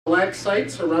black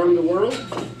sites around the world.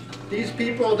 These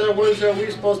people, they're ones that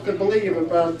we're supposed to believe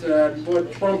about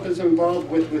what Trump is involved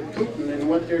with Putin and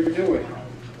what they're doing.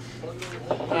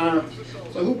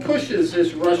 So who pushes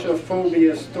this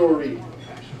Russophobia story?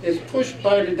 It's pushed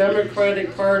by the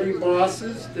Democratic Party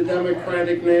bosses, the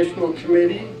Democratic National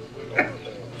Committee,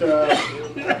 the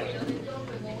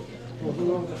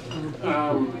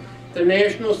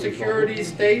national security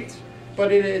state, but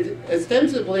it is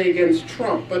ostensibly against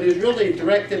Trump, but is really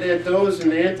directed at those in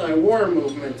the anti-war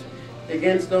movement,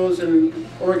 against those in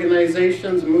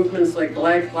organizations, movements like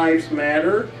Black Lives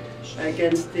Matter,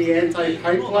 against the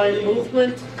anti-pipeline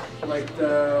movement, like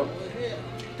the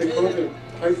COVID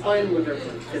pipeline, whatever.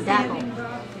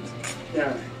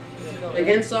 Yeah.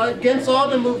 Against all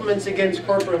the movements against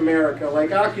corporate America,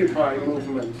 like Occupy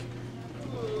movement.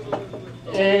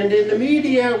 And in the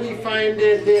media, we find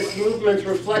that this movement's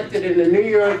reflected in the New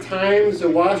York Times, the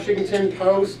Washington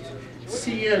Post,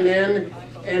 CNN,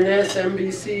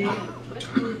 MSNBC.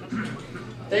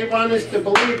 They want us to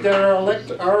believe that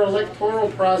our electoral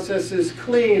process is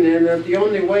clean and that the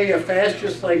only way a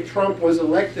fascist like Trump was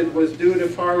elected was due to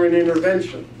foreign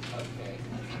intervention,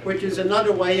 which is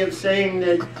another way of saying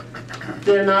that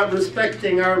they're not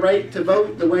respecting our right to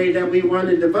vote the way that we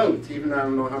wanted to vote. Even I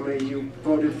don't know how many of you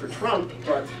voted for Trump,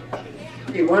 but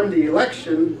he won the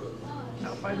election.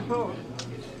 Not by the vote.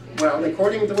 Well,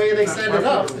 according to the way they set it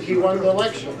up, he won the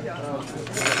election.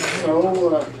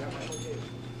 So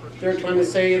they're trying to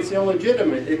say it's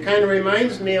illegitimate. It kind of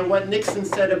reminds me of what Nixon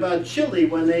said about Chile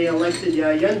when they elected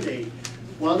Allende.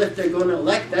 Well, if they're going to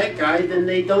elect that guy, then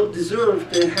they don't deserve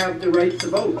to have the right to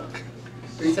vote.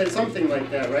 He said something like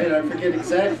that, right? I forget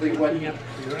exactly what. It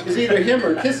was either him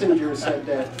or Kissinger said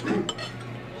that.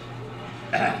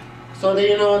 So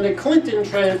they, the Clinton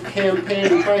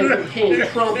campaign tried to paint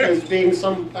Trump as being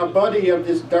a buddy of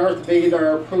this Darth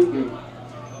Vader or Putin.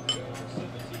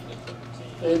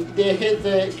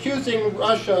 They're accusing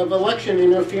Russia of election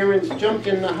interference jumped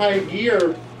into high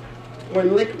gear when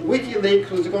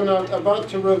WikiLeaks was about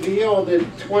to reveal the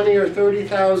 20 or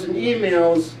 30,000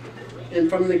 emails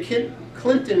from the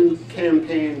Clinton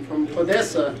campaign from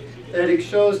Podesta that it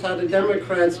shows how the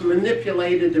Democrats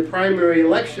manipulated the primary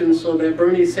election so that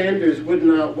Bernie Sanders would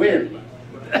not win.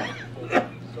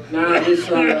 Now this,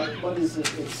 what is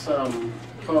it? It's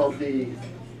called the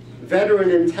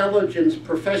Veteran Intelligence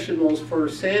Professionals for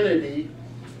Sanity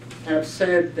have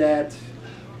said that,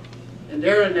 in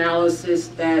their analysis,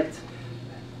 that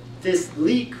this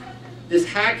leak, this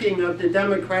hacking of the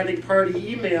Democratic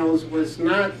Party emails was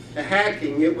not a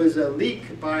hacking, it was a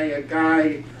leak by a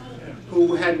guy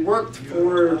who had worked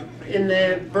in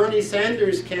the Bernie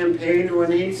Sanders campaign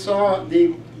when he saw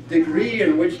the degree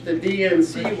in which the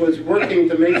DNC was working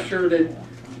to make sure that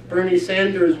Bernie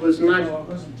Sanders was not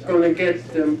going to get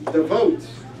the votes,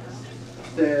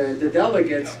 the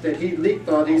delegates, that he leaked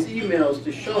all these emails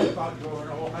to show.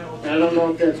 I don't know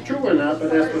if that's true or not, but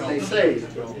that's what they say.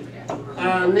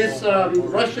 This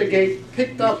Russiagate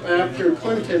picked up after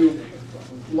Clinton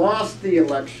lost the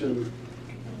election.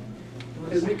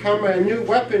 Has become a new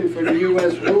weapon for the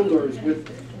U.S. rulers, with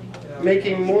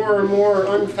making more and more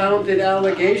unfounded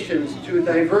allegations to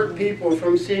divert people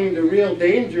from seeing the real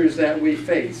dangers that we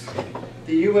face.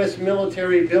 The U.S.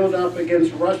 military buildup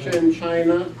against Russia and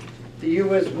China, the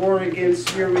U.S. war against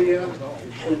Syria,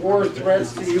 the war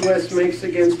threats the U.S. makes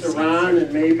against Iran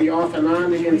and maybe off and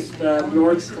on against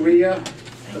North Korea,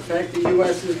 the fact the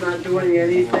U.S. is not doing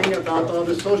anything about all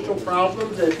the social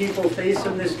problems that people face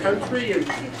in this country, and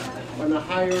when a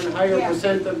higher and higher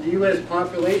percent of the U.S.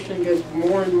 population gets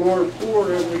more and more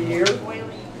poor every year.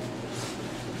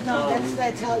 No, that's the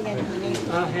Italian, honey.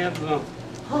 I have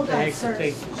hold on, sir.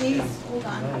 Please, hold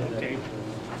on. Okay.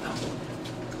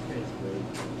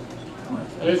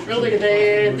 And it's really,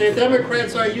 the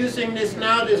Democrats are using this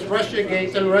now, this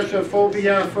Russiagate and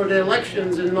Russophobia for the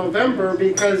elections in November,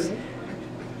 because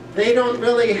they don't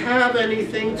really have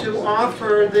anything to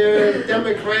offer their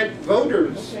Democrat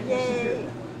voters. Yay.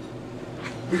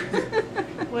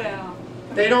 Well,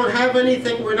 they don't have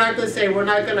anything. We're not going to say we're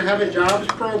not going to have a jobs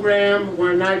program.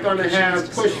 We're not going to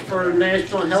have push for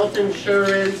national health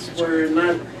insurance. We're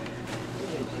not.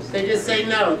 They just say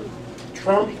no.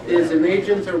 Trump is an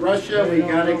agent of Russia. We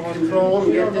got to control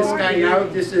and get this guy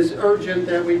out. This is urgent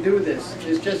that we do this.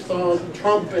 It's just all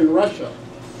Trump and Russia.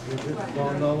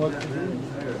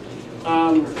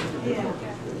 I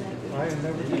have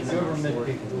never been government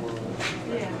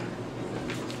before. yeah.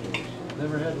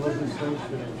 Never had legislation.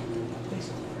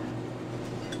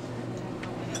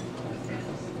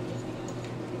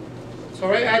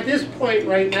 So at this point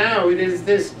right now, it is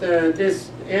this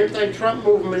anti-Trump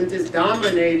movement is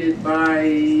dominated by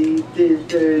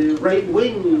the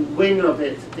right-wing wing of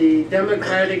it, the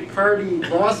Democratic Party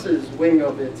bosses wing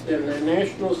of it, and the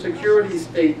national security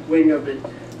state wing of it,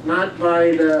 not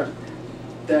by the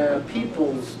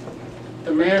peoples,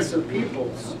 the mass of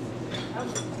peoples.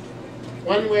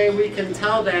 One way we can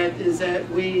tell that is that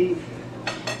we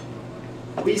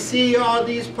see all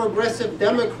these progressive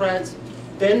Democrats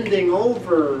bending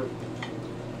over,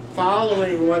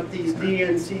 following what these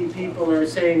DNC people are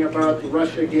saying about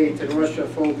Russiagate and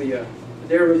Russophobia.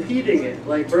 They're repeating it,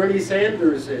 like Bernie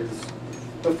Sanders is.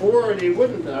 Before, he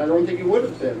wouldn't. I don't think he would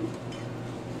have been.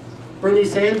 Bernie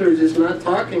Sanders is not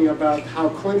talking about how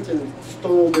Clinton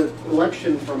stole the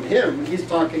election from him. He's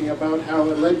talking about how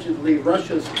allegedly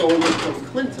Russia stole it from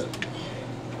Clinton.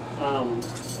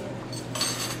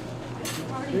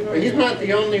 But he's not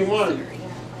the only one.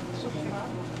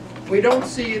 We don't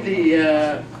see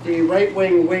the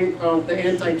right-wing wing of the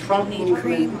anti-Trump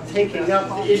movement taking up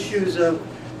the issues of,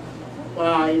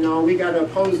 well, you know, we got to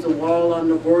oppose the wall on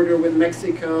the border with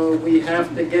Mexico. We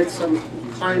have to get some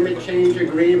climate change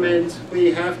agreement.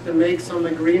 We have to make some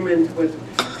agreement with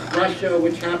Russia,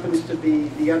 which happens to be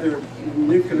the other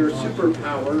nuclear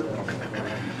superpower.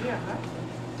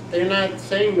 They're not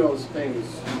saying those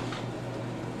things.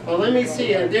 Well, let me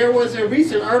see. There was a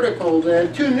recent article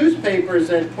that two newspapers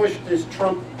that pushed this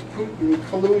Trump-Putin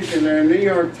collusion, New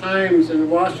York Times and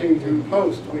Washington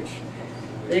Post, which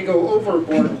they go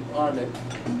overboard on it.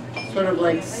 Sort of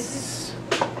like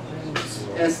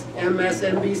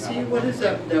MSNBC. What is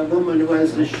that woman who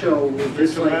has the show?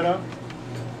 It's like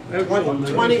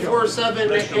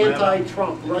 24/7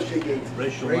 anti-Trump, Russiagate.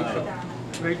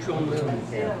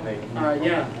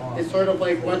 Yeah, it's sort of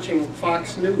like watching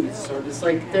Fox News. So it's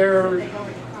like they're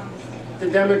the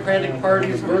Democratic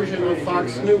Party's version of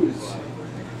Fox News.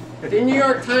 The New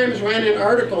York Times ran an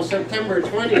article September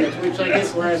 20th, which I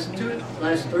guess last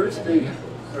Thursday,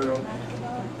 or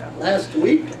last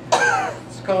week.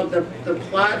 It's called the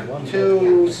Plot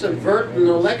to Subvert an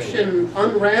Election,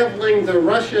 Unraveling the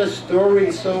Russia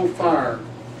Story So Far.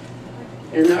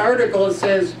 In the article it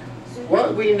says,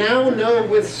 what we now know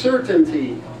with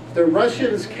certainty, the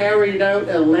Russians carried out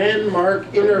a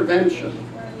landmark intervention.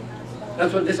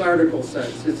 That's what this article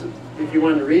says. If you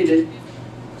want to read it,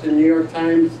 it's in New York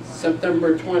Times,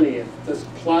 September 20th. This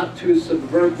plot to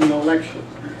subvert an election.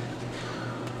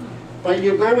 But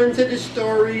you go into the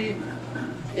story,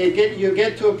 you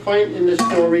get to a point in the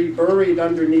story buried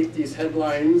underneath these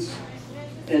headlines,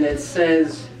 and it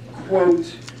says,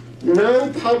 quote, no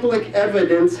public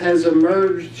evidence has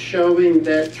emerged showing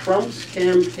that Trump's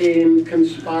campaign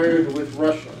conspired with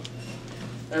Russia.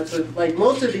 That's what, like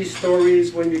most of these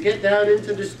stories, when you get down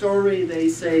into the story, they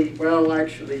say, well,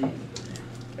 actually,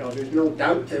 you know, there's no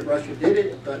doubt that Russia did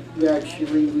it, but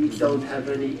actually we don't have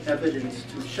any evidence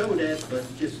to show that, but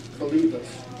just believe us.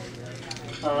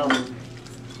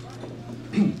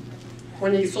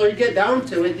 So you get down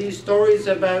to it, these stories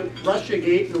about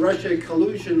Russiagate and Russia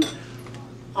collusion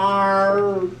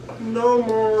are no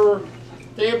more,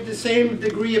 they have the same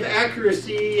degree of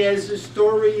accuracy as the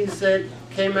stories that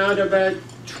came out about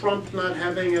Trump not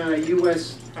having a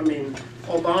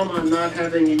Obama not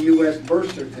having a U.S.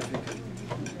 birth certificate.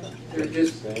 They're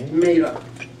just made up.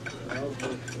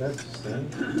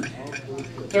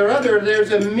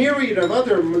 There's a myriad of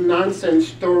other nonsense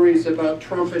stories about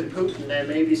Trump and Putin that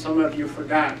maybe some of you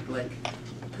forgot. Like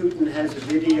Putin has a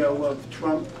video of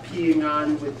Trump peeing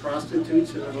on with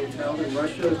prostitutes in a hotel in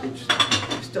Russia.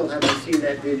 You still haven't seen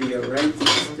that video, right?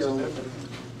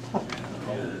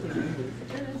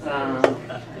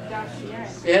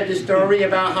 They had the story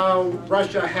about how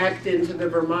Russia hacked into the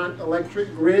Vermont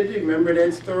electric grid. Remember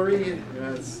that story?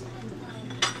 Yes.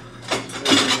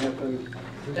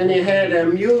 Then you had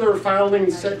Mueller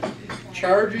filing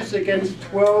charges against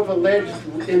 12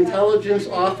 alleged intelligence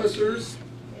officers.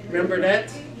 Remember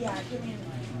that?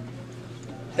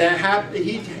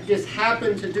 He just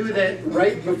happened to do that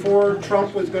right before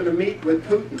Trump was going to meet with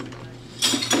Putin.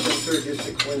 That's just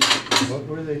a coincidence. What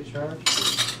were they charged?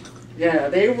 Yeah,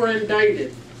 they were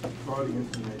indicted.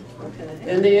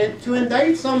 And to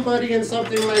indict somebody in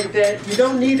something like that, you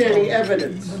don't need any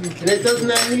evidence. And it does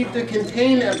not need to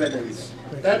contain evidence.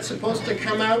 That's supposed to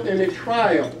come out in a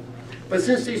trial. But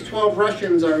since these 12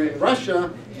 Russians are in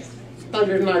Russia,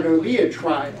 there's not going to be a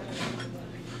trial.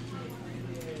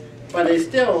 But it's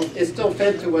still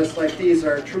fed to us like these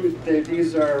are truth, this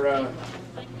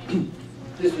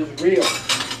is real.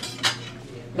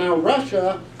 Now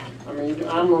Russia, I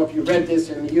don't know if you read this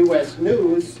in the U.S.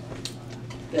 news,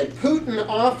 that Putin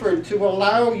offered to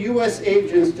allow U.S.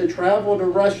 agents to travel to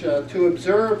Russia to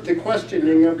observe the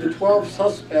questioning of the 12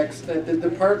 suspects that the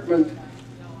department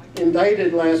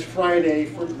indicted last Friday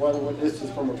for, well, this is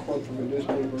from a quote from a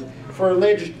newspaper, for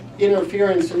alleged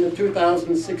interference in the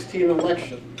 2016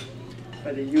 election.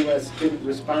 But the U.S. didn't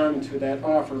respond to that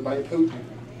offer by Putin.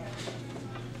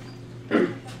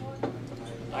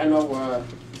 I know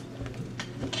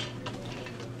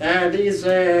these,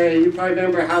 you probably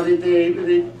remember how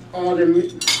all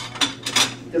the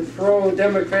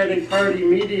pro-Democratic Party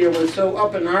media was so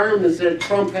up in arms that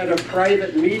Trump had a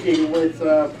private meeting with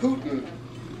Putin.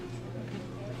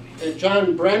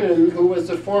 John Brennan, who was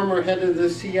the former head of the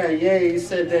CIA,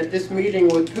 said that this meeting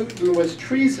with Putin was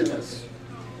treasonous.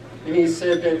 And he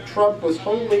said that Trump was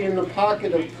wholly in the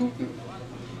pocket of Putin.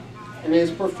 And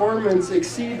his performance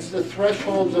exceeds the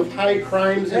thresholds of high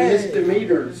crimes and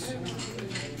misdemeanors.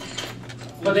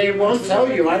 But they won't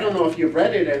tell you, I don't know if you've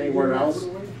read it anywhere else,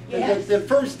 that the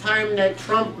first time that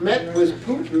Trump met with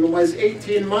Putin was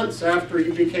 18 months after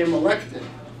he became elected.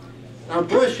 Now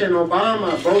Bush and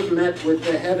Obama both met with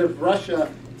the head of Russia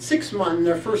in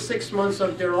their first 6 months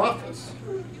of their office.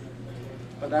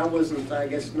 But that wasn't, I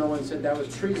guess no one said that was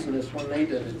treasonous when they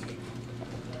did it.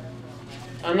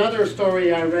 Another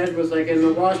story I read was like in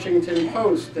the Washington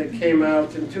Post that came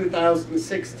out in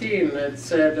 2016 that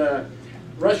said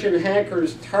Russian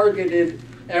hackers targeted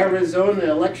Arizona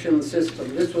election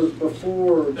system. This was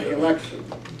before the election.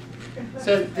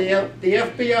 Said the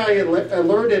FBI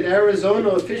alerted Arizona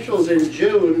officials in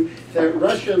June that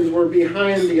Russians were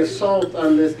behind the assault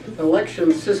on the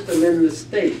election system in the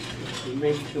state.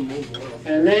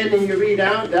 And then you read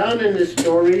down in this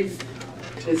story,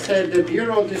 it said the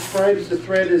Bureau describes the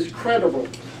threat as credible.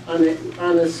 On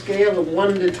a scale of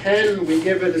 1 to 10, we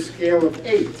give it a scale of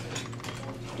 8.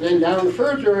 And then down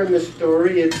further in the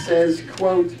story, it says,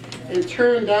 quote, it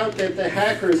turned out that the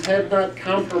hackers had not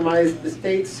compromised the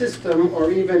state system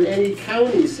or even any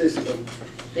county system.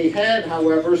 They had,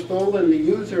 however, stolen the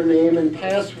username and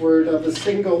password of a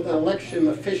single election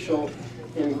official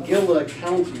in Gila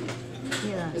County.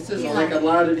 This is like a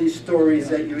lot of these stories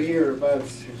that you hear about.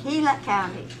 Gila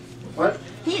County. What?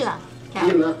 Gila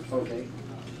County. Gila, okay.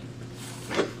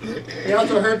 We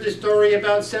also heard the story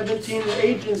about 17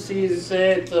 agencies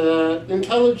that,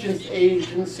 intelligence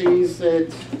agencies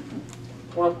that,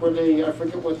 what were they, I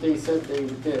forget what they said they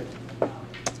did.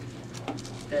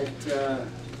 That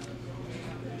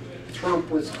Trump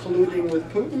was colluding with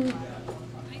Putin.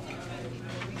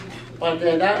 But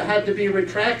that had to be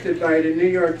retracted by the New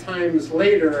York Times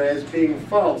later as being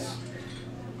false.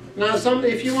 Now,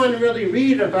 if you want to really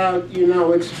read about,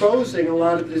 exposing a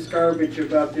lot of this garbage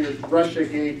about the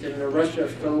Russiagate and the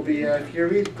Russophobia, if you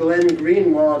read Glenn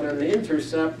Greenwald on The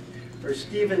Intercept, or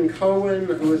Stephen Cohen,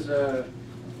 who is a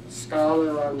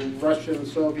scholar on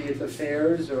Russian-Soviet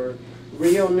affairs, or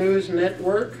Real News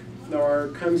Network,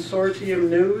 or Consortium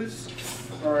News,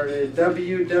 or the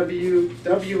WSWS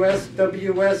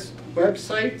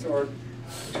website, or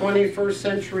 21st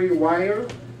Century Wire,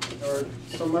 or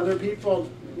some other people.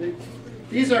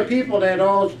 These are people that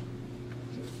all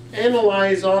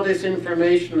analyze all this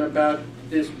information about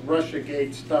this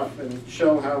Russiagate stuff and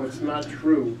show how it's not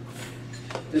true.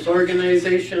 This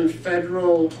organization,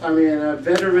 Veteran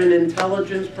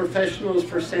Intelligence Professionals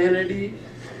for Sanity,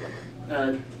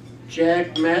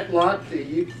 Jack Matlock,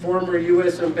 the former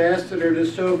U.S. ambassador to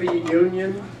the Soviet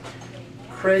Union,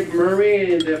 Craig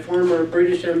Murray, the former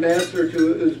British ambassador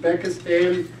to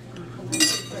Uzbekistan.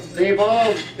 They've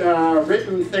all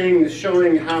written things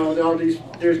showing how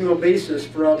there's no basis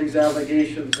for all these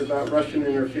allegations about Russian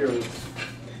interference.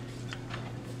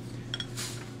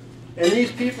 And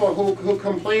these people who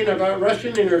complain about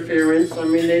Russian interference,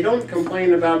 they don't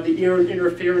complain about the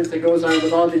interference that goes on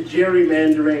with all the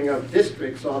gerrymandering of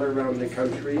districts all around the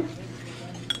country.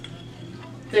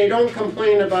 They don't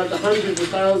complain about the hundreds of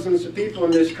thousands of people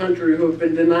in this country who have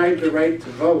been denied the right to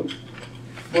vote,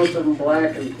 most of them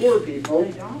black and poor people.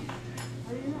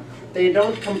 They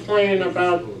don't complain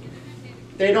about,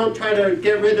 they don't try to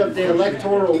get rid of the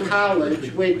Electoral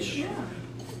College, which,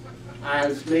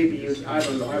 as maybe, I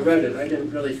don't know, I read it, I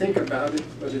didn't really think about it,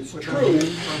 but it's true,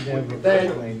 that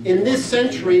in this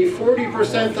century,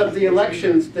 40% of the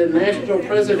elections, the national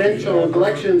presidential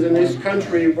elections in this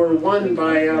country were won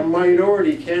by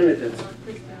minority candidates.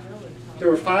 There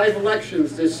were 5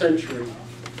 elections this century,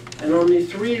 and only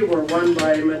 3 were won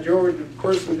by a majority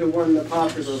person who won the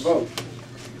popular vote.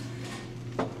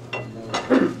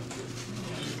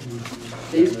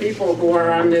 These people who are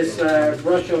on this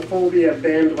Russophobia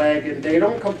bandwagon, they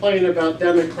don't complain about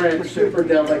Democrat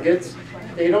superdelegates.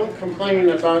 They don't complain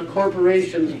about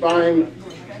corporations buying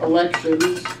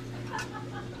elections.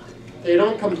 They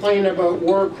don't complain about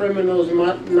war criminals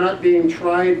not being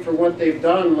tried for what they've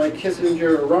done, like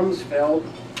Kissinger or Rumsfeld.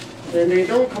 And they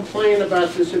don't complain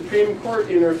about the Supreme Court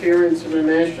interference in the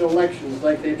national elections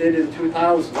like they did in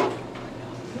 2000.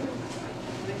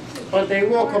 But they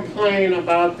will complain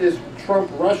about this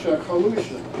Trump-Russia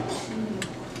collusion.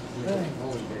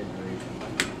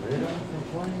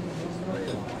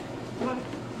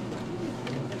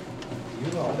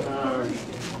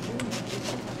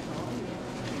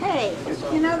 Hey,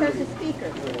 you know there's a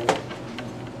speaker.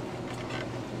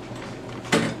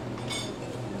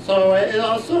 So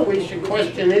also we should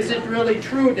question, is it really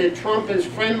true that Trump is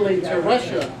friendly to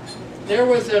Russia? There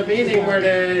was a meeting where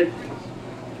the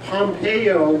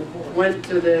Pompeo went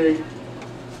to the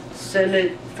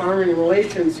Senate Foreign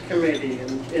Relations Committee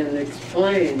and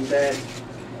explained that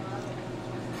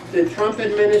the Trump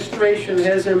administration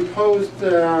has imposed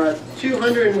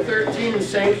 213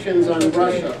 sanctions on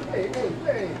Russia.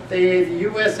 The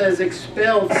U.S. has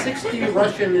expelled 60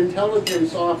 Russian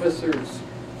intelligence officers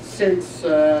since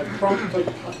Trump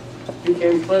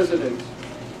became president.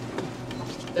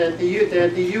 That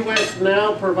the U.S.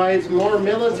 now provides more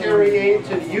military aid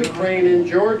to Ukraine and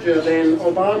Georgia than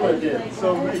Obama did.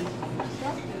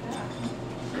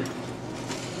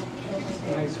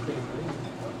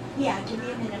 Yeah, give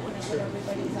me a minute when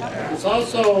everybody's up. It's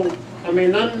also, I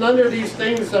mean, none of these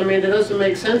things, I mean, it doesn't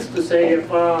make sense to say if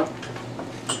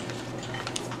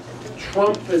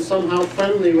Trump is somehow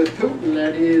friendly with Putin,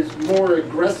 that he is more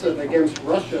aggressive against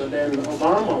Russia than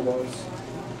Obama was.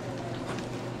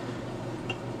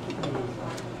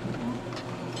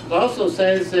 It also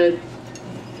says that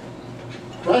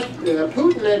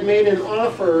Putin had made an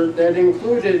offer that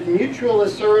included mutual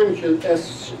assurances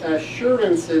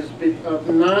of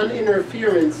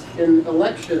non-interference in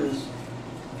elections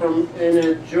in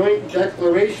a joint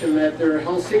declaration at their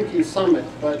Helsinki summit,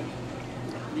 but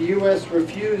the U.S.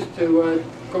 refused to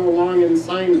go along and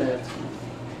sign that.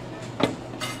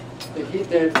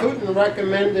 That Putin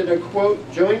recommended a, quote,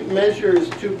 joint measures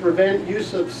to prevent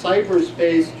use of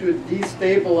cyberspace to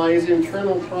destabilize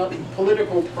internal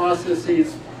political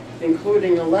processes,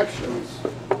 including elections.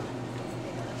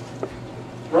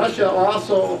 Russia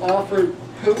also offered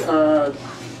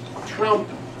Trump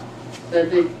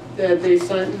that they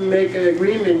make an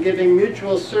agreement giving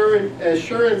mutual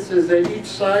assurances that each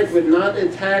side would not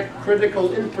attack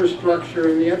critical infrastructure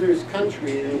in the other's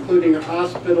country, including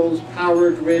hospitals, power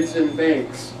grids, and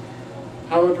banks.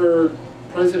 However,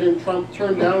 President Trump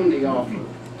turned down the offer.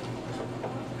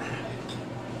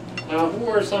 Who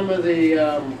are some of the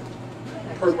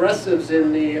progressives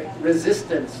in the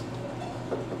resistance,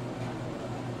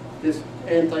 this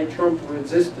anti-Trump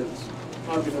resistance?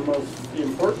 Probably the most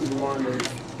important one is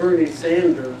Bernie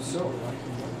Sanders,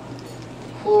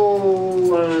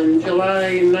 who on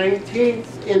July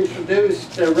 19th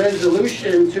introduced a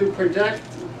resolution to protect,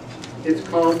 it's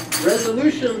called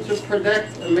Resolution to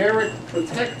Protect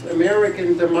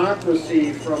American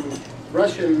Democracy from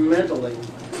Russian Meddling,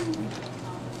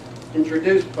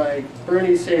 introduced by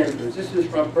Bernie Sanders. This is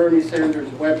from Bernie Sanders'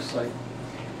 website.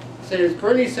 Says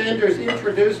Bernie Sanders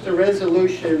introduced a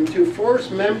resolution to force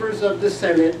members of the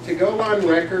Senate to go on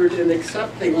record in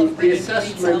accepting the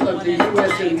assessment of the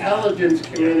U.S. intelligence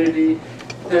community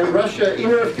that Russia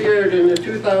interfered in the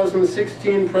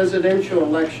 2016 presidential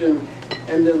election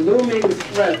and the looming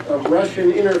threat of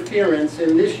Russian interference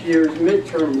in this year's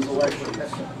midterms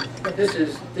elections. This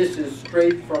is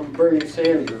straight from Bernie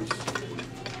Sanders.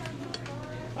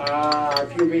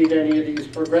 If you read any of these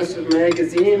progressive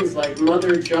magazines like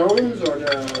Mother Jones or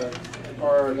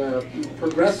the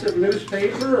Progressive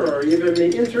newspaper or even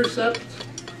The Intercept,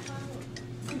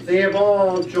 they have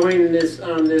all joined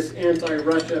on this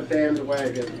anti-Russia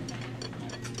bandwagon.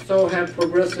 So have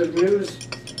progressive news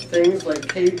things like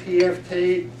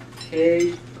KPFJ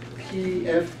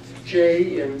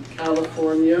in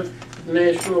California,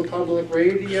 National Public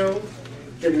Radio,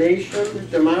 The Nation,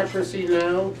 Democracy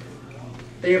Now!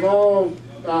 They've all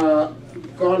gone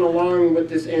along with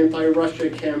this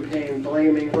anti-Russia campaign,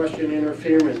 blaming Russian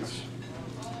interference.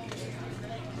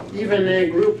 Even a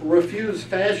group, Refuse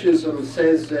Fascism,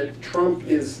 says that Trump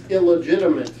is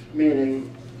illegitimate,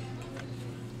 meaning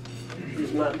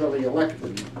he's not really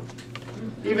elected.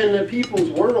 Even the People's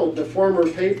World, the former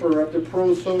paper of the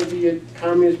pro-Soviet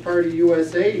Communist Party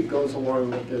USA, goes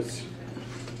along with this.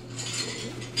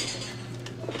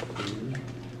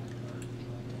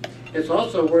 It's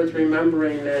also worth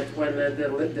remembering that when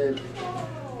the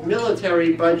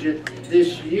military budget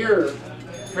this year,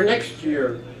 for next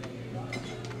year,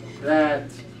 that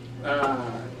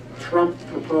Trump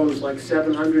proposed like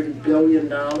 $700 billion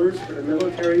for the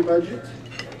military budget.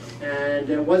 and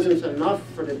it wasn't enough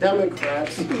for the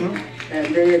Democrats,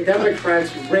 and the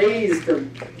Democrats raised the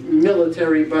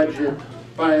military budget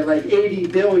by like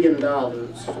 $80 billion,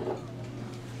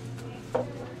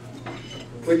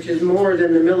 which is more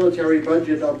than the military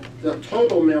budget of the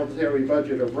total military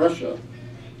budget of Russia.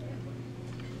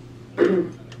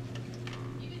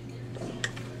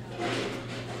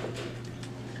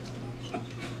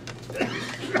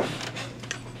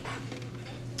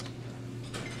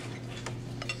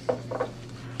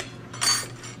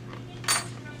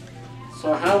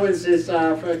 So how is this,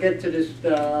 if I get to this,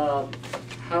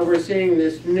 how we're seeing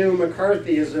this new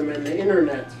McCarthyism in the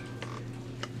internet,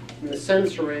 and the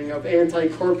censoring of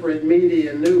anti-corporate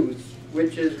media news,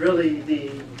 which is really the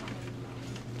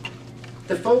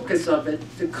focus of it,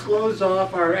 to close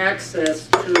off our access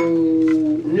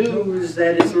to news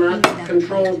that is not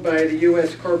controlled by the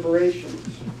U.S. corporations.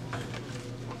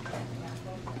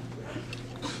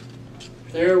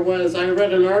 I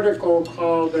read an article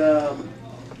called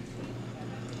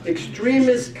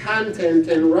Extremist Content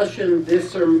and Russian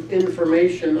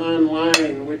Disinformation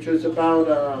Online, which was about,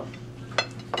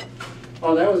 that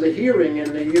was a hearing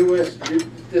in the U.S.,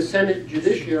 the Senate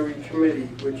Judiciary Committee,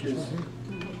 which is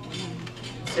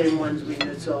the same ones we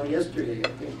saw yesterday, I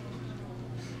think.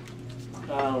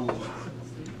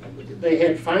 They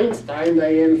had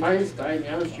Dianne Feinstein,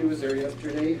 yeah, she was there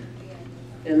yesterday.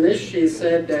 In this, she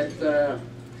said that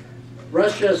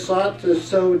Russia sought to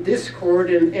sow discord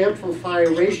and amplify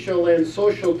racial and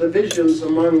social divisions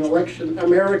among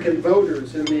American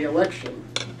voters in the election.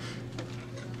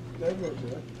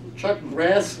 Chuck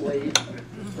Grassley,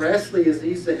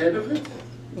 he's the head of it?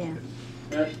 Yeah.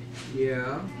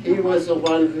 Yeah. He was the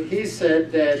one he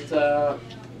said that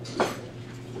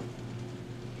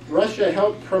Russia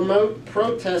helped promote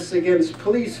protests against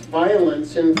police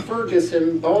violence in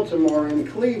Ferguson, Baltimore, and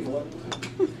Cleveland.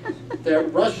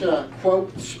 That Russia,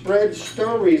 quote, spread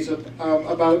stories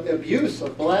about abuse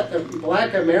of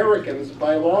black Americans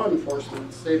by law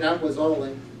enforcement. Say that was all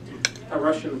a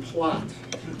Russian plot.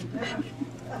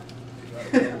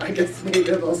 I guess maybe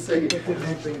they'll say,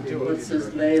 what's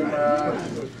his name?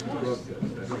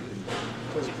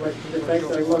 The fact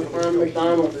that Ron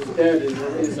McDonald is dead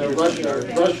is a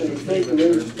Russian fake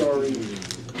news story.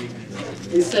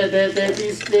 He said that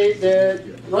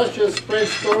Russia spread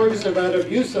stories about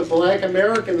abuse of black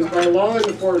Americans by law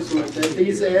enforcement, that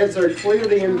these ads are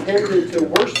clearly intended to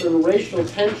worsen racial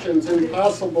tensions and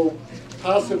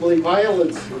possibly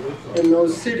violence in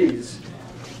those cities.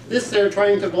 This they're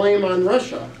trying to blame on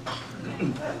Russia.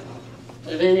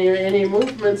 And any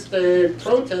movements, the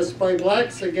protests by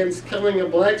blacks against killing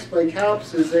of blacks by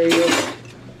cops is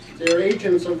they're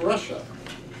agents of Russia.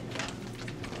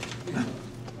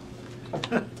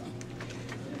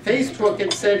 Facebook,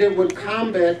 it said it would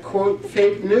combat, quote,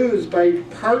 fake news by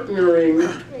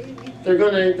partnering.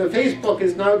 The Facebook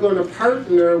is now going to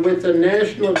partner with the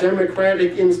National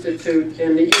Democratic Institute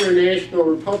and the International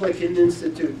Republican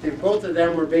Institute. Both of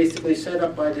them were basically set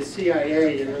up by the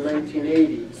CIA in the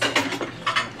 1980s.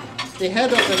 The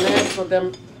head of the National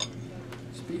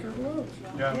Speaker below?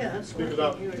 Yeah, speak it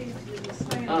up.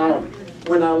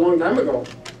 Went out a long time ago.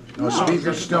 No,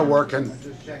 speaker's still working.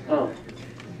 Oh.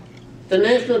 The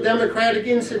National Democratic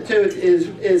Institute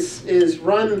is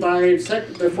run by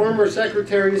the former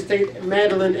Secretary of State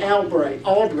Madeleine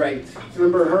Albright.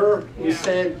 Remember her? Who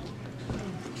said,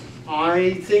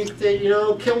 I think that,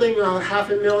 killing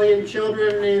 500,000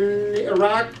 children in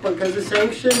Iraq because of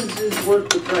sanctions is worth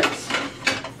the price.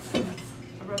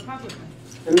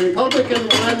 And the Republican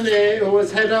one who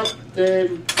was head up, the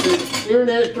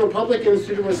International Republican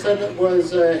Institute was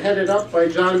headed up by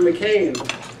John McCain,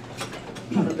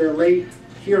 the late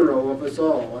hero of us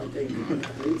all, I think.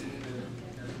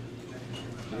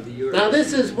 Now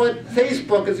this is what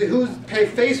Facebook is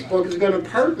going to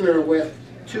partner with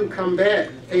to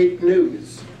combat fake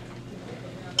news.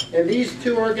 And these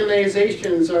two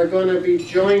organizations are going to be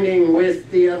joining with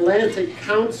the Atlantic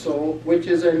Council, which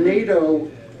is a NATO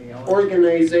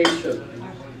organization.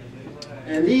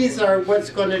 And these are what's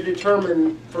going to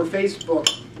determine for Facebook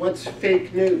what's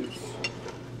fake news.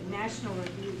 National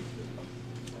Review.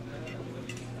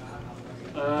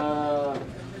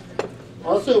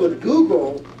 Also with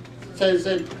Google, it says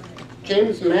that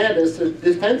James Mattis, the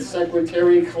Defense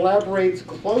Secretary, collaborates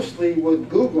closely with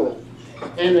Google.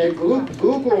 And that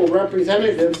Google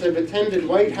representatives have attended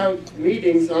White House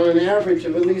meetings on an average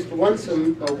of at least once a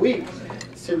week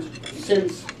since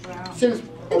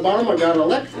Obama got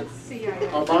elected.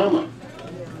 Obama.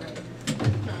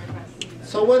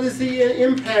 So what is the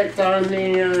impact on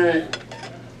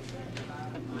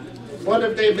what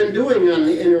have they been doing on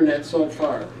the internet so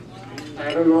far?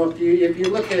 I don't know if you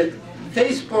look at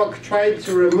Facebook tried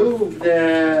to remove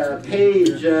the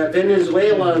page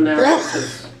Venezuela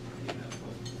analysis,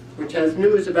 which has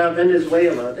news about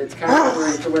Venezuela that's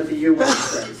contrary to what the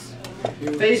U.S. says.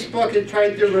 Facebook had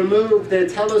tried to remove the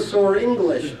Telesur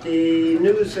English, the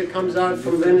news that comes out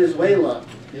from Venezuela.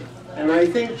 And I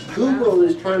think Google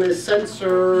is trying to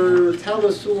censor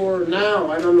Telesur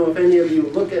now. I don't know if any of you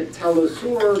look at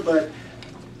Telesur, but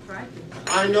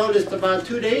I noticed about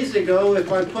 2 days ago,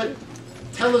 if I put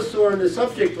Telesur in the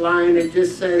subject line, it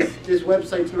just says this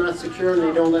website's not secure and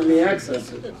they don't let me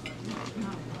access it.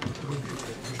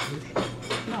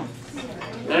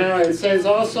 Now it says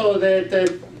also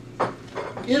that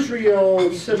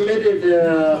Israel submitted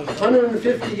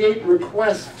 158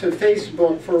 requests to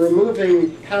Facebook for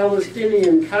removing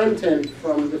Palestinian content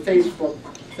from the Facebook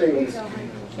things.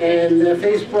 And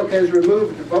Facebook has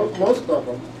removed most of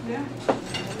them.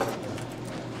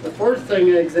 The fourth thing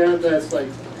example that's like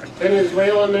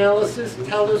Venezuela analysis,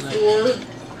 Telesur,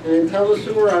 and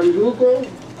Telesur on Google,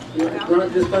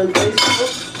 not just on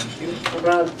Facebook,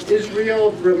 about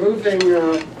Israel removing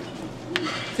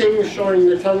things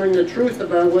telling the truth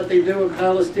about what they do with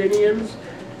Palestinians.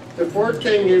 The fourth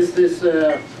thing is this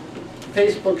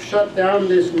Facebook shut down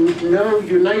this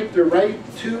Unite the Right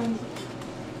to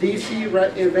DC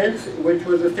event, which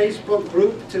was a Facebook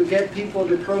group to get people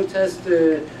to protest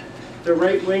the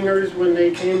right-wingers when they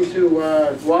came to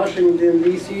Washington,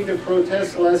 D.C. to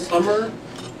protest last summer.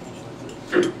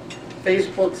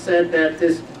 Facebook said that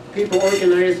people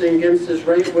organizing against this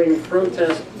right-wing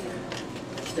protest,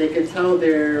 they could tell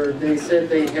they said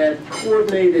they had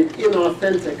coordinated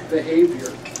inauthentic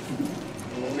behavior,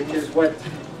 which is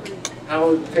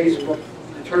how Facebook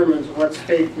determines what's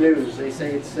fake news. They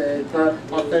say it's not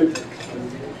authentic.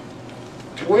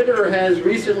 Twitter has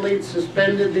recently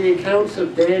suspended the accounts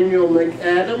of Daniel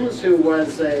McAdams, who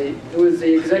was the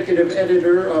executive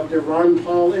editor of the Ron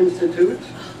Paul Institute,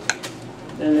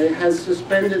 and it has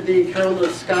suspended the account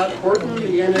of Scott Horton,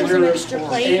 the editor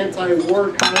of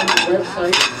anti-war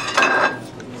website.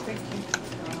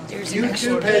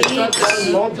 YouTube has shut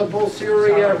down multiple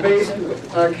Syria-based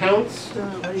accounts,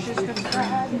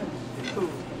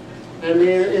 and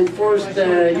they enforced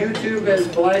YouTube has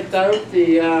blacked out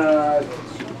the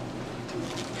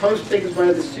postings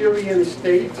by the Syrian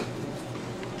state.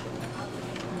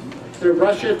 The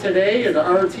Russia Today, the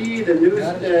RT, the news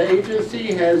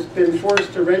agency, has been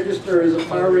forced to register as a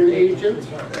foreign agent,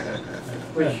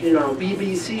 which,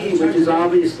 BBC, which is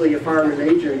obviously a foreign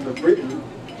agent of Britain,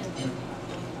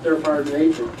 they're a foreign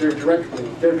agent. They're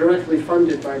directly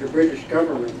funded by the British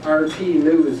government. RT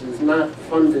News is not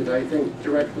funded, I think,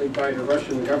 directly by the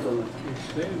Russian government.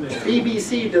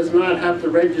 BBC does not have to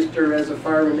register as a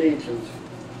foreign agent.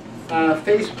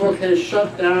 Facebook has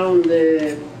shut down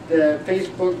the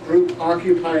Facebook group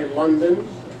Occupy London.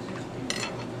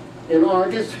 In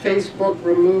August, Facebook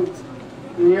removed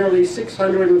nearly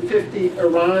 650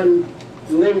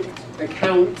 Iran-linked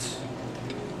accounts.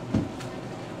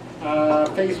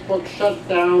 Facebook shut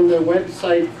down the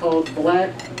website called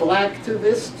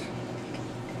Blacktivist,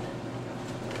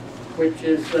 which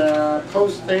is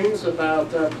post things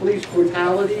about police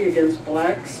brutality against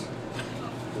blacks.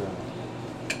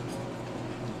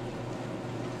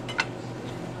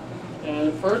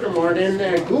 And furthermore, then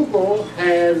Google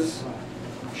has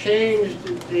changed,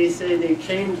 they say they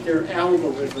changed their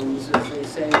algorithms, as they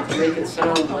say, to make it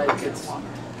sound like it's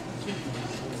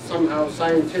somehow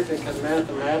scientific and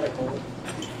mathematical.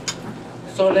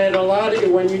 So that a lot of,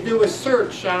 when you do a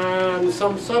search on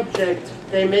some subject,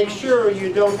 they make sure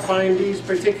you don't find these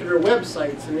particular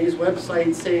websites. And these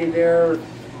websites say the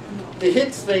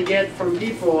hits they get from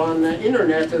people on the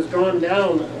internet has gone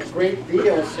down a great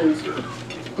deal since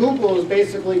Google is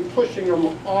basically pushing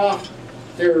them off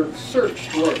their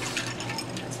search list.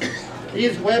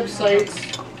 These websites,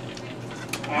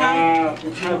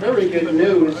 which have very good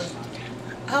news,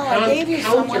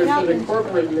 counter to the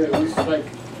corporate news, like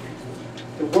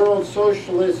the World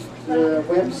Socialist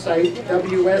website,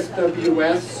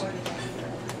 WSWS,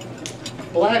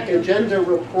 Black Agenda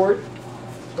Report,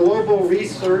 Global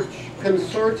Research,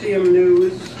 Consortium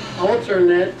News,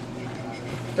 Alternet,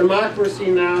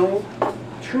 Democracy Now!,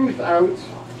 Truth Out,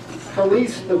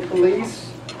 Police the Police,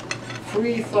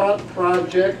 Free Thought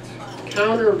Project,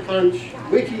 Counterpunch,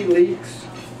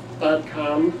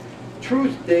 WikiLeaks.com,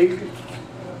 TruthDig,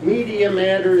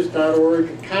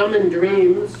 MediaMatters.org, Common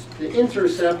Dreams, The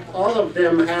Intercept. All of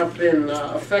them have been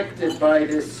affected by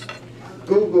this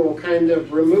Google kind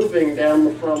of removing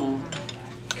them from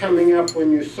coming up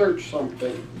when you search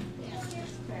something.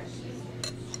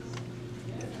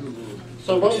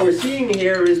 So what we're seeing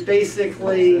here is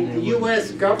basically the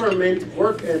U.S. government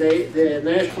work at the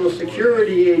national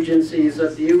security agencies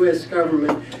of the U.S.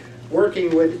 government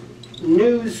working with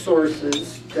news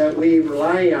sources that we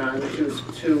rely on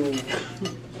to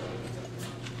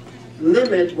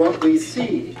limit what we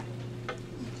see.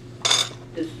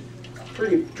 It's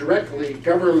pretty directly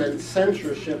government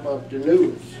censorship of the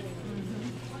news.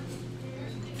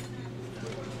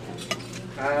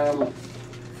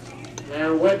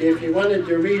 Now, what if you wanted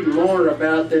to read more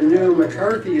about the new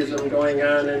McCarthyism going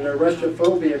on and the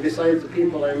Russophobia, besides the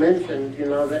people I mentioned, you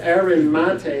know, the Aaron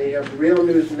Mate of Real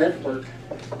News Network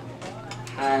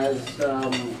has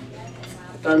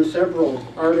done several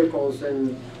articles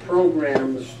and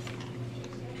programs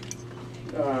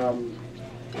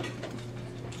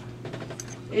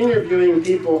interviewing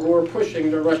people who are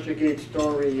pushing the Russiagate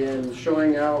story and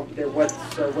showing out that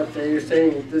what they are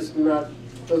saying doesn't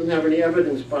have any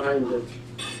evidence behind it.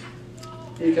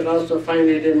 You can also find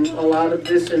it in a lot of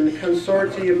this in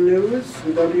Consortium News.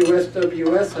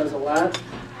 WSWS has a lot.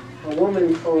 A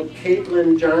woman called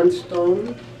Caitlin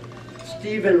Johnstone,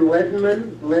 Stephen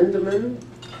Lendeman,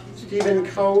 Stephen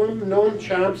Cohen, Noam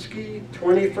Chomsky,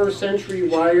 21st Century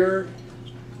Wire,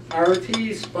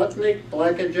 RT, Sputnik,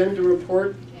 Black Agenda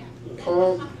Report,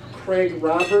 Paul Craig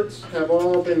Roberts have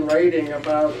all been writing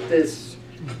about this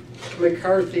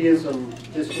McCarthyism,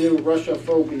 this new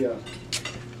Russophobia.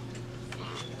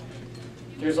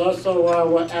 There's also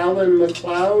Alan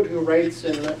McLeod, who writes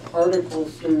in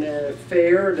articles in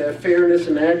FAIR, the Fairness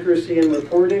and Accuracy in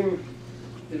Reporting.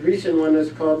 His recent one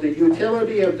is called The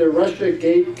Utility of the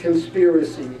Russiagate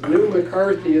Conspiracy. New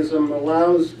McCarthyism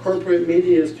allows corporate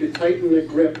media to tighten the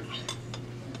grip.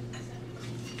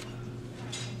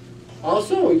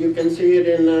 Also, you can see it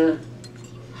in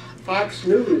Fox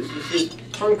News. This is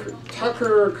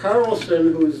Tucker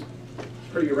Carlson, who's a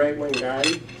pretty right-wing guy,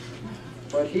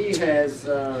 but he has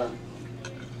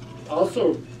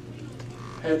also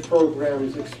had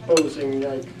programs exposing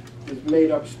like these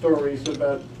made-up stories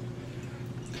about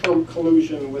Trump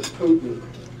collusion with Putin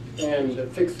and the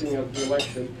fixing of the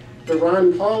election. The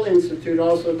Ron Paul Institute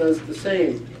also does the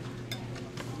same.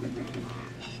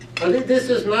 I think this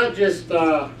is not just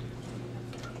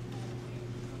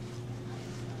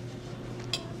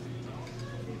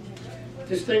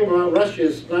this thing about Russia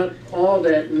is not all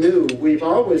that new. We've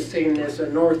always seen this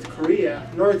in North Korea.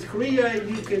 North Korea,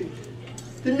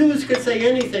 the news could say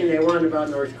anything they want about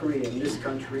North Korea in this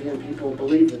country and people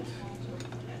believe it.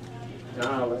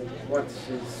 Now, like,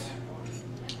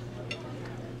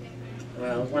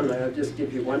 I'll just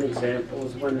give you one example,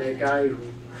 is when the guy,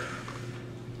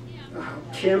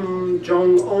 Kim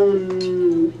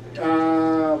Jong-un,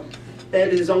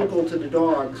 fed his uncle to the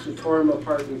dogs who tore him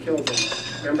apart and killed him.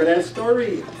 Remember that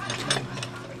story?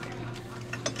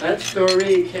 That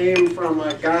story came from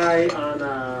a guy on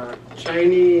a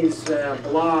Chinese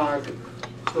blog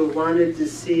who wanted to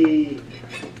see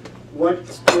what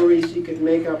stories he could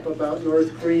make up about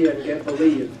North Korea and get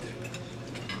believed.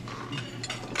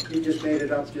 He just made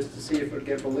it up just to see if it would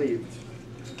get believed.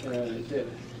 And it did.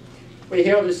 We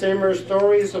hear the similar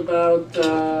stories about,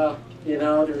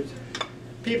 there's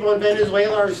people in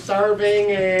Venezuela are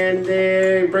starving and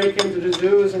they break into the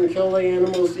zoos and kill the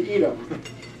animals to eat them.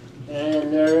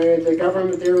 And the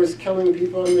government there is killing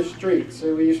people in the streets.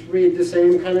 So we read the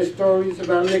same kind of stories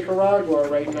about Nicaragua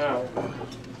right now.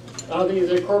 All these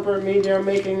corporate media are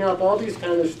making up all these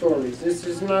kind of stories. This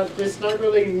is not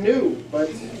really new, but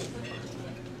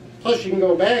plus you can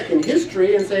go back in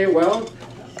history and say, well,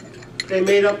 they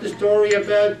made up the story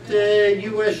about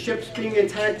U.S. ships being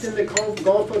attacked in the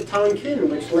Gulf of Tonkin,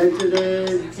 which led to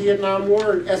the Vietnam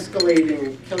War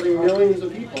escalating, killing millions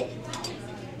of people.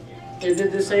 They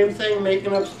did the same thing,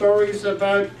 making up stories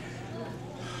about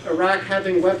Iraq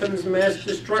having weapons of mass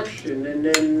destruction, and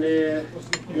then,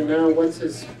 what's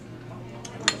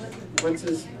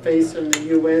his face in the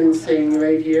UN saying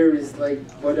right here is like,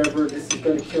 whatever, this is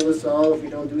going to kill us all if we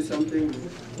don't do something.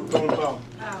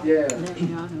 Yeah.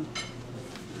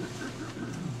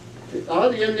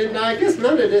 And I guess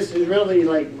none of this is really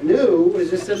like new.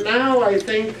 It's just that now I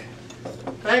think,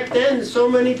 back then so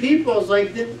many people's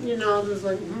like, there's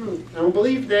like, I don't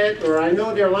believe that, or I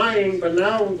know they're lying, but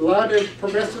now a lot of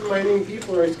progressive minded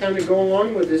people are kind of going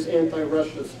along with this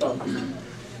anti-Russia stuff.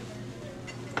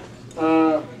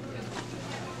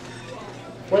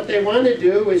 What they want to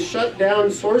do is shut down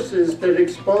sources that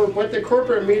expose, what the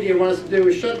corporate media wants to do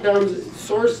is shut down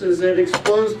sources that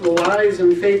expose the lies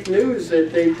and fake news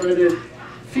that they try to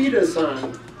feed us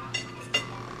on,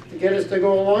 to get us to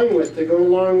go along with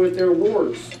their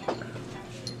wars.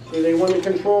 So they want to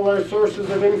control our sources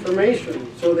of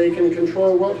information so they can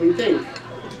control what we think.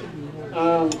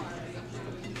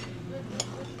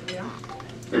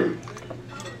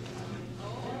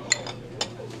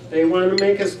 They want to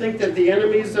make us think that the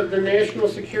enemies of the national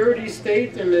security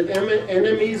state and the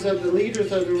enemies of the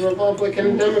leaders of the Republican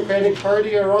and Democratic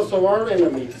Party are also our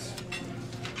enemies.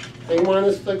 They want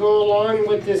us to go along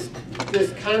with this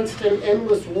constant,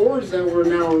 endless wars that we're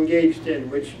now engaged in,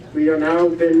 which we are now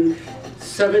been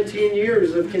 17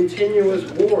 years of continuous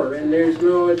war, and it's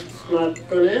not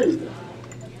going to end.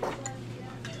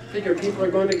 I figure people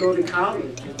are going to go to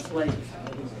college. It's like,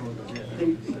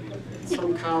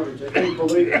 some college, I think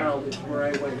Beloit College where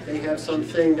I went, they have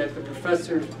something that the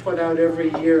professors put out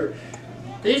every year.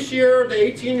 This year, the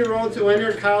 18-year-olds who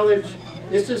entered college,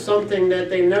 this is something that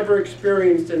they never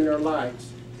experienced in their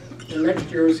lives. And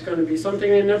next year is going to be something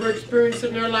they never experienced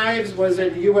in their lives, was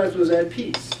that the U.S. was at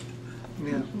peace.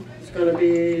 Yeah. It's going to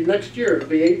be next year, it'll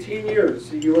be 18 years.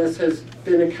 The U.S. has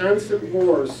been in constant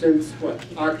war since, what,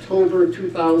 October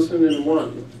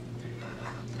 2001.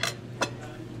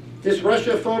 This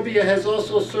Russophobia has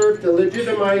also served to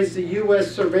legitimize the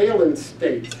U.S. surveillance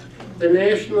state, the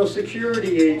national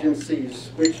security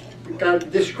agencies, which got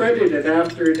discredited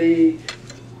after the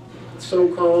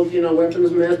so-called, weapons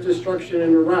of mass destruction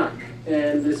in Iraq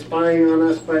and the spying on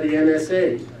us by the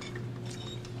NSA.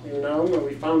 When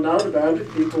we found out about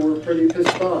it, people were pretty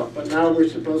pissed off. But now we're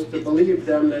supposed to believe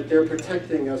them that they're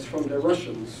protecting us from the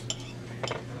Russians.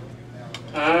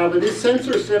 But this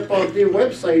censorship of the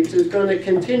websites is going to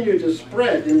continue to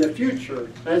spread in the future.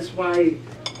 That's why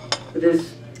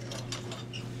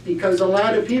because a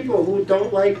lot of people who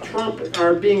don't like Trump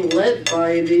are being led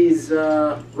by these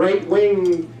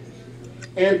right-wing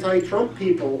anti-Trump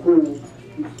people who,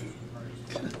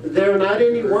 they're not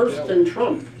any worse than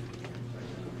Trump.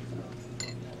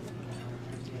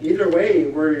 Either way,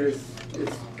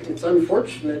 it's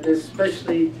unfortunate,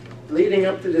 especially leading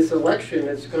up to this election.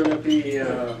 It's going to be,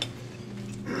 it's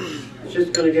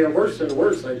just going to get worse and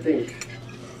worse, I think.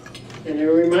 And it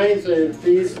reminds me of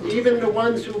these, even the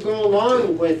ones who go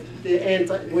along with the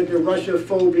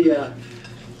Russophobia,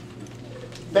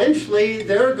 eventually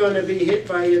they're going to be hit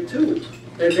by it too.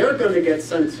 And they're going to get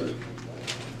censored.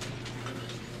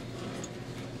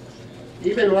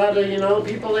 Even a lot of,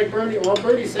 people like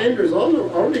Bernie Sanders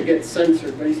already gets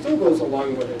censored, but he still goes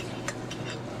along with it.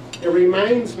 It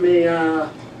reminds me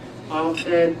of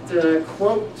that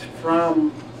quote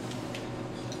from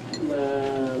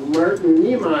Martin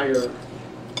Niemeyer.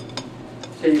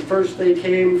 Okay, first they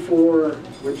came for,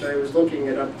 which I was looking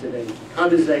it up today. How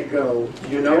does that go?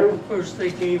 You know? First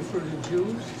they came for the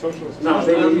Jews. Socialists. No,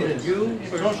 they I'm didn't. the Jew.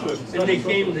 First, then they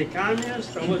came the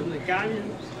communists. I wasn't the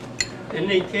communist. Then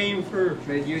they came for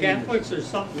Catholics or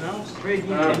something else.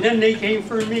 And then they came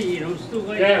for me. It's still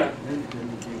like that.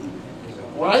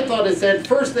 Well, I thought it said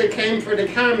first they came for the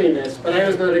communists, but I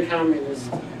was not a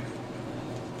communist.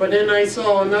 But then I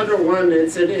saw another one. It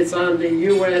said it's on the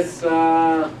U.S.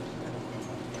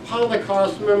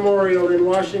 Holocaust Memorial in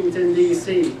Washington,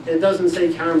 D.C. It doesn't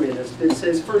say communist. It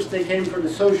says first they came for the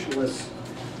socialists.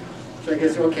 So I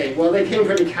guess, okay, well, they came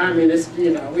for the communists,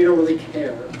 we don't really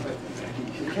care. But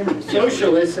they came for the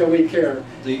socialists, so we care.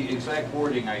 The exact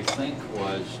wording, I think,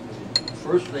 was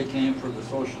first they came for the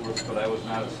socialists, but I was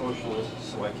not a socialist,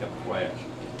 so I kept quiet.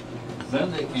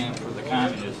 Then they came for the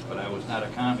communists, but I was not a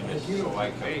communist, so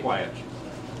I kept quiet.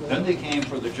 Then they came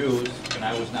for the Jews, and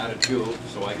I was not a Jew,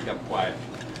 so I kept quiet.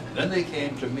 Then they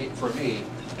came for me,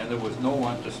 and there was no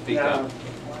one to speak up.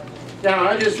 Yeah,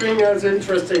 I just think that's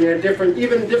interesting.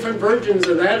 Even different versions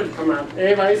of that have come out.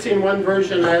 I've seen one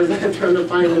version. I was trying to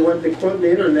find what they quote on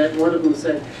the internet. One of them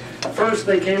said, "First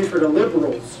they came for the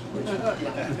liberals." Which,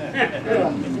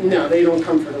 no, they don't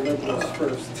come for the liberals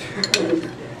first.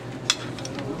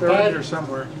 They're in there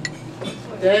somewhere.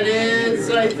 That is,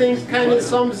 I think, kind of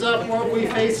sums up what we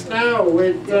face now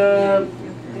with a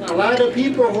lot of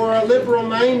people who are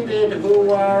liberal-minded,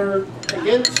 who are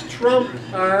against Trump,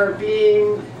 are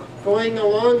going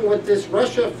along with this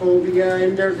Russophobia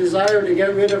and their desire to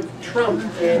get rid of Trump,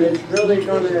 and it's really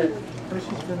going to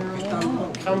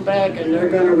come back, and they're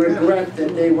going to regret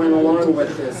that they went along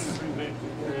with this.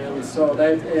 And so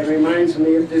it reminds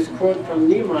me of this quote from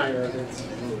Niemeyer. That's,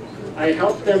 I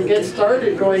helped them get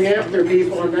started going after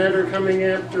people, and now they're coming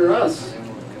after us.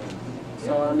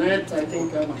 So on that, I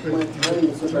think my time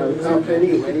is about up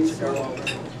anyway, so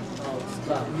I'll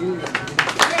stop.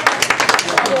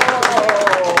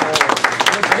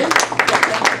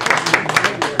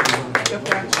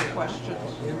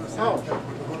 Oh,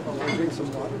 I'll drink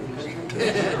some water.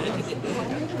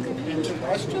 Any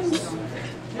questions?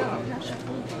 Yeah.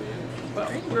 Well,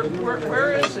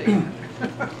 where is he?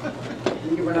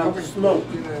 You give it out for smoke.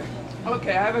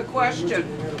 Okay, I have a question.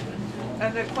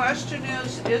 And the question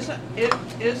is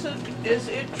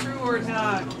it true or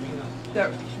not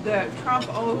that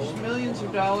Trump owes millions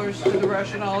of dollars to the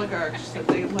Russian oligarchs that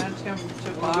they lent him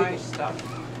to buy stuff?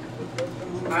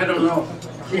 I don't know.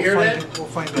 You hear that? We'll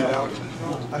find that out.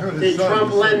 I heard Did his son.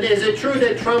 Trump lend, is it true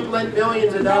that Trump lent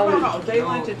millions of No, dollars? they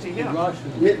lent it to him.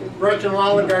 Russian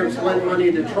oligarchs lend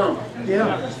money to Trump?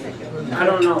 Yeah. I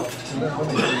don't know.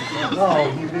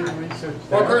 No, he didn't research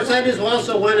Well, of course, that is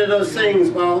also one of those things,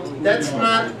 well, that's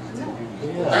not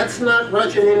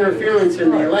Russian interference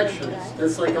in the elections.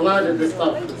 That's like a lot of the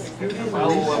stuff.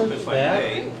 Follow up, if I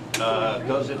may,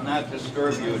 does it not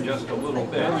disturb you just a little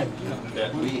bit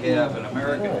that we have an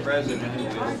American president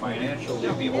who is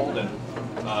financially beholden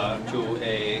to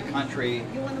a country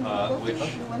which,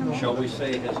 shall we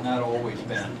say, has not always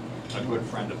been a good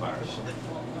friend of ours?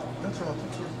 That's all.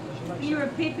 Can you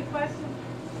repeat the question?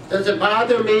 Does it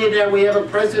bother me that we have a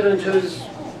president who's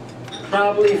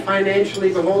probably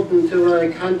financially beholden to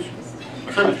a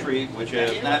Country which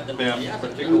has not been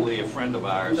particularly a friend of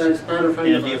ours? that's not a friend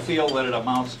of And do you ours? feel that it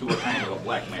amounts to a kind of a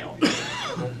blackmail?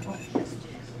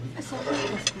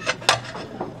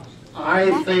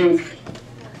 I think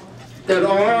that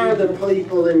all the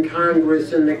people in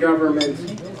Congress and the government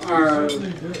are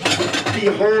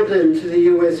beholden to the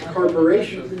U.S.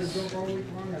 corporations,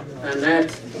 and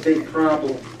that's a big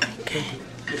problem.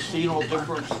 You see no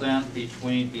difference then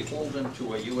between beholden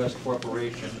to a U.S.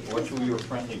 corporation or to your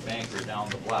friendly banker down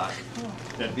the block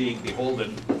than being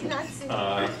beholden to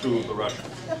the Russians?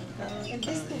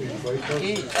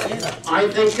 I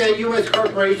think that U.S.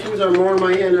 corporations are more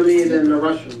my enemy than the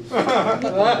Russians.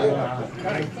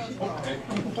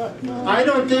 I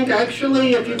don't think,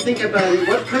 actually, if you think about it,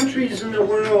 what countries in the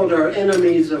world are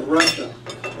enemies of Russia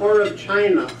or of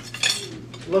China?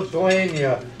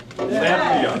 Lithuania.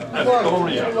 Latvia,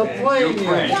 Estonia,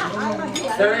 Ukraine.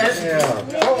 They're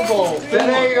Congo.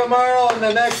 Today, tomorrow, and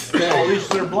the next day. At least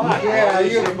they're black. Yeah,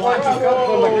 you come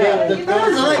from the captain. That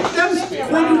was like that was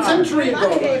 20th century ago.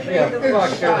 Yeah,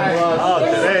 fuck them.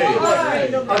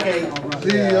 Okay.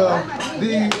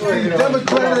 The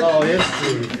Democratic Oh,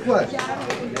 history. what?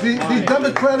 The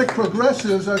Democratic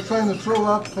progressives are trying to throw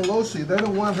out Pelosi. They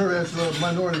don't want her as the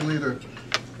minority leader.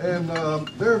 And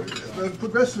the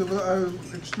progressives are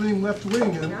extreme left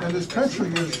wing, and this country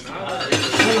is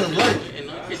center right.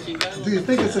 Do you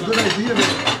think it's a good idea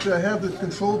to have it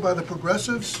controlled by the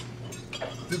progressives?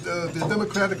 The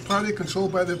Democratic Party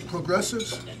controlled by the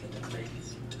progressives?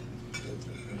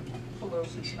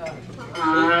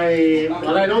 I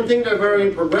don't think they're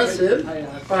very progressive,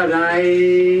 but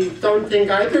I don't think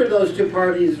either of those two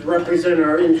parties represent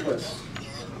our interests.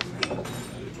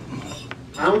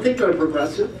 I don't think they're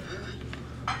progressive.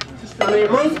 I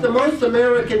mean, most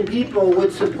American people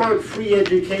would support free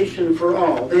education for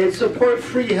all. They'd support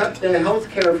free health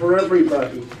care for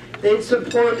everybody. They'd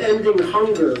support ending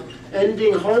hunger,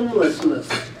 ending homelessness.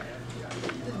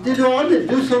 They ought to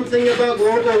do something about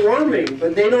global warming,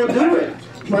 but they don't do it.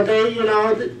 But they, you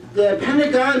know, the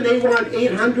Pentagon, they want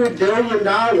 $800 billion,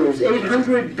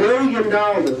 $800 billion,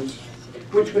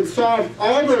 which would solve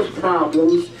all those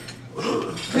problems.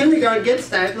 Pentagon gets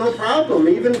that, no problem,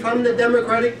 even from the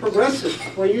Democratic progressives.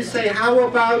 When you say, how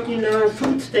about, you know,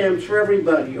 food stamps for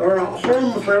everybody, or a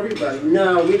home for everybody?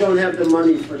 No, we don't have the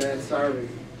money for that, sorry.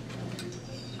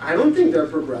 I don't think they're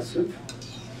progressive.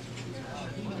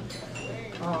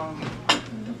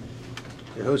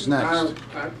 Who's next?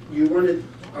 You wanted,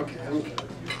 okay.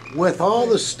 With all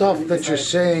the stuff that you're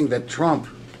saying that Trump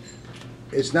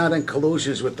is not in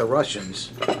collusions with the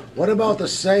Russians, what about the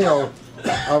sale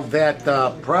of that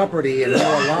property in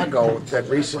Mar-a-Lago that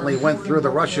recently went through the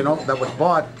Russian, that was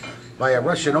bought by a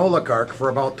Russian oligarch for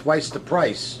about twice the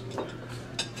price?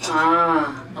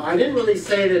 I didn't really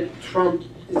say that Trump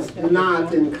is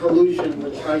not in collusion,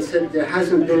 which I said there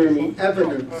hasn't been any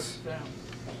evidence.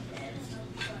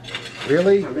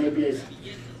 Really? Or maybe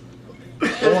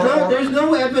there's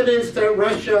no evidence that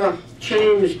Russia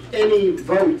changed any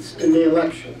votes in the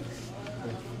election.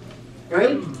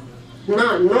 Right?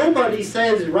 Nobody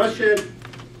says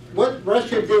what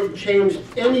Russia did changed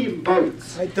any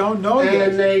votes. I don't know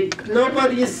yet. And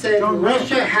nobody said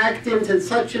Russia hacked into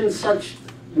such and such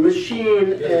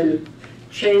machine and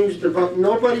changed the vote.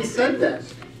 Nobody said that.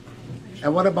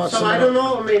 And what about So I don't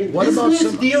know, I mean, what about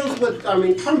business some- deals with, I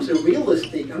mean, comes in real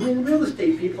estate. I mean, real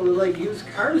estate people are like used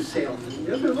car salesmen.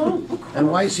 They're their own. And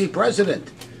why is he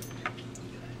president?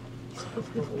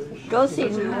 Go see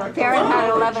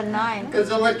Fahrenheit 11/9. Because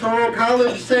the Electoral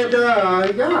College said,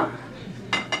 yeah,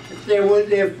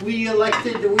 if we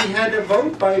had a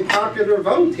vote by popular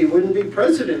vote, he wouldn't be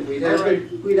president. We'd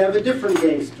have a different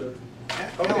gangster.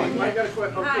 Okay, I got a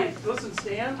question. Okay, Hi. listen,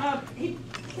 Stan. He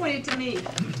pointed to me.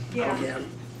 Yeah. Yeah.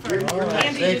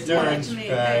 Andy just pointed to me.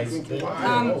 Thanks.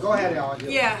 Go ahead, Alan.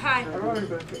 Yeah, hi.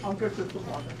 I'll get this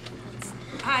one.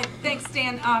 Hi, thanks,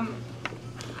 Stan.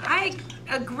 I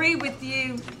agree with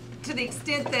you to the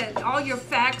extent that all your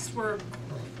facts were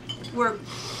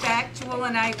factual,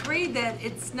 and I agree that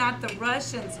it's not the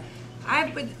Russians. I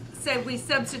would say we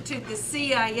substitute the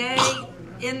CIA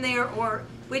in there, or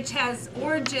which has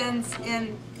origins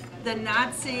in the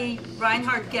Nazi,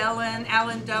 Reinhard Gehlen,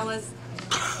 Alan Dulles.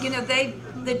 You know,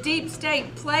 the deep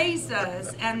state plays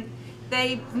us, and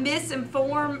they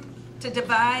misinform to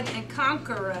divide and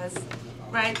conquer us,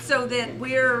 right? So that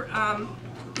we're,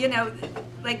 you know,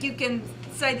 like you can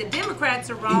say the Democrats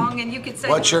are wrong, and you could say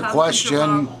What's the your Republicans are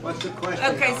wrong. question? What's the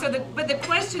question? Okay, so but the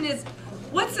question is,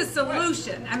 what's the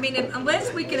solution? I mean,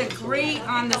 unless we can agree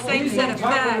on the same set of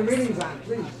facts.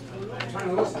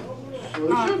 Solution?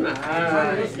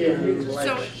 In like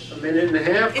a minute and a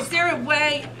half. Is there a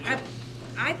way?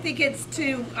 I think it's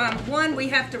to one, we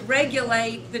have to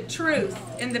regulate the truth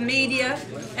in the media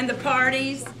and the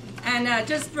parties, and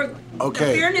just for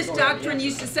Okay. the fairness doctrine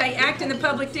used to say, act in the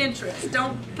public interest.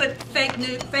 Don't put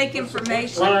fake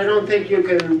information. Well, I don't think you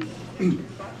can.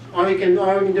 All you can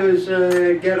do is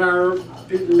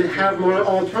have more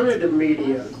alternative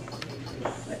media.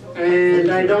 And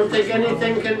I don't think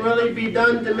anything can really be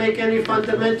done to make any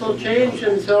fundamental change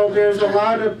until there's a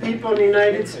lot of people in the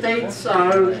United States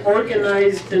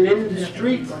organized and in the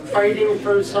street fighting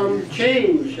for some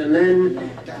change. And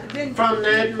then from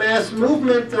that mass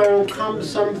movement, there will come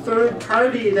some third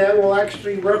party that will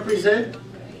actually represent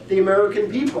the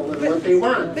American people and what they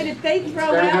want. But if they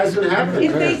throw That out, hasn't happened.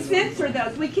 if they censor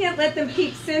those, we can't let them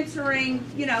keep censoring,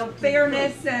 you know,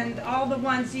 fairness, and all the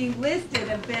ones you listed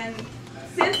have been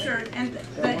censored, and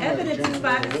the evidence is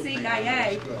by the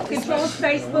CIA, controls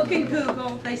Facebook and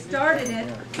Google, they started it,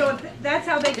 so if that's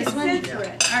how they can censor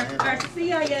it. Our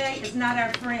CIA is not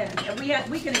our friend, and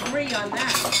we can agree on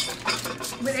that.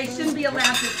 But they shouldn't be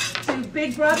allowed to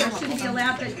Big Brother shouldn't be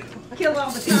allowed to kill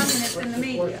all the communists in the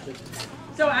media.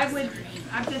 So I'm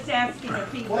just asking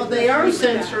if people... Well, they are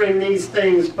censoring these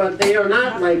things, but they are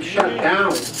not like shut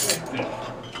down.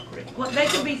 Well, they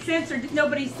can be censored,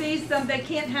 nobody sees them, they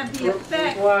can't have the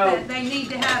effect Well, that they need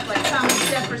to have, like Thomas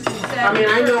Jefferson said. I mean,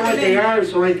 I know what they are,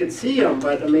 so I could see them,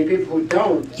 but I mean, people who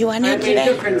don't. You on here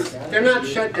today? They're not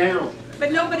shut down.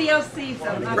 But nobody else sees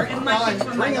them.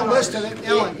 Bring a list of it,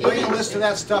 Ellen, bring a list of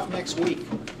that stuff next week.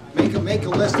 Make a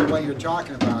list of what you're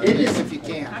talking about, It is. if you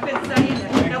can. I've been saying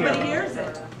it, nobody hears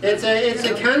it. It's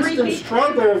a constant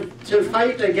struggle to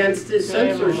fight against this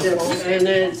censorship, and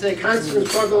it's a constant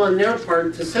struggle on their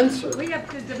part to censor. We have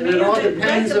to And demand it all it,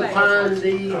 depends regulate. upon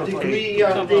the degree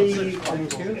of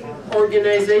the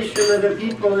organization of the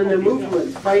people in the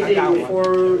movement fighting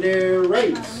for their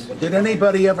rights. Did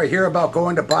anybody ever hear about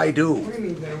going to Baidu?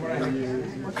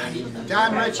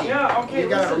 Don Ritchie, Yeah, okay, you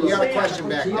got a listen, question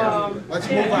back there. Let's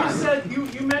yeah, move on. You said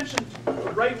you mentioned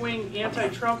right-wing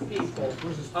anti-Trump people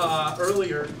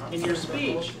earlier in your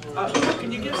speech.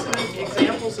 Can you give some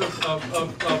examples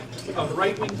of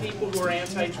right-wing people who are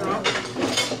anti-Trump?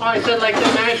 Oh, I said like the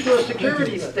national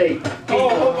security state.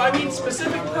 Oh, I mean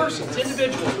specific persons,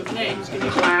 individuals with names. Can you?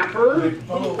 Clapper.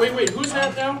 Wait, who's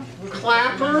that now?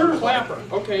 Clapper. Clapper.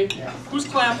 Okay. Who's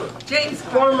Clapper? James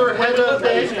Former head of the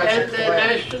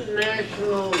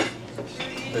national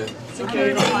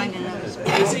Okay.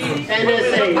 Is he?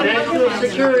 NSA,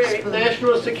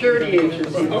 National Security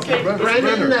Agency. Okay.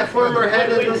 Brennan, the former head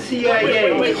of the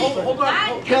CIA. Wait, hold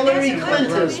on. Hillary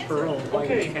Clinton.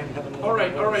 Okay. All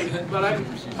right.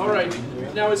 But all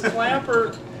right. Now is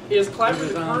Clapper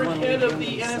the current head of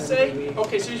the NSA?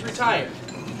 Okay, so he's retired.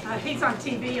 he's on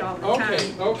TV all the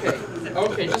time.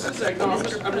 Okay. Just a second. No, I'm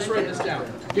just writing this down.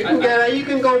 You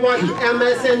can go watch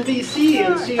MSNBC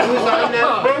and see who's on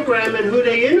that program and who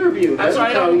they interview. I'm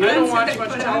sorry, I don't watch That's much what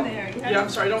they put on television. there. Yeah, I'm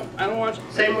sorry, I don't watch.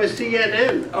 Same with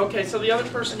CNN. Okay, so the other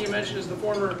person you mentioned is the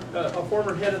former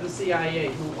head of the CIA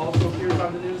who also appears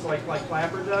on the news like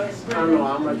Clapper does. I don't know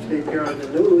how much they appear on the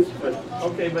news, but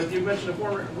Okay, but you mentioned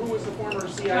who was the former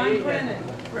CIA John head?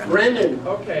 Brennan. Brennan.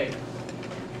 Okay.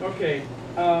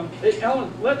 Hey, Ellen,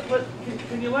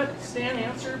 can you let Stan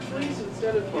answer, please,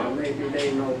 instead of Well, you? maybe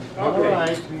they know.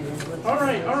 Okay. All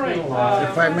right.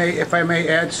 If I may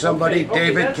add somebody, Okay,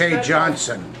 David that's K. all.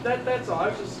 Johnson. That's all. I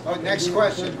was just. Oh, next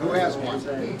question, who has one?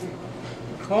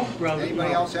 Koch brothers.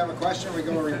 Anybody else have a question, we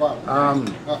go to rebuttal?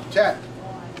 Ted?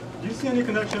 Do you see any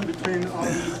connection between all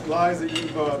these lies that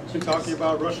you've been talking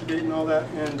about, Russiagate and all that,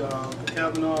 and the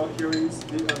Kavanaugh hearings,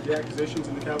 the accusations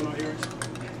in the Kavanaugh hearings?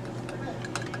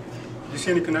 Do you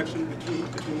see any connection between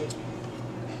those?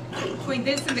 between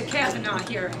this and the Kavanaugh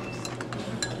hearings?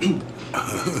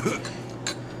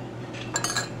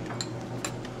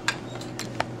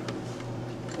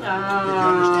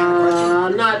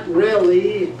 Not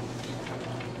really.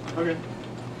 Okay.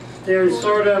 There's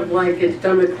sort of like a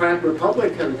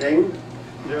Democrat-Republican thing.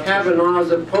 Yeah.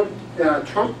 Kavanaugh's a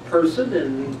Trump person,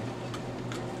 and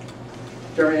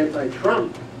they're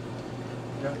anti-Trump.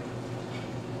 Yeah.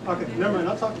 Okay, never mind,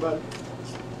 I'll talk about it.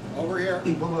 Over here.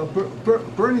 Well,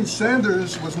 Bernie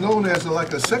Sanders was known as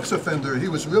like a sex offender. He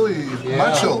was really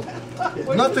macho.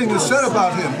 Nothing is said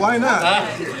about him. Why not?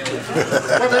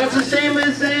 Well, that's the same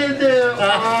as who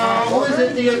is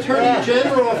it, the Attorney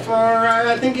General for,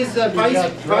 I think he's the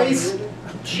vice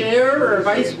chair or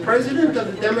vice president of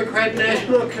the Democrat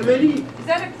National Committee. Is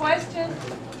that a question?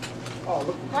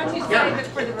 Why don't you save it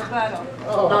for the rebuttal?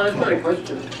 Oh, no, that's not a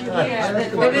question.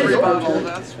 Yeah, What is Rebuttal, it?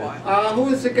 that's why. Who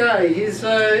is the guy? He's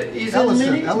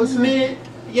Ellison.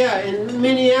 in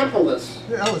Minneapolis.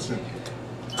 Yeah, Ellison.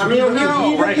 I mean, you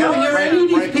don't hear any of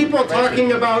these people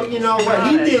talking about, what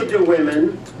he did to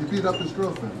women. He beat up his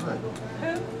girlfriend, right?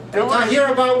 I hear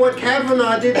about what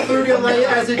Kavanaugh did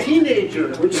as a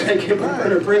teenager, which I can't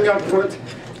going to bring up what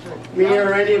me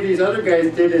or any of these other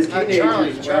guys did as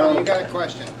teenagers. Charlie, you got a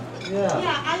question?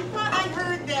 Yeah, I thought I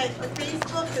heard that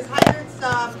Facebook has hired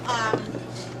some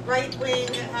right-wing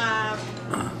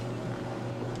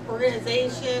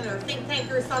organization or think tank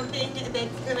or something that's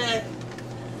going to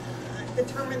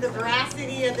determine the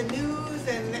veracity of the news,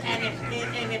 and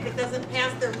if it doesn't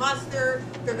pass their muster,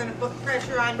 they're going to put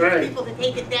pressure on these people to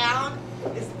take it down.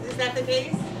 Is that the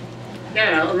case?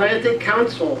 Yeah, Atlantic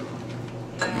Council,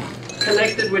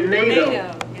 connected with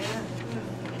NATO.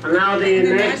 And now the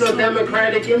National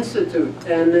Democratic Institute,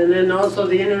 and then also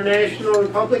the International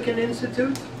Republican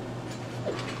Institute.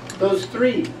 Those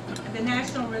three. The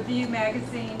National Review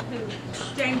magazine, who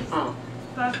James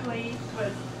Buckley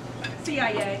was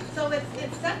CIA. So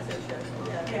it's censorship.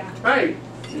 Yeah. Right.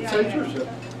 Censorship.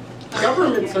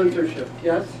 Government censorship,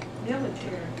 yes.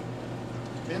 Military.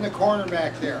 In the corner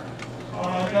back there.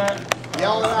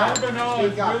 Yell it out. Kavanaugh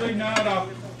is really not a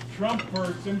Trump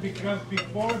person, because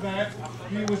before that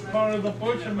he was part of the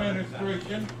Bush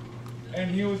administration,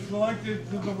 and he was selected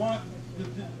to the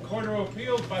Court of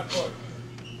Appeals by Bush.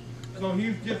 So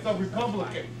he's just a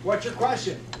Republican. What's your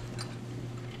question?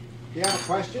 You have a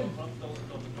question?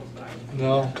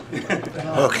 No.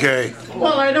 Okay.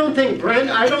 Well, I don't think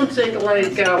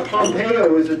like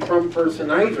Pompeo is a Trump person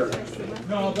either.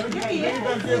 No, they're just He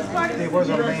was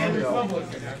a man, though.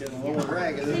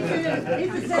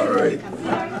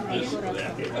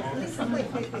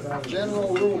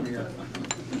 General room here.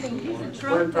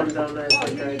 One from down there.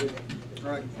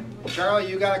 Right. Charlie,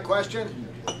 you got a question?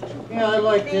 Yeah, I'd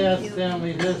like to ask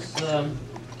Stanley this.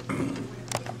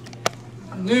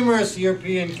 Numerous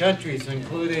European countries,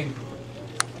 including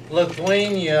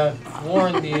Lithuania,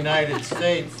 warned the United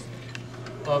States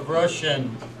of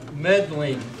Russian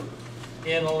meddling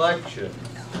in elections.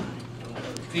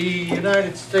 The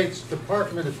United States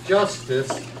Department of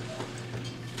Justice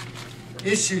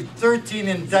issued 13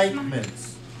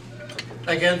 indictments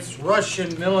against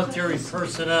Russian military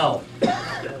personnel,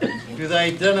 who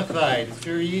identified, it's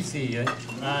very easy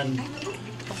on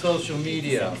social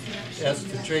media as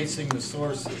to tracing the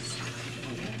sources.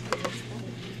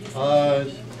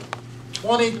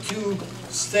 22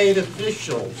 state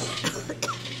officials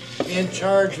in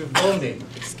charge of voting,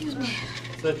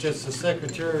 such as the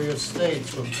Secretary of State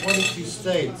from 22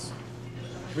 states,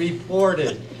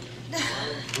 reported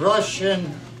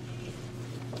Russian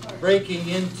breaking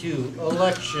into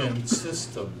election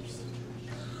systems.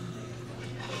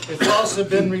 It's also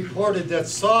been reported that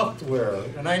software,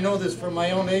 and I know this from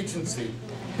my own agency,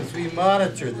 because we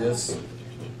monitor this,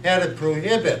 had to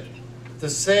prohibit the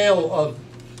sale of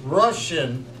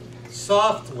Russian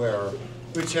software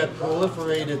which had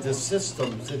proliferated the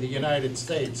systems in the United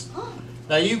States.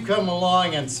 Now you come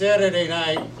along on Saturday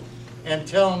night and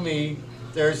tell me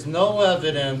there's no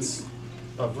evidence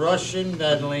of Russian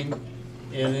meddling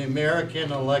in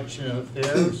American election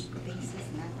affairs?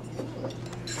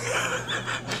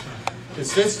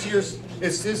 Is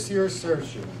this your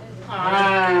assertion?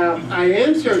 I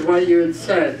answered what you had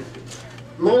said.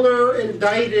 Mueller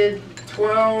indicted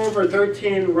 12 or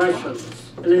 13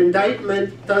 Russians. An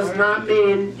indictment does not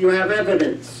mean you have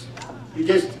evidence. You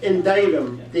just indict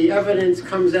them. The evidence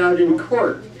comes out in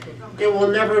court. It will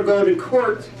never go to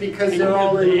court because they're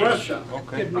all in Russia.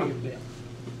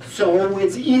 So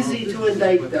it's easy to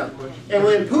indict them. And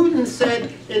when Putin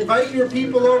said, invite your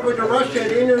people over to Russia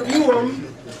to interview them,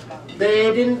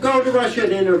 they didn't go to Russia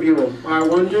to interview them. I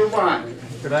wonder why.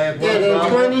 Could I have Yeah, one in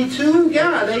follow-up? 22,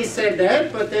 yeah, they said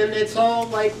that, but then it's all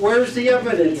like, where's the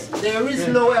evidence? There is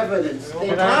no evidence. They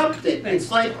dropped it.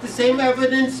 It's like the same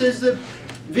evidence as the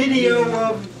video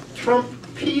of Trump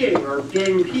peeing or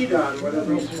getting peed on,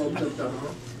 whatever he's supposed to have done.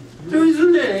 There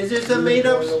isn't any. It's just a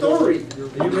made-up story.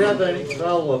 Do you have any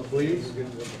follow-up, please?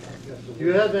 Do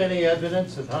you have any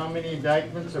evidence of how many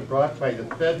indictments are brought by the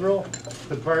federal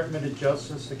Department of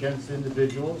Justice against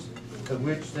individuals of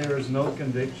which there is no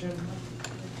conviction?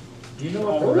 Do you know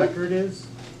what the record is?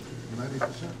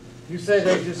 90%. You say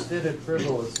they just did it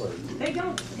frivolously. They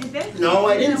don't investigate. No,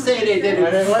 I didn't say they did it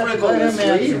Let him frivolously.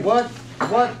 answer.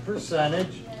 What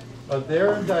percentage of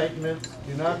their indictments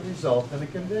do not result in a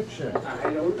conviction?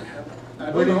 I don't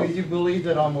know. Do you believe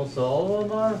that almost all of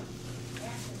them are?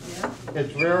 Yeah.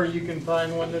 It's rare you can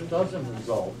find one that doesn't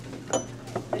result.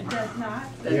 It does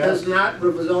not. That does not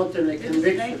result in a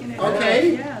conviction. It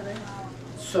Okay, Yeah, they-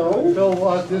 so,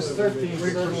 So this 13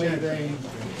 certainly they.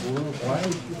 Why?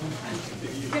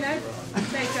 Can I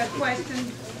make a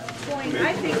question point?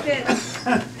 I think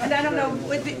that, and I don't know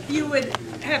if you would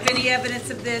have any evidence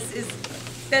of this, is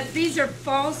that these are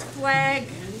false flag,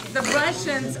 the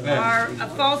Russians are a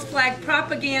false flag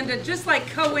propaganda, just like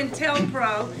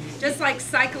COINTELPRO, just like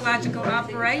psychological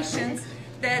operations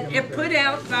that are put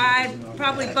out by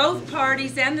probably both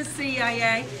parties and the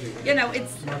CIA. You know,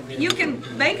 you can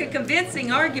make a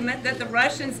convincing argument that the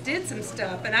Russians did some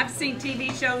stuff, and I've seen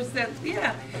TV shows that,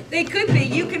 yeah, they could be.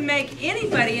 You can make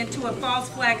anybody into a false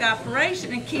flag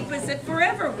operation and keep us at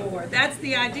forever war. That's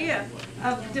the idea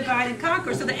of divide and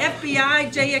conquer. So the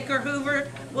FBI, J. Edgar Hoover,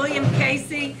 William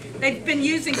Casey, they've been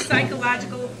using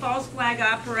psychological false flag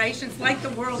operations like the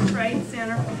World Trade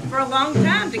Center for a long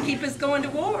time to keep us going to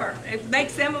war. It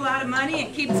makes them a lot of money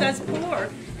and keeps us poor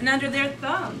and under their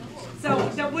thumb.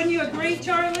 So wouldn't you agree,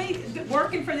 Charlie,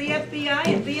 working for the FBI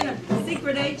and being a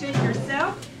secret agent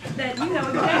yourself, that you know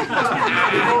exactly?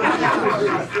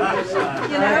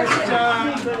 You know?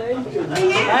 He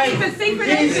is. He's a secret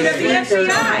agent of the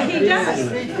FBI. He does.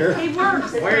 He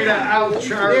works. Way to out,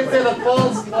 Charlie. Is it a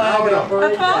false flag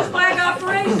operation? A false flag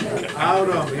operation. Out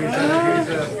of him.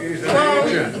 He's an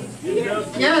agent.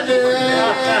 yeah,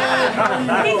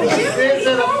 He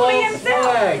told me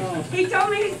himself. He told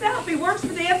me himself. He works for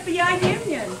the FBI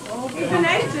union. He's an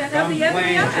agent of the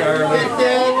FBI.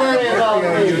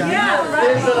 Yeah,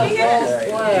 right. He is.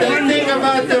 The thing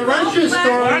about the Russia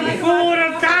story, One fool at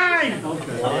a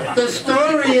time. the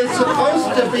story is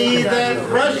supposed to be that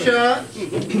Russia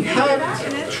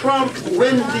helped Trump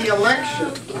win the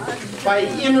election by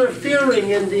interfering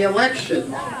in the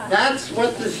election. That's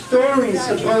what the story is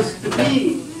supposed to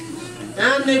be.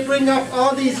 And they bring up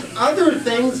all these other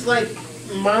things like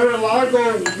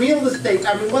Mar-a-Lago real estate.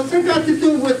 I mean, what's that got to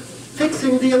do with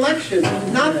fixing the election?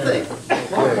 Nothing.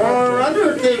 Or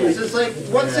other things. It's like,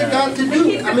 what's it got to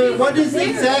do? I mean, what is the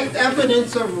exact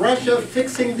evidence of Russia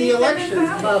fixing the election?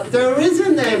 There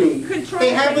isn't any.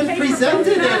 They haven't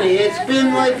presented any. It's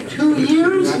been like 2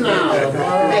 years now.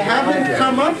 They haven't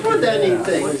come up with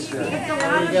anything.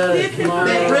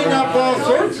 They bring up all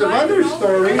sorts of other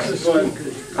stories,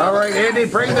 but... All right, Andy,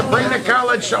 bring the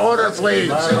college to order, please.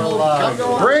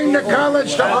 Bring the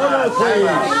college to order,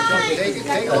 please.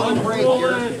 Take a little break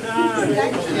here.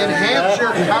 Enhance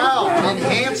your cow.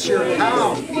 Enhance your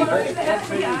cow.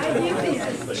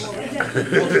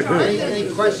 Any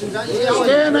questions?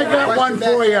 Stan, I got one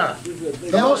for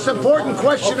you. The most important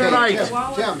question tonight.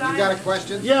 Tim, you got a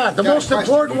question? Yeah, the most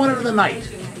important one of the night.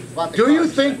 Do you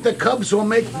think the Cubs will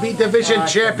make B Division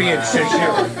champions this year?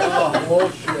 Oh,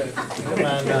 bullshit. Come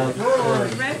on now.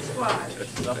 Red squad.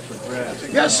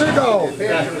 Yes or no?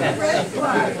 Red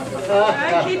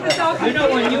squad. Keep us all You know,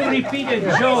 when you repeat a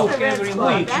joke every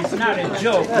week, it's not a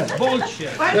joke, it's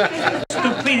bullshit.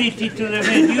 Stupidity to the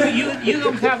man. You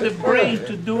don't have the brain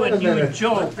to do a new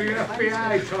joke.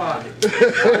 FBI talk.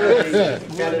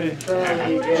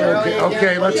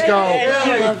 Okay, let's go.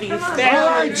 All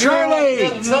right,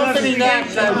 Charlie. Somebody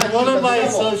knocked on, one of my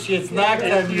associates knocked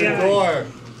on your door.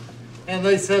 And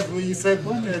they said, well, you said,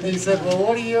 and he said, well,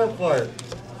 what are you here for?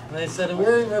 And I said,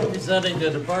 we're representing the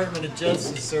Department of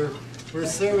Justice, sir. We're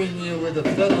serving you with a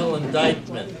federal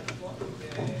indictment.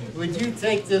 Would you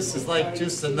take this as like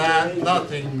just a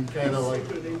nothing kind of like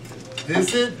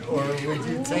visit, or would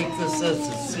you take this as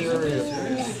a serious?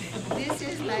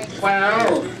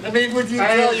 Wow. I mean, would you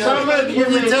tell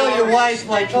your wife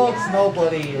like, oh, it's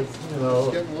nobody, it's, you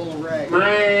know.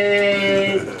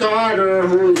 My daughter,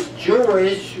 who's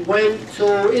Jewish, went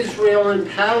to Israel and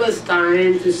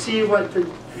Palestine to see what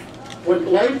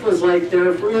life was like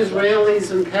there for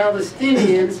Israelis and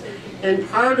Palestinians, and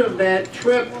part of that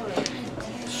trip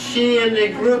she and the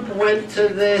group went to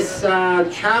this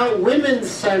women's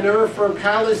center for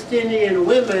Palestinian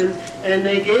women, and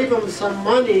they gave them some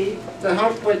money to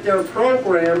help with their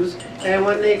programs. And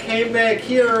when they came back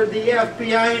here, the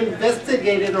FBI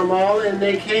investigated them all, and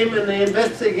they came and they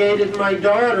investigated my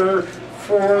daughter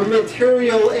for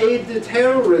material aid to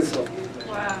terrorism.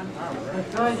 Wow.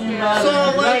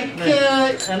 So, like,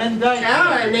 yeah, and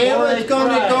they were going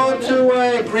to go to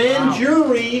a grand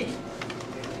jury,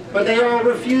 but they all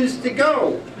refused to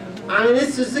go. I mean,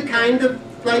 this is the kind of,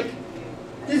 like,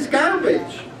 this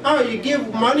garbage. Oh, you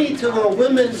give money to a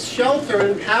women's shelter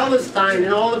in Palestine,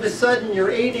 and all of a sudden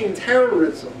you're aiding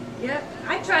terrorism. Yep,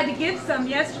 I tried to give some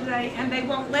yesterday, and they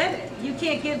won't let it. You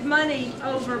can't give money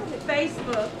over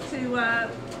Facebook to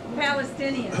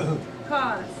Palestinian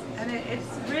cause, and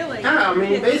it's really... Yeah, I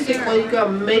mean, basically you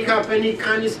can make up any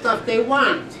kind of stuff they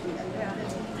want. Yeah.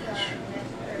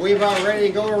 We about ready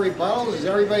to go to rebuttals? Is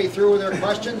everybody through with their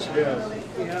questions? Yeah.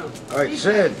 All right,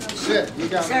 Sid. Sid, you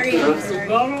got Sorry,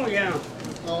 Rebuttal, yeah.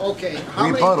 Oh, okay. How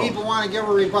Rebuttal. many people want to give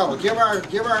a rebuttal? Give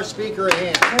our speaker a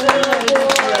hand.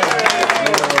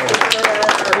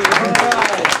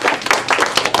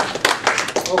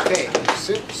 Okay,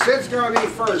 Sid's going to be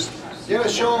first. Get a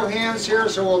show of hands here,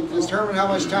 so we'll determine how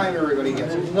much time everybody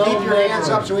gets. Keep your hands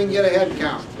up so we can get a head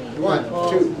count. 1,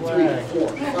 2, 3, 4,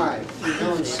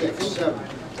 5, 6, 7,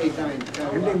 8, 9,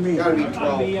 10. Got to be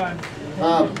 12.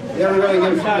 Everybody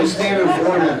get stand in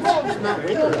 4 minutes.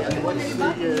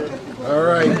 All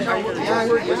right. In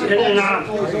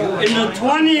the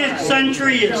 20th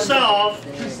century itself,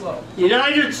 the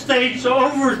United States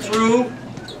overthrew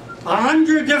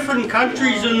 100 different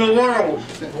countries in the world,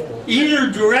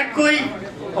 either directly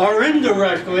or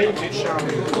indirectly.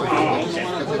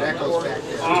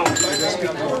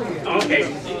 Okay.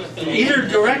 Either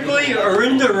directly or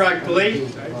indirectly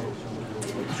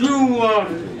through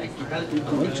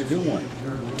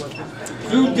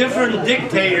through different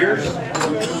dictators,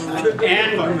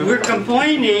 and we're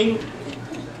complaining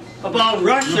about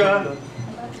Russia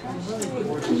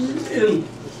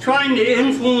trying to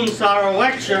influence our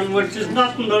election, which is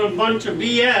nothing but a bunch of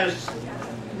BS.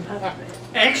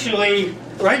 Actually,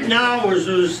 right now as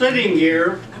we're sitting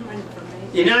here,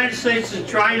 the United States is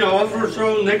trying to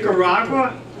overthrow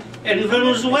Nicaragua and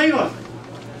Venezuela.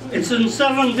 It's in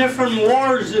 7 different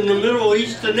wars in the Middle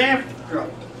East and Africa,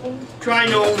 trying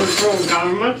to overthrow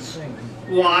governments.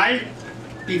 Why?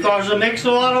 Because it makes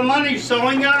a lot of money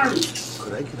selling arms.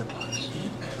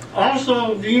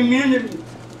 Also, the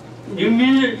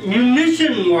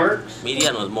munition works.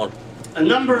 A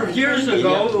number of years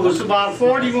ago, it was about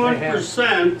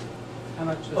 41%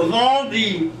 of all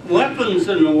the weapons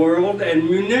in the world and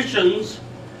munitions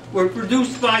were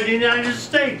produced by the United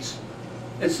States.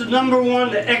 It's the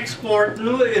 #1 export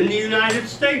in the United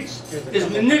States is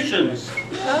munitions,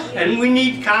 and we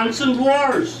need constant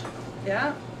wars.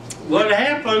 Yeah. What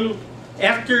happened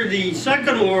after the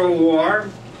Second World War,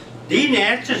 Dean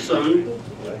Acheson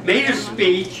made a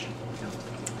speech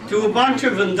to a bunch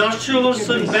of industrialists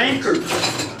and bankers,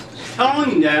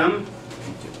 telling them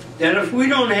that if we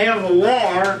don't have a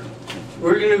war,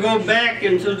 we're going to go back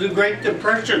into the Great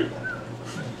Depression.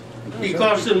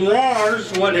 Because in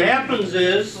wars, what happens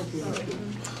is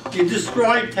you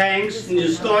destroy tanks and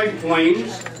destroy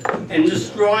planes and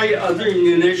destroy other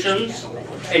munitions,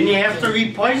 and you have to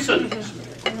replace it.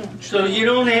 So you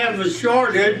don't have a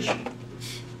shortage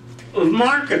of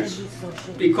markets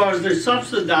because they're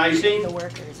subsidizing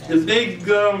the big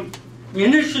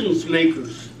munitions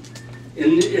makers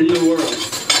in the world.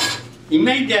 He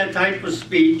made that type of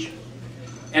speech,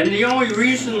 and the only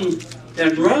reason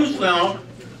that Roosevelt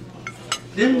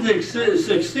didn't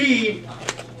succeed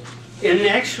in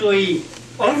actually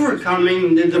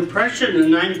overcoming the Depression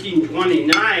in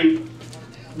 1929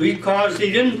 because he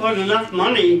didn't put enough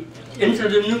money into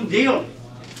the New Deal.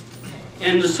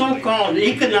 And the so-called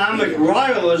economic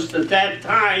royalists at that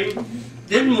time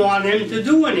didn't want him to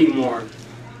do anymore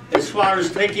as far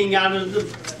as taking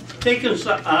us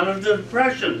out of the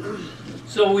Depression.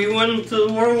 So we went into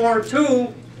World War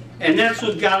II, and that's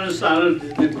what got us out of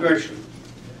the Depression.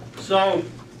 So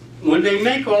when they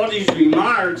make all these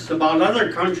remarks about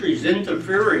other countries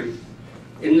interfering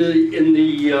in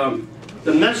the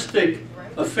domestic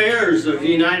affairs of the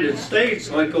United States,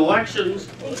 like elections,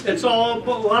 it's all a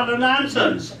lot of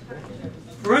nonsense.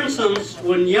 For instance,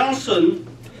 when Yeltsin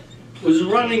was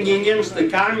running against the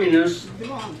communists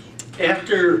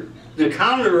after the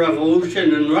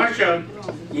counter-revolution in Russia,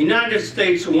 the United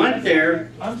States went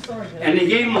there and they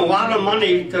gave him a lot of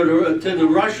money to the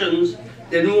Russians.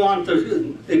 They didn't want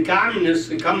the communists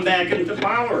to come back into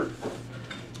power.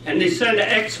 And they sent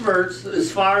experts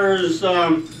as far as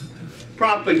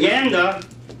propaganda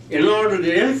in order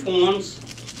to influence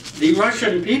the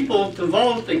Russian people to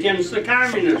vote against the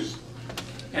communists.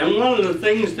 And one of the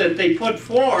things that they put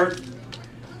forth,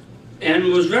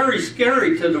 and was very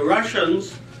scary to the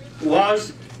Russians,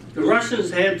 was the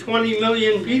Russians had 20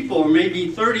 million people, or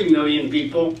maybe 30 million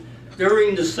people,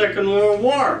 during the Second World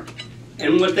War.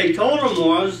 And what they told them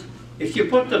was, if you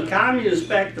put the communists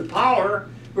back to power,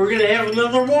 we're going to have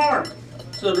another war.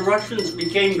 So the Russians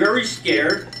became very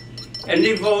scared, and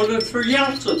they voted for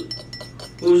Yeltsin,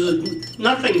 who was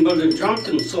nothing but a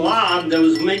drunken slob that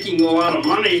was making a lot of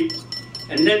money.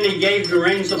 And then they gave the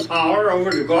reins of power over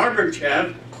to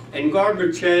Gorbachev, and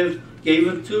Gorbachev gave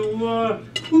it to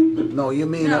Putin. No, you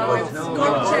mean No, it it's was...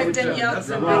 Gorbachev and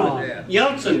Yeltsin.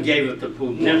 Yeltsin gave it to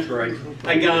Putin, that's right.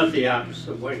 I got it the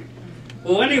opposite way.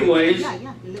 Well, anyways,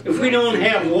 if we don't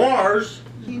have wars,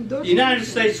 the United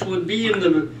States would be in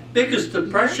the biggest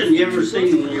depression you ever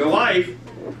seen in your life.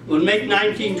 Would make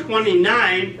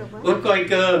 1929 look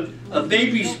like a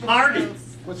baby's party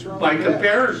by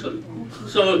comparison.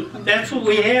 So that's what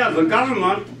we have, a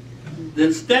government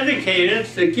that's dedicated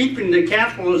to keeping the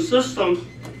capitalist system,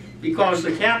 because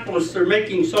the capitalists are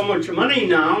making so much money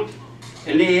now,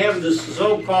 and they have this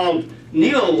so-called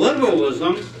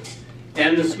neoliberalism,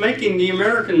 and it's making the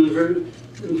American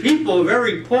people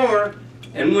very poor.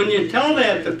 And when you tell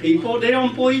that to people, they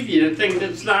don't believe you. They think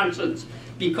that's nonsense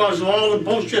because of all the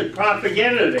bullshit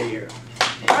propaganda they hear.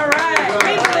 All right. No,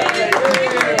 he's right.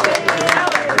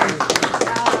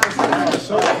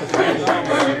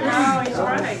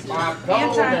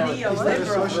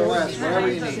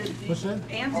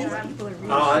 Anti-neoliberal.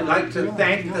 I'd like to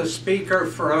thank the speaker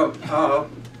for a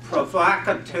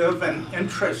provocative and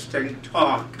interesting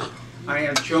talk. I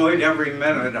enjoyed every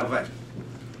minute of it.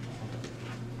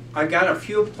 I got a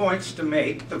few points to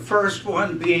make. The first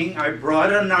one being, I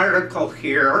brought an article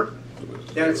here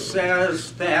that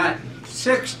says that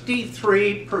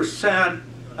 63%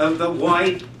 of the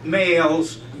white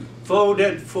males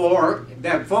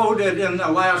that voted in the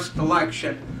last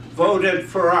election, voted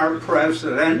for our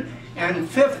president, and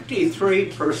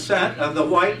 53% of the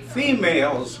white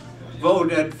females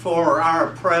voted for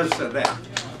our president.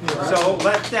 So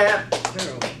let that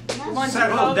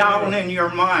settle down in your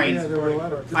mind.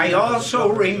 I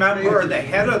also remember the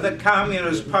head of the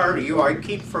Communist Party, who I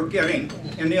keep forgetting,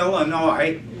 in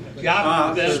Illinois,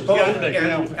 spoke,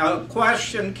 and a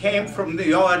question came from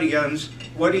the audience,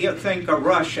 what do you think of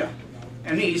Russia?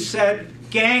 And he said,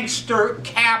 gangster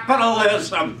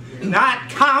capitalism, not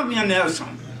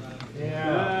communism.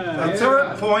 The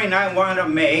third point I want to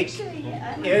make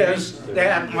is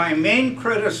that my main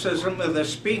criticism of the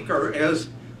speaker is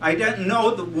I didn't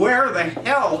know where the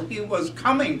hell he was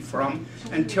coming from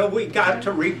until we got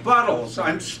to rebuttals.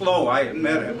 I'm slow, I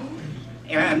admit it.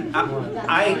 And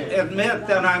I admit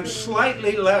that I'm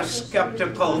slightly less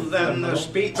skeptical than the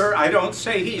speaker. I don't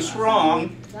say he's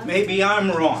wrong. Maybe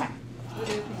I'm wrong.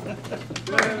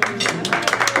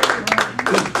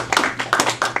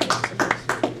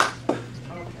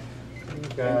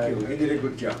 Thank you. He did a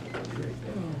good job.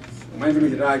 My name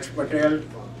is Raj Patel.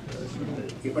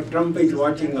 If Trump is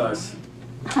watching us,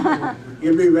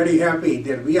 he'll be very happy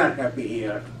that we are happy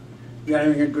here. We are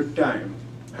having a good time.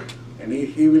 And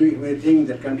he will think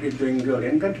the country is doing good.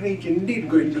 And country is indeed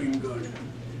doing good.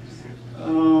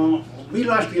 We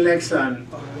lost election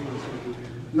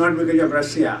not because of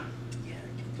Russia,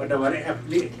 but our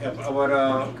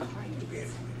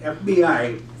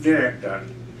FBI director,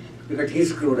 because he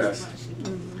screwed us.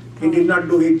 He did not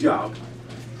do his job.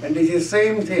 And this is the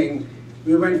same thing.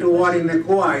 We went to war in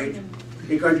Kuwait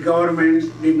because government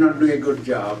did not do a good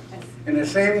job. And the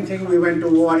same thing, we went to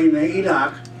war in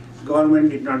Iraq, government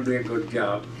did not do a good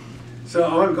job. So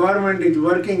our government is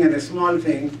working on a small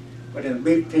thing, but in a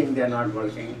big thing they are not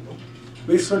working.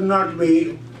 We should not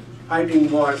be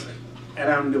fighting wars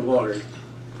around the world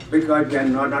because we are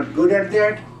not good at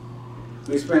that.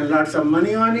 We spend lots of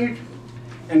money on it,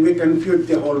 and we confuse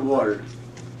the whole world.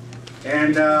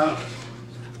 And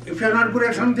if you're not good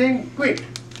at something, quit.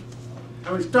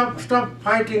 I mean, stop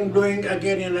fighting, doing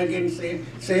again and again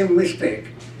same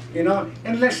mistake, you know.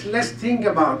 And let's think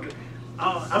about.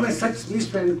 I mean, we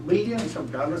spend billions of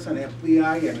dollars on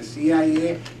FBI and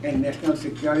CIA and national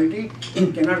security,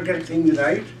 and cannot get things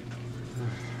right.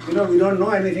 You know, we don't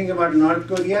know anything about North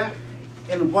Korea,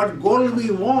 and what goal we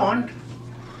want,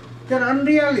 they're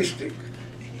unrealistic.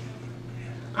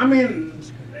 I mean,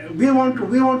 we want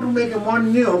to make more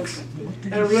nukes,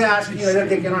 and we are asking whether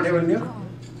they cannot have a nuke.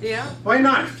 Yeah. Why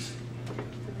not?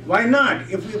 Why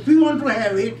not? If we want to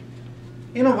have it,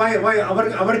 you know, why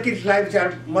our kids' lives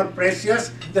are more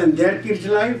precious than their kids'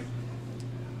 life?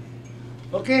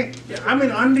 Okay? I mean,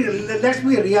 let's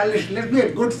be realistic, let's be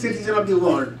a good citizen of the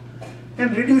world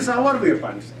and reduce our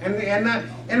weapons and be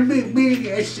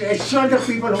assure the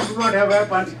people who do not have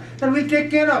weapons that we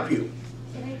take care of you.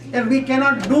 And we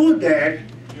cannot do that.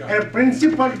 And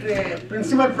principal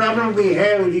problem we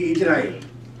have with Israel.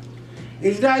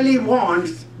 Israeli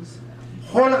wants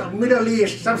whole Middle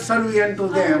East subservient to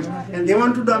them, and they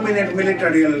want to dominate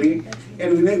militarily,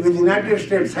 and with the United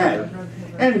States help.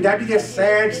 And that is a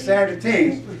sad, sad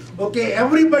thing. Okay,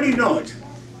 everybody knows.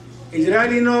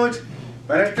 Israeli knows,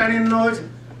 Palestinian knows,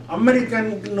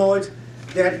 American knows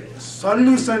that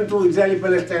solution to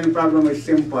Israeli-Palestine problem is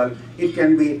simple. It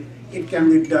can be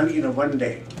done in one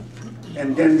day.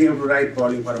 And then they have to write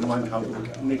probably for a month how to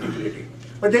nitty-gritty.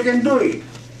 But they can do it.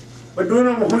 But do you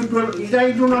know who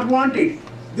Israel do not want it?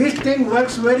 This thing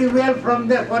works very well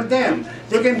for them.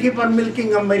 They can keep on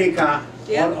milking America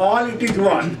for all it is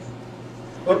worth.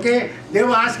 Okay? They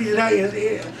will ask Israel,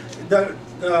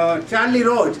 Charlie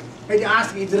Rose has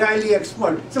asked Israeli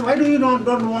expert, so why do you don't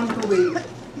want to be,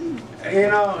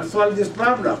 solve this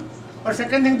problem? Or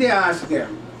second thing they ask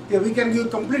them, we can give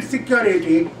complete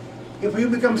security if you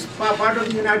become part of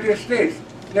the United States.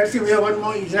 Let's say we have one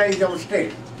more, Israel is our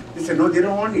state. They say, no, they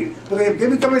don't want it. Because if they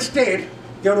become a state,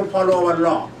 they have to follow our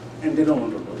law, and they don't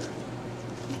want to do that.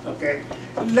 Okay?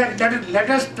 Let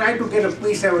us try to get a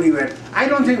peace everywhere. I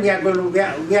don't think we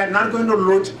are not going to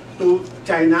lose to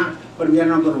China, but we are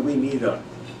not going to win either.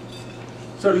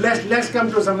 So let's come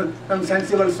to some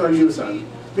sensible solution.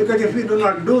 Because if we do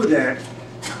not do that,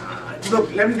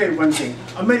 look, let me tell you one thing.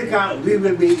 America, we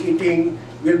will be eating,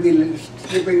 we'll be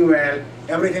sleeping well,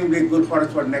 everything will be good for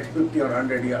us for next 50 or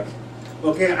 100 years.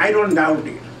 Okay, I don't doubt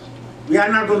it. We are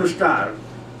not going to starve.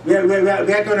 We are going to have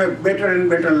better and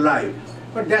better life.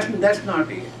 But that's not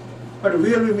it. But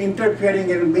we will be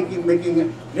interfering and making the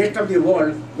rest of the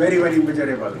world very, very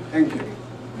miserable. Thank you.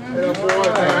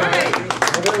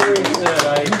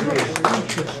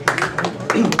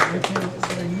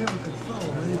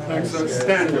 Thanks,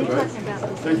 Stan.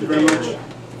 Thank you very much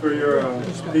for your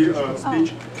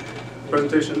speech,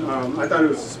 presentation. I thought it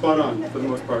was spot on for the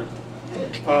most part.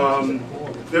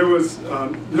 There was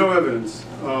no evidence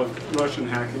of Russian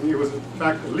hacking. It was in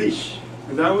fact a leak,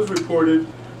 and that was reported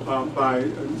by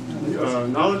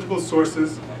knowledgeable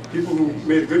sources, people who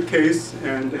made a good case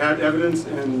and had evidence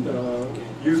and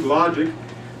used logic.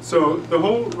 So the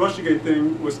whole Russiagate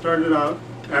thing was started out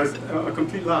as a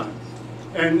complete lie.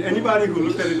 And anybody who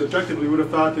looked at it objectively would have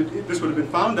thought that this would have been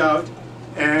found out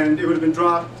and it would have been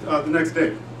dropped the next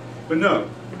day. But no.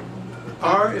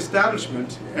 Our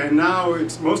establishment, and now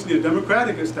it's mostly a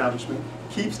democratic establishment,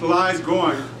 keeps the lies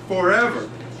going forever.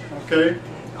 Okay?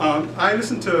 I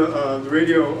listen to the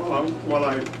radio while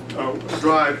I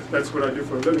drive. That's what I do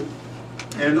for a living.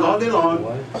 And all day long,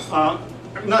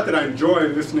 not that I enjoy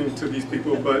listening to these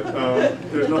people, but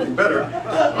there's nothing better.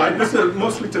 I listen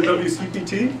mostly to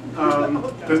WCPT.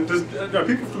 Are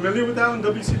people familiar with that one,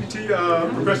 WCPT,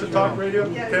 Progressive Talk Radio?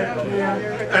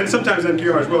 Okay. And sometimes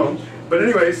NPR as well. But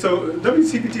anyway, so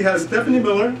WCPT has Stephanie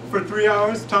Miller for 3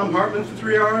 hours, Tom Hartman for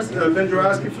 3 hours, Ben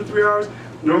Joravsky for 3 hours,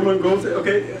 Norman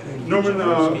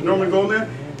Goldman.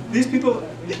 These people,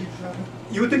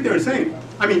 you would think they're insane.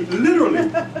 I mean,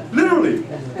 literally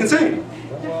insane.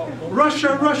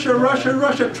 Russia, Russia, Russia,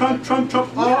 Russia, Trump, Trump,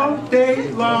 Trump, all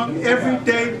day long, every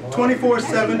day,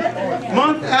 24/7,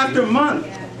 month after month.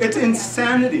 It's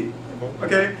insanity,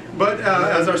 okay? But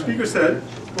as our speaker said,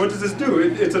 what does this do?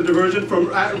 It's a diversion from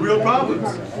real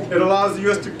problems. It allows the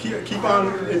U.S. to keep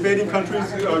on invading countries,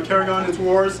 carrying on its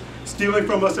wars, stealing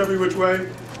from us every which way,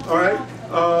 all right?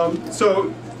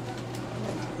 So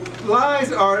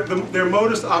lies are their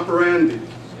modus operandi.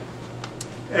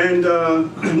 And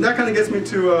that kind of gets me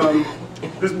to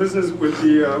this business with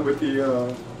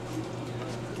the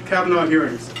Kavanaugh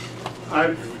hearings.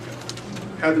 I've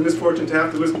had the misfortune to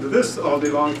have to listen to this all day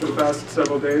long for the past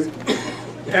several days.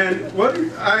 And what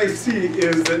I see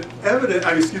is that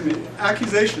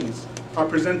accusations are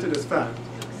presented as fact.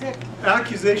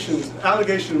 Allegations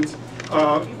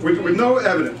with no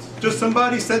evidence. Just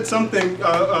somebody said something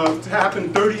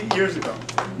happened 30 years ago.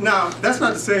 Now, that's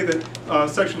not to say that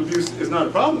sexual abuse is not a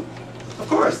problem. Of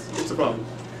course, it's a problem.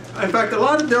 In fact, there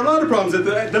are a lot of problems that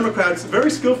the Democrats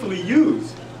very skillfully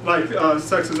use, like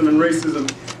sexism and racism,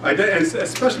 and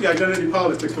especially identity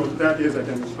politics. Well, that is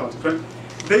identity politics, right?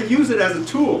 They use it as a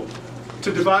tool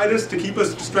to divide us, to keep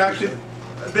us distracted.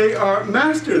 They are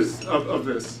masters of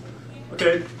this.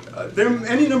 Okay, there are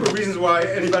any number of reasons why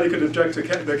anybody could object to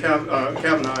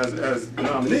Kavanaugh as the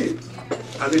nominee.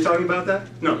 Are they talking about that?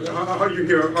 No, you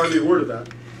hear hardly a word of that.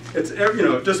 It's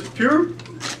just pure.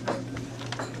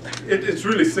 It's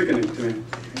really sickening to me.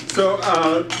 So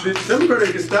the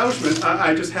Democratic establishment,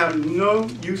 I just have no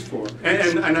use for.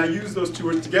 And I use those two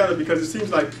words together because it seems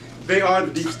like they are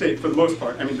the deep state for the most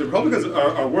part. I mean, the Republicans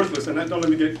are worthless, and don't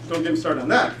get me started on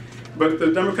that. But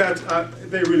the Democrats,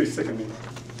 they really sicken me.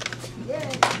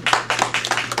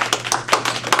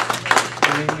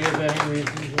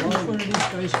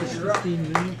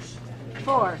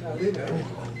 Four.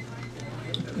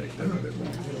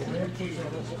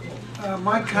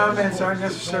 My comments aren't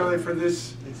necessarily for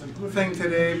this thing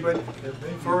today, but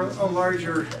for a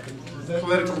larger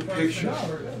political picture.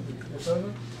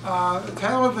 The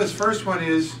title of this first one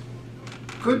is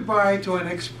Goodbye to an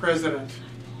Ex-President.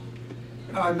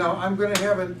 No, I'm going to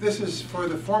have this is for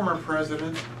the former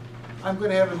president. I'm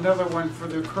going to have another one for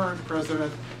the current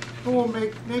president, who will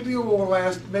maybe it will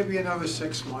last maybe another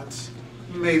 6 months,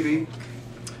 maybe.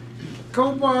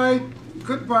 Goodbye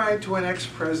to an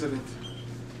ex-president.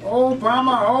 Oh,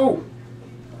 Obama,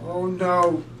 oh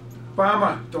no,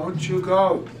 Obama, don't you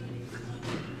go.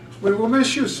 We will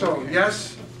miss you so.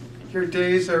 Yes, your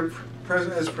days as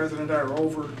president are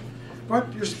over,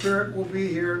 but your spirit will be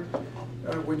here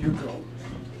when you go.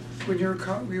 When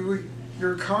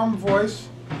your calm voice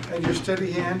and your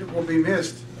steady hand will be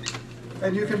missed,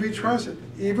 and you can be trusted,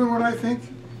 even when I think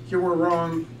you were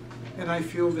wrong and I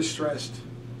feel distressed.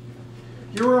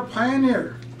 You were a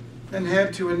pioneer and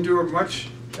had to endure much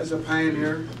as a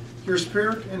pioneer. Your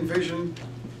spirit and vision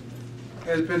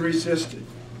has been resisted.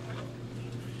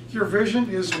 Your vision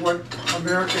is what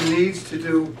America needs to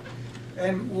do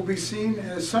and will be seen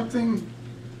as something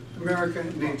America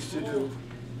needs to do.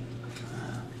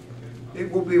 It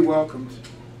will be welcomed.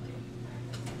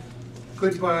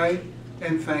 Goodbye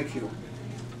and thank you.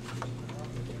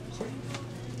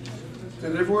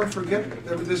 Did everyone forget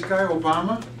this guy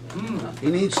Obama? He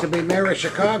needs to be mayor of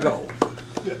Chicago.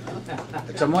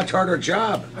 It's a much harder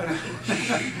job.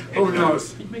 Who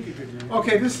knows?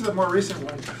 Okay, this is a more recent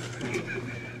one.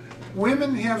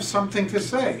 Women have something to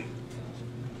say.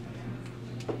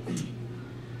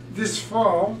 This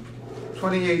fall,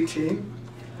 2018,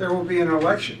 there will be an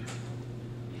election.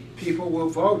 People will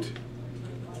vote.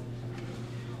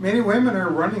 Many women are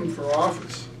running for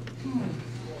office.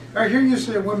 I hear you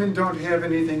say women don't have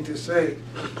anything to say.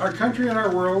 Our country and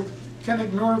our world can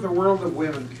ignore the world of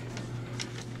women.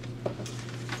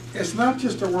 It's not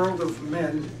just a world of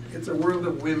men, it's a world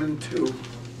of women too.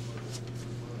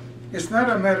 It's not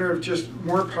a matter of just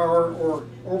more power or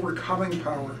overcoming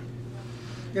power.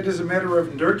 It is a matter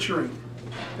of nurturing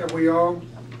that we all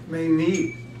may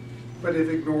need, but have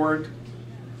ignored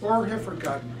or have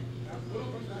forgotten.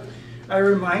 I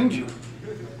remind you,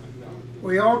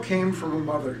 we all came from a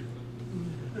mother.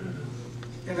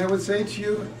 And I would say to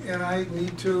you, and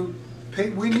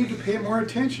we need to pay more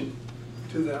attention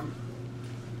to them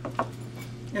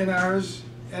in ours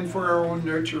and for our own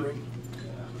nurturing.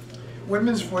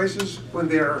 Women's voices, when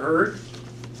they are heard,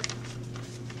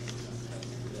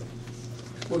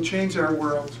 will change our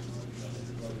world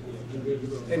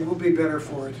and we'll be better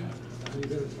for it.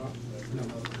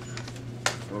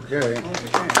 Okay.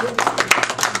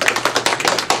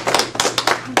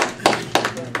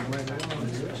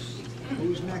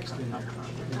 Who's next in there?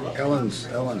 Ellen's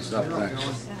up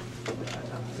next.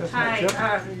 Hi.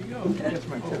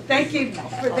 Thank you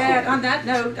for that. On that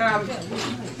note,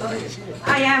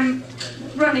 I am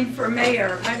running for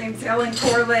mayor. My name's Ellen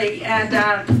Corley, and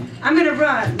I'm going to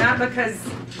run, not because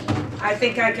I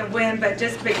think I can win, but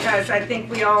just because I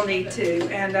think we all need to.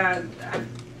 And I'm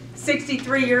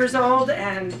 63 years old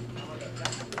and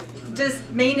just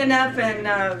mean enough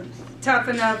and tough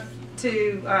enough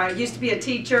to, used to be a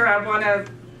teacher. I want to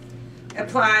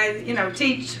apply,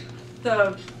 teach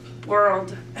the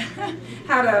world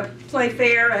how to play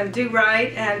fair and do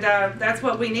right, and that's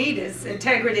what we need is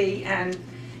integrity and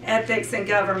ethics in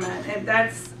government. And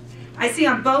that's, I see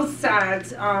on both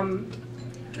sides,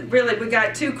 really we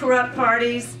got two corrupt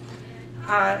parties.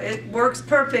 It works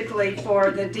perfectly for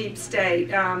the deep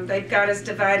state. They've got us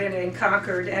divided and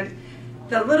conquered, and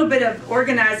the little bit of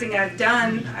organizing I've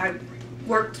done, I've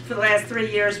worked for the last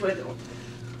 3 years with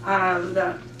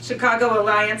the Chicago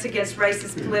Alliance Against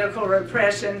Racist Political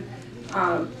Repression,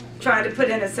 trying to put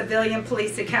in a civilian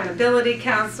police accountability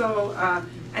council,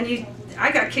 and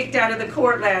I got kicked out of the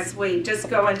court last week just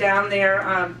going down there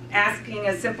asking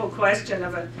a simple question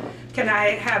of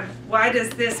why does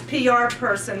this PR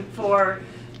person for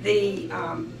the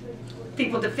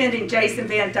people defending Jason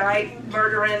Van Dyke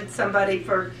murdering somebody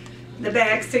for the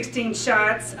bag 16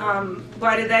 shots,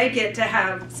 why do they get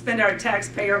to spend our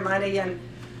taxpayer money and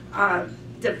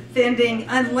defending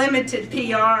unlimited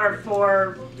PR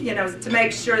for, to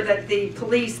make sure that the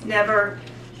police never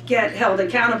get held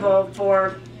accountable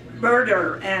for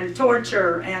murder and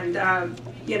torture and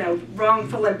you know,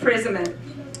 wrongful imprisonment.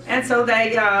 And so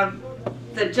they,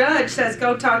 the judge says,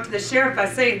 go talk to the sheriff. I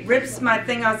say, rips my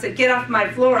thing off, said, get off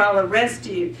my floor, I'll arrest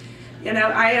you. You know,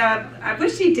 I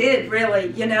wish he did,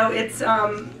 really. You know, it's,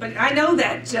 but I know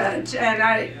that judge,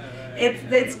 and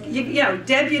it's you know,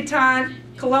 debutante,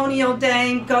 colonial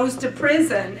dame goes to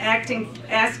prison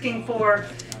asking for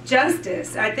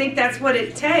justice. I think that's what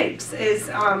it takes, is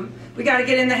we got to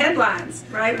get in the headlines,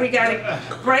 right? We got to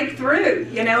break through.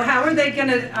 You know, how are they going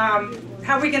to,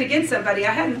 how are we going to get somebody?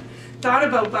 I hadn't thought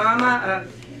of Obama.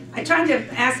 I tried to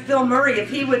ask Bill Murray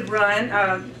if he would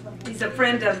run. He's a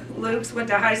friend of Luke's, went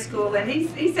to high school, and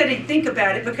he said he'd think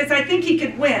about it because I think he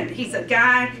could win. He's a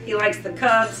guy, he likes the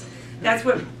Cubs. That's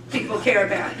what people care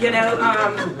about, you know,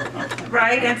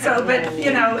 right? And so, but,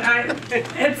 you know,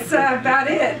 it's about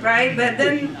it, right? But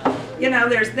then, you know,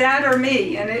 there's that or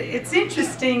me. And it's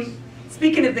interesting,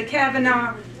 speaking of the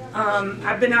Kavanaugh,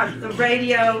 I've been on the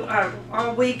radio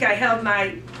all week. I held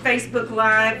my Facebook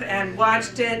Live and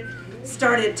watched it,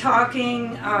 started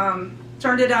talking,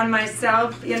 turned it on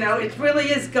myself. You know, it really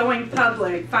is going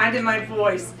public, finding my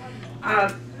voice.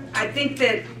 I think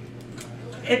that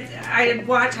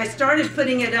I started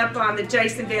putting it up on the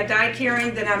Jason Van Dyke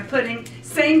hearing, that I'm putting,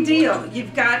 same deal.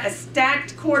 You've got a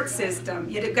stacked court system.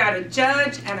 You've got a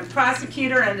judge and a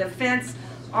prosecutor and a defense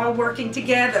all working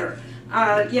together,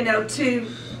 you know, to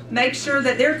make sure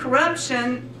that their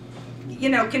corruption, you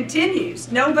know,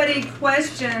 continues. Nobody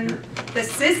questioned the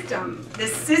system, the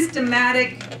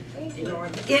systematic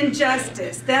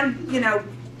injustice, them, you know,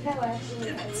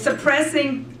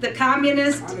 suppressing the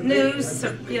communist news,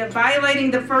 you know,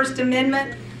 violating the First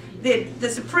Amendment. The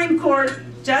Supreme Court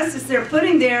justice they're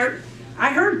putting there,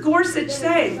 I heard Gorsuch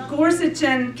say, Gorsuch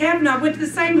and Kavanaugh went to the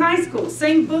same high school,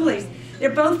 same bullies.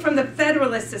 They're both from the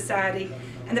Federalist Society.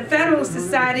 And the Federalist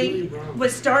Society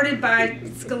was started by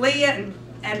Scalia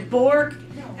and Bork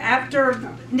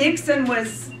after Nixon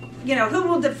was, you know, who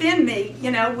will defend me? You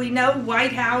know, we know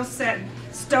White House had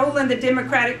stolen the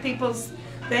Democratic people's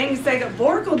things. They go,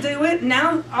 Bork will do it.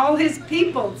 Now all his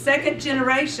people, second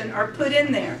generation, are put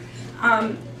in there.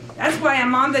 That's why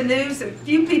I'm on the news, and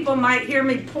few people might hear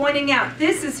me pointing out,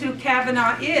 this is who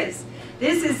Kavanaugh is.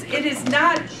 It is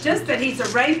not just that he's a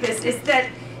rapist, it's that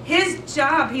his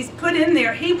job, he's put in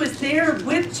there, he was there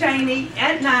with Cheney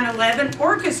at 9/11,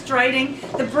 orchestrating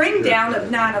the bring down of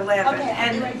 9/11.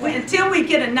 And until we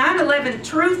get a 9/11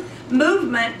 truth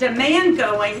movement demand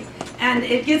going, and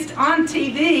it gets on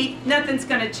TV, nothing's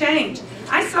going to change.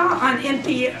 I saw on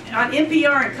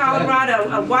NPR in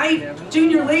Colorado a white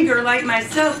junior leaguer like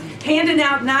myself handing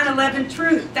out 9/11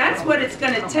 truth. That's what it's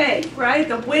going to take, right?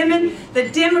 The women, the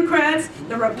Democrats,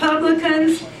 the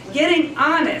Republicans, getting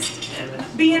honest,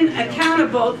 being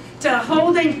accountable to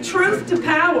holding truth to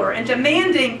power and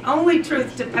demanding only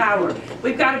truth to power.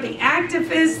 We've got to be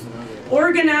activists,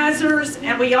 organizers,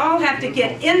 and we all have to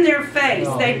get in their face.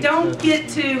 They don't get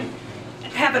to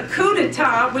have a coup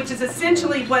d'etat, which is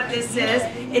essentially what this is.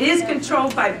 It is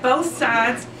controlled by both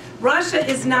sides. Russia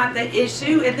is not the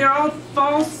issue. They're all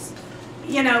false,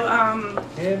 you know,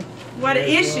 what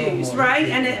issues, right?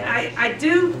 And I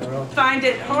do find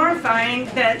it horrifying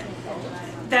that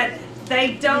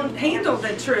they don't handle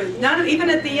the truth, not even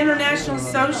at the International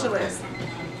Socialists.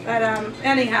 But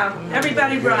anyhow,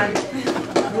 everybody run.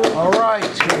 All right.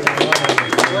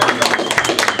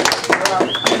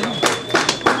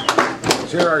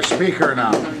 Let's hear our speaker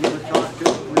now.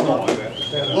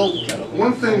 Well,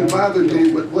 one thing bothered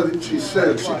me with what she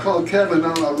said. She called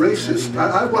Kavanaugh a racist.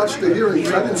 I watched the hearings.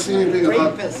 I didn't see anything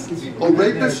about... Oh,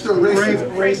 rapist or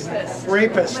racist?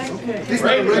 Rapist. He's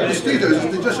not a rapist either.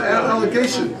 It's just an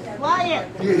allegation.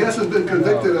 He hasn't been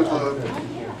convicted of...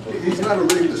 he's not a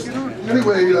rapist.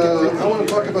 Anyway, I want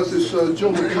to talk about this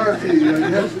Joe McCarthy.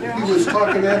 He was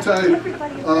talking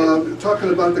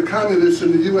talking about the communists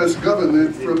in the U.S.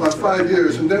 government for about 5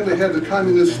 years, and then they had the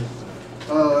communist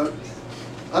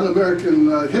un-American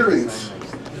hearings.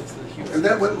 And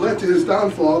that led to his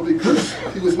downfall because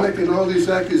he was making all these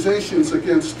accusations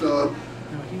against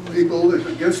people,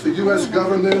 against the U.S.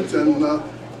 government, and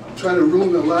trying to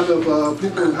ruin a lot of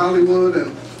people in Hollywood.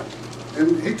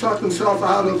 And he talked himself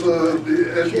out of, at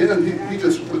the end, he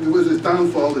just, it was his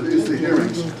downfall, is the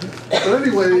hearings. But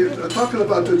anyway, talking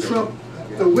about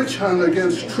the witch hunt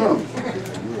against Trump.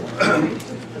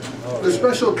 The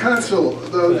special counsel,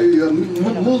 the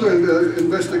Mueller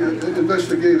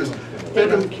investigators,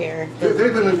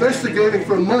 they've been investigating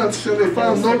for months, and they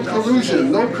found no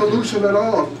collusion at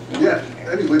all yet.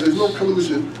 Anyway, there's no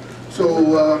collusion.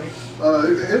 So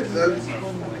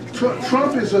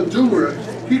Trump is a doer.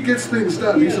 He gets things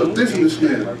done. He's a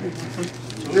businessman.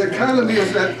 The economy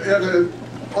is at an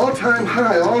all-time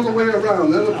high all the way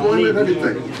around, unemployment,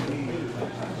 everything.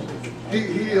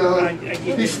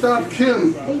 He stopped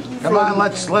Kim. Come on,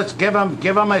 let's let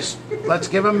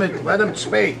him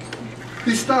speak.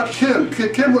 He stopped Kim.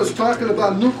 Kim was talking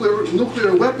about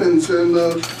nuclear weapons and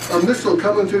a missile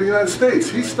coming to the United States.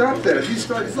 He stopped that. He's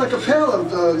like a pal of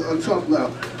Trump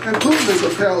now. And Putin is a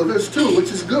pal of his too,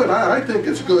 which is good. I think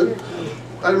it's good.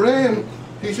 Iran,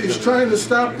 he's trying to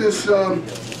stop this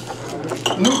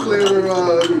nuclear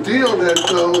deal that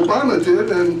Obama did,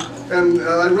 and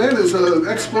Iran is an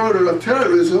exporter of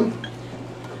terrorism.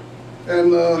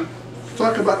 And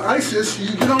talk about ISIS,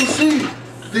 you don't see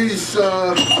these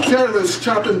terrorists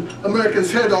chopping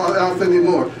Americans' head off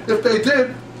anymore. If they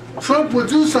did, Trump would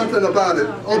do something about it.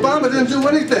 Obama didn't do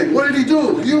anything. What did he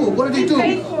do? What did he do? He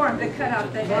paid for him to cut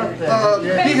off the head.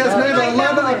 He has made a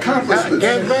lot of accomplishments.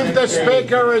 Give him the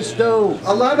speaker his due.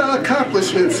 A lot of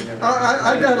accomplishments.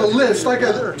 I got a list. I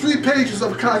got 3 pages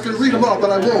of, I could read them all,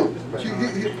 but I won't.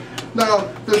 Now,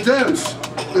 the Dems,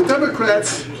 the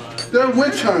Democrats, they're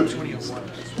witch hunt.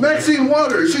 Maxine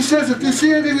Waters, she says if you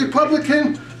see any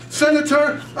Republican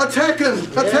senator, attack him,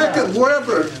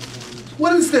 wherever.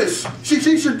 What is this? She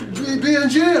should be in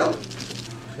jail.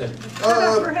 The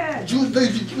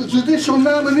judicial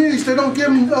nominees, they don't give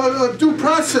them due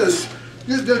process.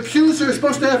 The accuser is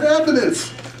supposed to have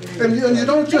evidence. And you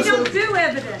don't just... They don't do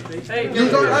evidence. I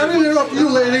didn't interrupt you,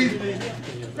 lady.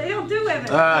 They don't do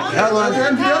evidence.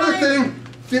 And the other thing,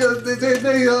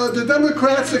 the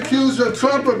Democrats accuse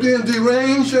Trump of being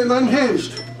deranged and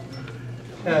unhinged.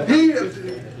 He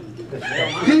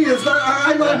is.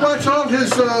 I watch all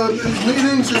his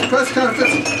meetings, his press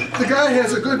conferences. The guy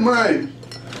has a good mind.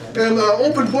 And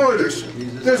open borders.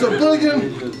 There's a billion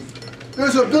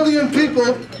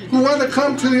people who want to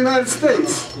come to the United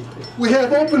States. We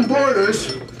have open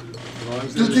borders.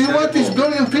 Do you want these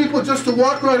billion people just to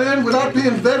walk right in without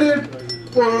being vetted?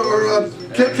 Or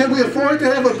can we afford to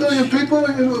have a billion people?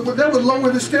 That would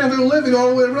lower the standard of living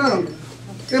all the way around.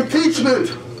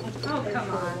 Impeachment. Oh, come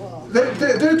on.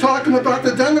 They're talking about,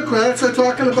 the Democrats are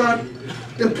talking about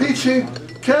impeaching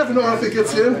Kavanaugh if he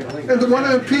gets in, and they want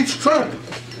to impeach Trump.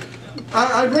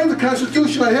 I read the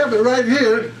Constitution, I have it right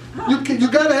here. You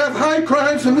got to have high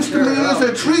crimes and misdemeanors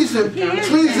and treason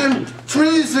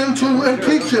to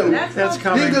impeach him.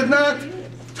 He did not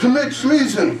commit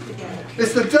treason.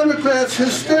 It's the Democrats'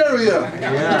 hysteria.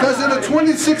 Because in the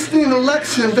 2016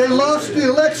 election, they lost the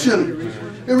election.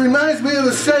 It reminds me of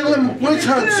the Salem witch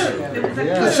hunts.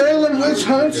 The Salem witch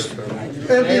hunts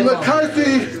and the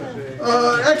McCarthy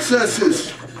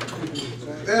excesses.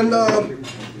 And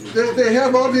they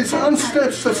have all these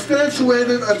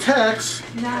unsubstantiated attacks.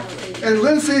 And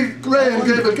Lindsey Graham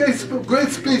gave a great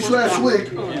speech last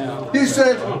week. He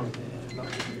said,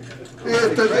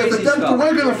 if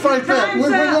we're going to fight back. We're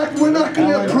not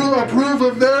going to approve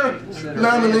of their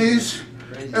nominees,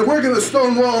 and we're going to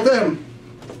stonewall them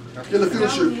in the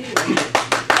future.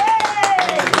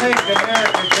 Make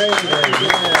America great again.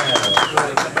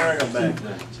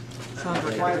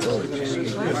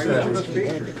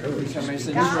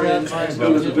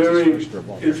 That was a very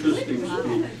interesting speech.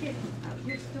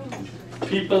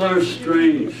 People are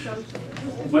strange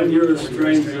when you're a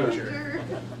stranger.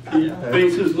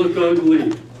 Faces look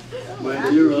ugly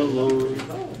when you're alone.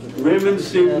 Women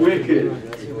seem wicked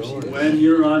when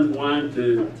you're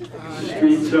unwanted.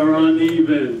 Streets are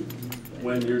uneven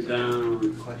when you're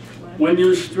down. When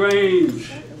you're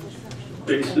strange,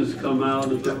 faces come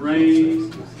out of the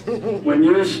rain. When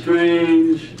you're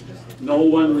strange, no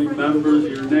one remembers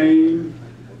your name.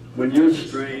 When you're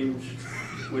strange,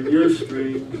 when you're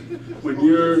strange, when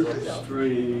you're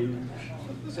strange.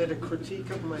 Is that a critique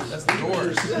of my... That's the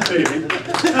Doors.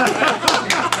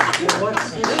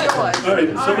 All right,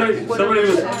 somebody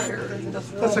was...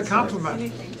 That's a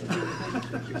compliment.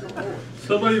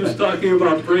 Somebody was talking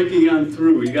about breaking on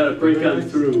through. You got to break on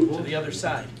through. To the other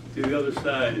side. To the other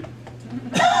side.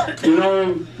 You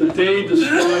know, the day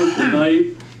destroys the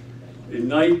night. The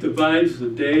night divides the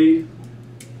day.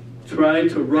 Try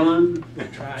to run.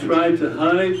 Try to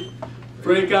hide.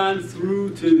 Break on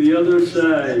through to the other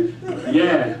side.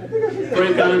 Yeah.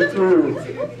 Break on through.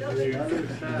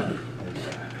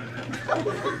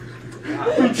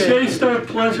 We chased our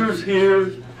pleasures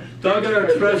here, dug our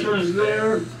treasures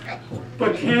there,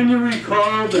 but can you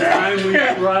recall the time we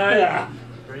tried?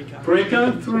 Break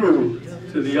on through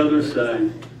to the other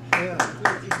side.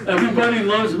 Everybody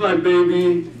loves my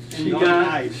baby. She get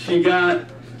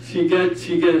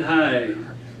high.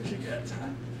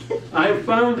 I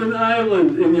found an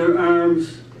island in your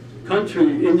arms,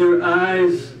 country in your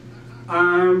eyes,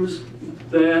 arms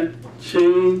that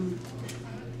chain.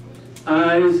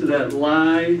 eyes that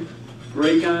lie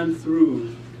break on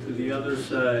through to the other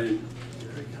side.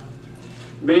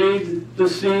 Made the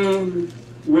scene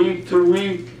week to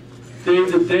week, day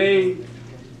to day,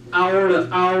 hour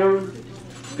to hour,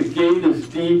 the gate is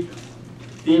deep,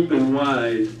 deep and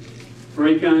wide.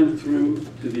 Break on through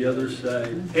to the other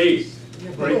side. Hey,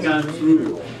 break on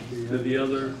through to the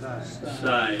other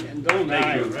side. And don't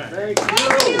Thank you. Thank you.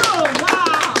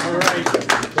 Wow. All right.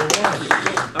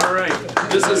 All right.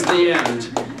 This is the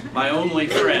end. My only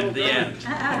friend, the end.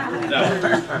 No.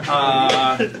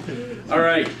 All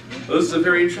right. Well, this is a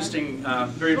very interesting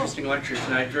lecture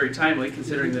tonight. Very timely,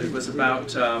 considering that it was about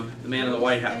the man in the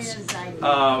White House.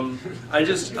 I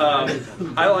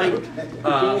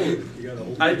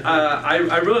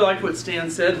really like what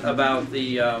Stan said about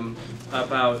the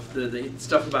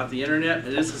stuff about the internet.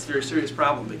 And this is a very serious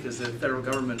problem because the federal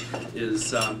government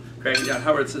is cracking down.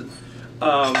 Howard said.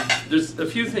 There's a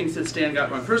few things that Stan got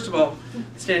wrong. First of all,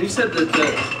 Stan, you said that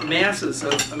the masses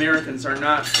of Americans are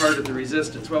not part of the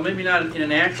resistance. Well, maybe not in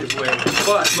an active way,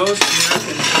 but most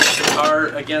Americans are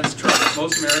against Trump.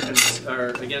 Most Americans are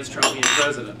against Trump being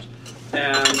president.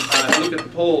 And if you look at the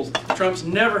polls, Trump's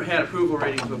never had approval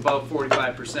ratings of above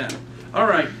 45%. All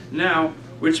right, now,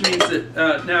 which means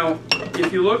that, now,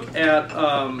 if you look at,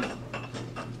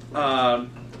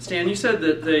 Stan, you said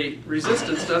that the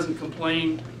resistance doesn't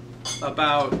complain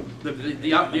about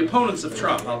the opponents of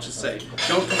Trump, I'll just say,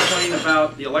 don't complain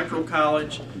about the Electoral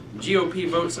College, GOP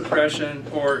vote suppression,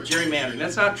 or gerrymandering.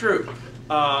 That's not true.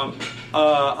 A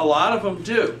lot of them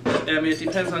do. I mean, it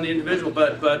depends on the individual,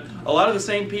 but a lot of the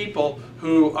same people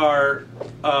who are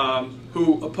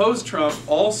who oppose Trump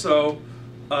also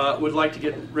would like to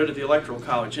get rid of the Electoral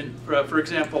College. And for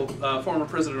example, former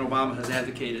President Obama has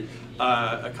advocated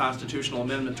a constitutional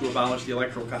amendment to abolish the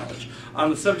Electoral College. On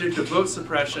the subject of vote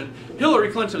suppression, Hillary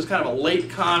Clinton was kind of a late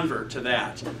convert to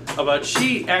that. But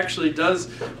she actually does,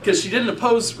 because she didn't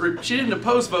oppose vote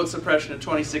suppression in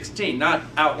 2016, not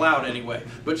out loud anyway,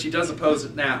 but she does oppose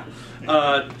it now.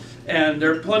 And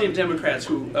there are plenty of Democrats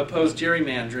who oppose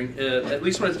gerrymandering, at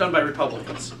least when it's done by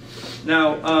Republicans.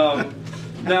 Now,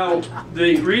 now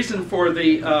the reason for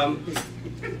the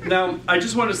now, I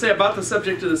just want to say about the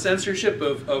subject of the censorship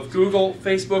of Google,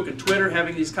 Facebook, and Twitter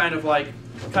having these kind of like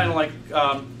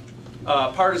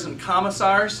partisan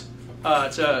commissars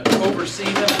to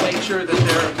oversee them, make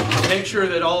sure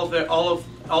that all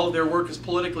of their work is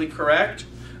politically correct,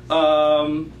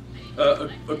 according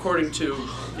to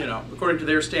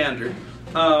their standard.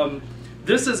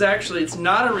 This is actually, it's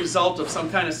not a result of some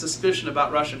kind of suspicion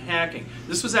about Russian hacking.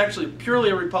 This was actually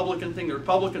purely a Republican thing. The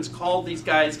Republicans called these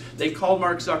guys, they called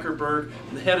Mark Zuckerberg,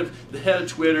 the head of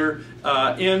Twitter,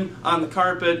 in on the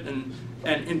carpet and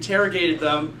interrogated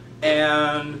them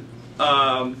and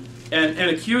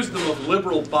accused them of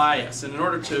liberal bias. And in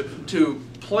order to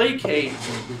placate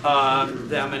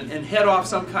them and head off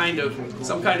some kind of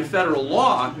federal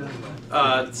law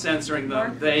censoring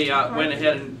them, they went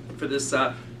ahead and for this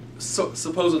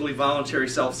supposedly voluntary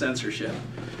self-censorship.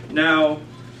 Now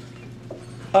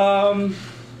on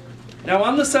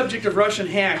the subject of Russian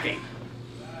hacking,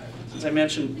 since I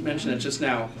mentioned it just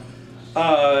now,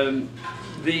 I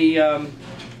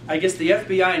guess the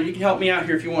FBI, and you can help me out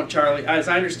here if you want, Charlie. As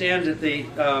I understand it, the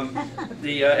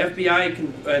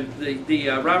FBI, the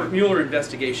Robert Mueller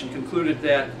investigation concluded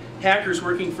that hackers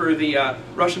working for the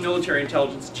Russian military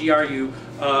intelligence, GRU,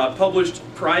 published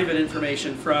private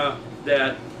information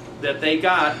that they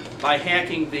got by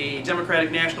hacking the Democratic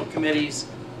National Committee's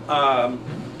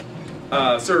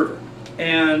server.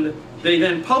 And they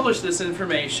then published this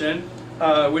information,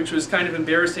 which was kind of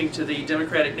embarrassing to the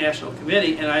Democratic National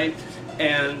Committee, and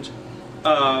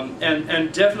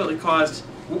definitely caused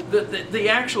the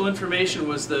actual information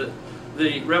was the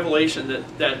revelation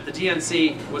that the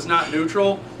DNC was not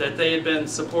neutral, that they had been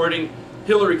supporting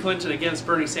Hillary Clinton against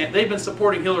Bernie Sanders. They've been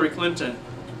supporting Hillary Clinton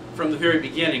from the very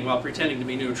beginning while pretending to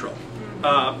be neutral,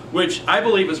 which I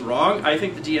believe is wrong. I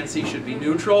think the DNC should be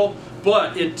neutral,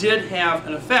 but it did have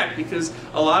an effect because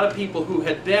a lot of people who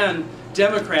had been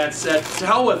Democrats said, "To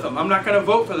hell with them! I'm not going to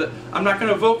vote for I'm not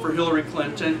going to vote for Hillary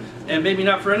Clinton, and maybe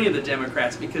not for any of the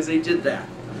Democrats because they did that."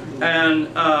 And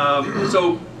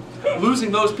so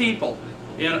losing those people,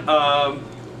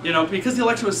 because the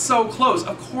election was so close,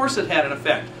 of course it had an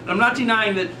effect. And I'm not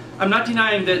denying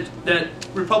that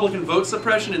Republican vote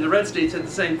suppression in the red states had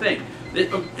the same thing.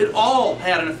 It all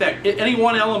had an effect. If any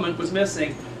one element was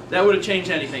missing, that would have changed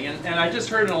anything. And I just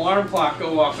heard an alarm clock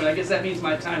go off, and I guess that means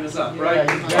my time is up, right?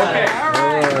 Okay.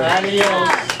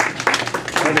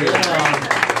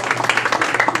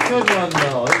 Good one,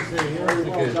 though.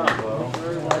 Good.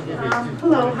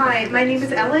 Hello, hi. My name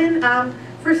is Ellen.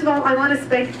 First of all, I want to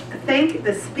thank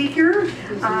the speaker.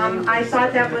 I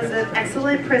thought that was an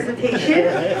excellent presentation,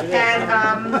 and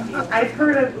I've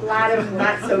heard a lot of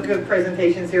not so good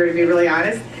presentations here, to be really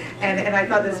honest, and I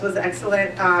thought this was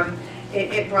excellent.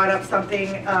 It brought up something,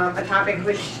 a topic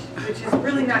which is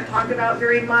really not talked about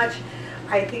very much.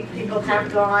 I think people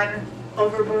have gone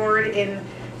overboard in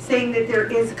saying that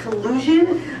there is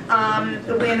collusion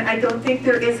when I don't think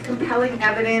there is compelling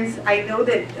evidence. I know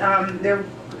that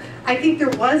I think there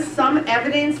was some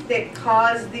evidence that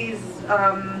caused these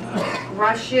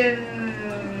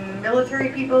Russian military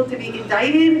people to be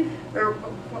indicted, or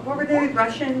what were they?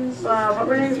 Russians? What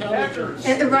were they?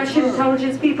 The Russian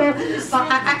intelligence people.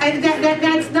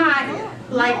 That's not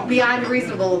like beyond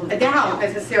reasonable doubt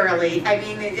necessarily. I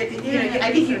mean,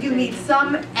 I think you do need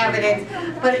some evidence,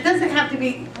 but it doesn't have to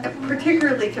be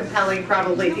particularly compelling,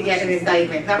 probably, to get an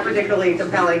indictment. Not particularly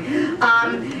compelling.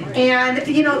 And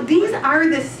these are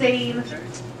the same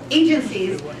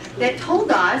agencies that told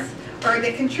us, or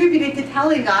that contributed to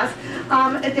telling us,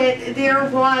 that there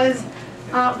was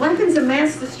weapons of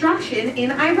mass destruction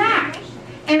in Iraq.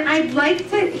 And I'd like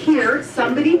to hear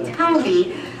somebody tell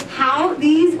me how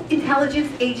these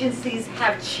intelligence agencies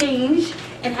have changed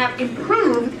and have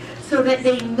improved so that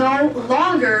they no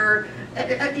longer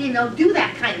do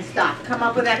that kind of stuff, come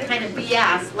up with that kind of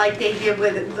BS like they did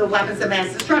with the weapons of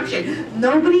mass destruction.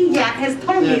 Nobody yet has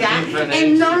told me that,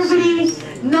 and nobody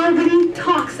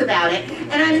talks about it.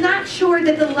 And I'm not sure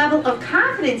that the level of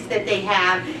confidence that they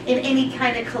have in any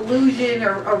kind of collusion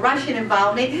or Russian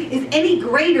involvement is any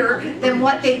greater than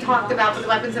what they talked about with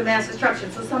weapons of mass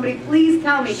destruction. So somebody please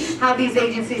tell me how these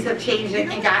agencies have changed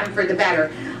and gotten for the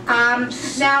better.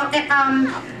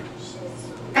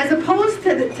 As opposed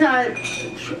to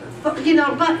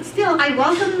but still, I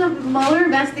welcome the Mueller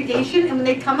investigation, and when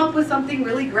they come up with something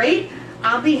really great,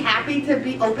 I'll be happy to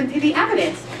be open to the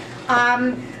evidence.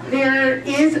 There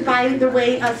is, by the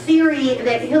way, a theory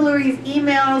that Hillary's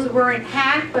emails weren't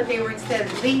hacked, but they were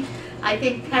instead leaked. I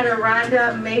think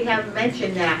Kataranda may have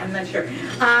mentioned that. I'm not sure.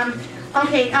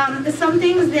 Some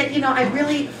things that I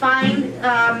really find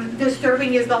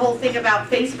disturbing is the whole thing about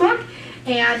Facebook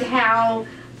and how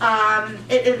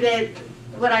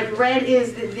what I've read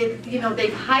is that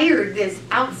they've hired this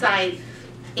outside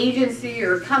agency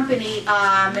or company,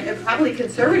 probably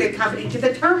conservative company, to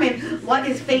determine what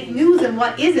is fake news and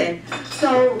what isn't.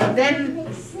 So then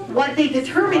what they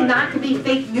determine not to be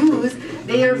fake news,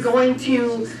 they are going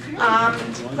to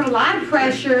put a lot of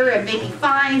pressure and maybe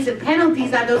fines and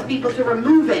penalties on those people to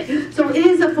remove it. So it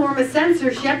is a form of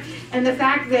censorship, and the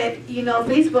fact that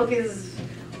Facebook is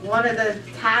one of the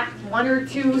top 1 or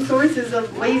 2 sources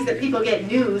of ways that people get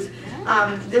news.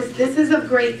 This is of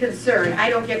great concern.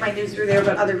 I don't get my news through there,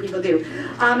 but other people do.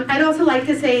 I'd also like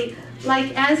to say,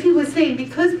 like as he was saying,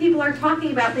 because people are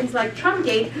talking about things like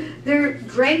Trumpgate,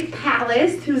 Greg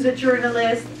Palast, who's a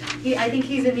journalist, I think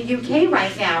he's in the UK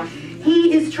right now,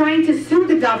 he is trying to sue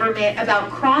the government about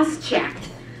cross-check,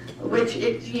 which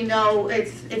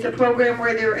it's a program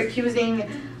where they're accusing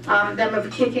them of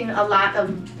kicking a lot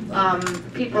of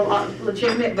people,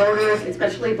 legitimate voters,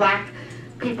 especially black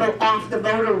people, off the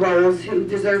voter rolls who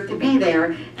deserve to be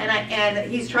there. And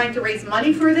he's trying to raise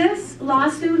money for this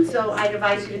lawsuit, so I'd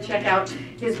advise you to check out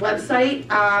his website.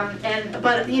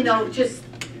 But just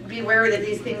be aware that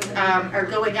these things are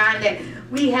going on, that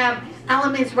we have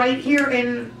elements right here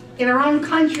in our own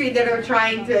country that are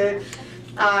trying to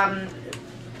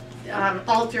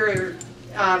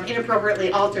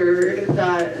inappropriately alter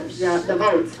the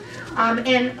votes.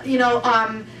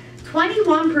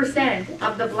 21%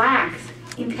 of the blacks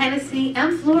in Tennessee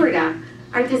and Florida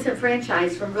are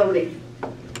disenfranchised from voting.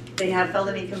 They have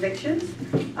felony convictions,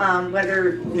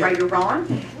 whether right or wrong,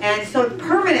 and so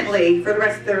permanently for the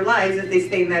rest of their lives, if they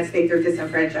stay in that state, they're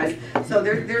disenfranchised. So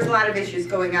there's a lot of issues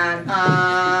going on.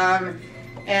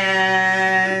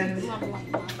 And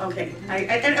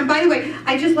by the way,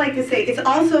 I just like to say, it's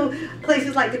also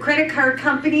places like the credit card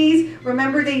companies.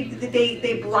 Remember,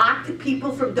 they blocked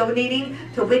people from donating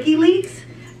to WikiLeaks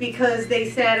because they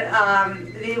said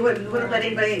they wouldn't let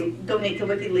anybody donate to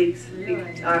WikiLeaks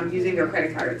using their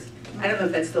credit cards. I don't know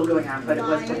if that's still going on, but it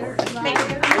was before. Thank you.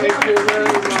 Thank you very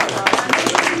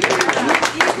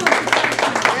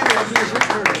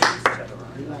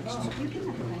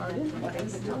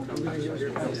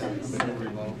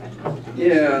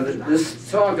Yeah,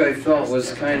 this talk I felt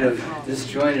was kind of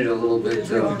disjointed a little bit.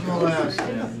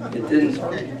 It didn't,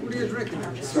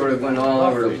 sort of went all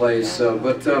over the place.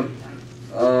 But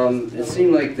it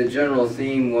seemed like the general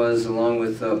theme was, along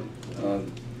with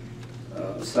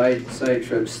side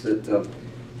trips, that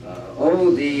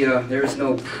there's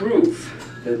no proof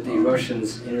that the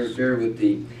Russians interfered with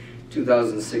the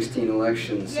 2016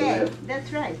 election. So Yeah,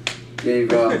 that's right. gave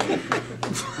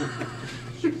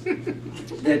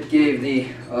that gave the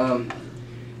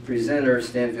presenter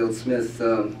Stansfield Smith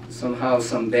somehow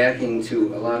some backing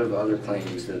to a lot of other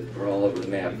claims that were all over the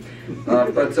map.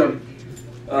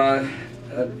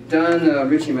 Don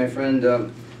Ritchie, my friend,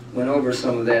 went over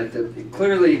some of that. That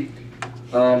clearly,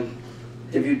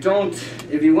 if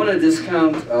you want to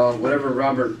discount whatever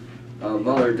Robert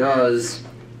Mueller does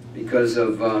because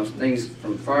of things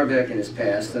from far back in his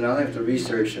past, and I'll have to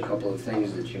research a couple of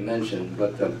things that you mentioned,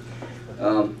 but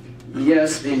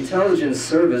yes, the intelligence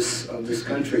service of this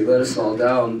country let us all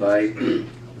down by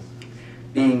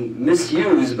being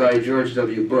misused by George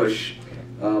W. Bush.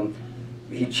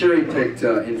 He cherry-picked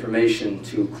information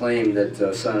to claim that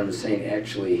Saddam Hussein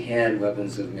actually had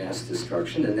weapons of mass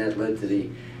destruction, and that led to the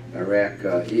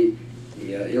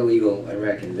illegal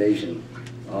Iraq invasion.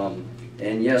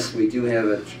 And yes, we do have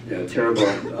a terrible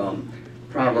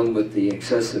problem with the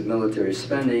excessive military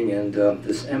spending and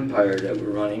this empire that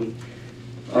we're running.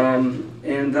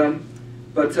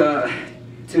 But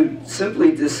to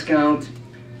simply discount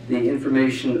the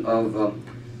information of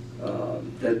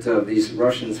that these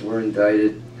Russians were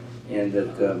indicted and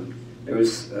that there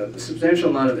was a substantial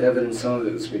amount of evidence, some of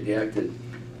it was redacted,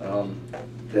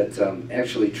 that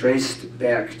actually traced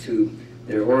back to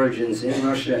their origins in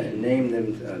Russia and named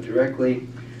them directly.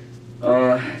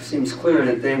 Seems clear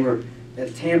that they were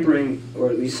tampering,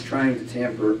 or at least trying to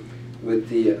tamper, with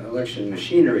the election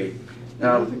machinery.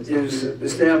 Now, it was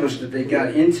established that they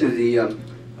got into the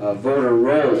voter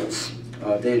rolls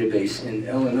database in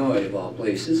Illinois, of all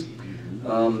places,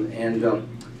 and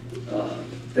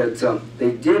that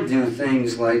they did do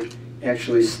things like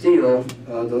actually steal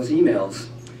those emails,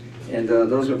 and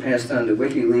those were passed on to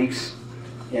WikiLeaks,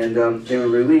 and they were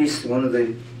released. One of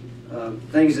the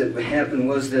things that happened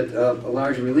was that a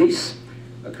large release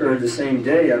occurred the same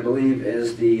day, I believe,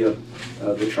 as the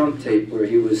Trump tape, where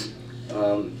he was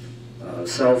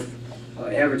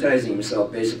advertising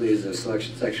himself basically as a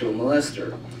sexual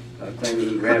molester, claiming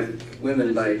he grabbed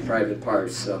women by private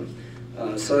parts. So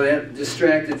that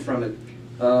distracted from it.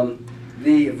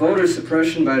 The voter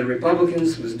suppression by the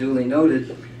Republicans was duly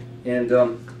noted, and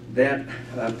that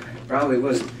probably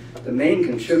was the main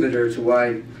contributor to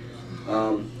why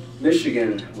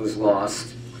Michigan was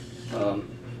lost.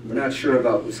 We're not sure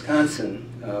about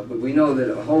Wisconsin, but we know that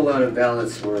a whole lot of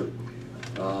ballots were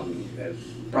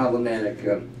problematic,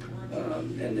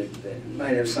 and it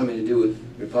might have something to do with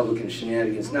Republican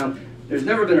shenanigans. Now, there's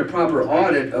never been a proper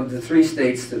audit of the 3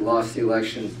 states that lost the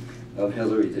election of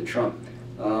Hillary to Trump.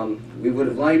 We would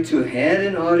have liked to have had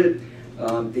an audit.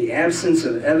 The absence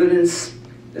of evidence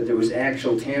that there was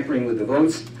actual tampering with the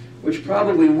votes, which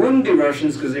probably wouldn't be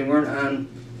Russians because they weren't on.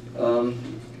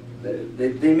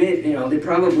 They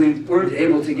probably weren't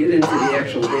able to get into the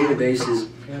actual databases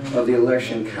of the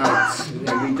election counts,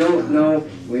 and we don't know.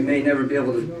 We may never be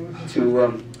able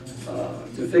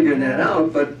to figure that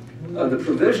out. But the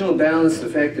provisional ballots, the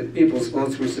fact that people's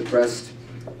votes were suppressed,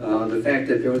 the fact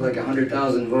that there was like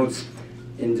 100,000 votes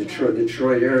in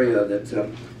Detroit area that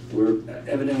were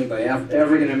evidently by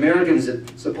African Americans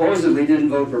that supposedly didn't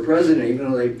vote for president,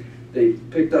 even though they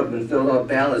picked up and filled out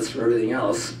ballots for everything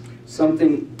else.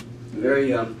 Something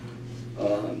very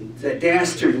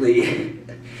dastardly,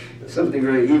 something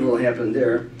very evil happened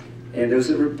there, and it was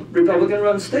a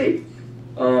Republican-run state.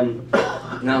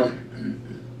 Now,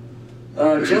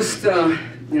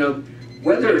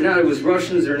 whether or not it was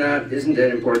Russians or not isn't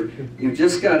that important. You've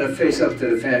just got to face up to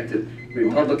the fact that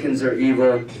Republicans are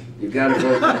evil. You've got to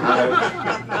vote them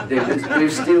out.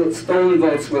 They've stolen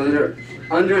votes, whether they're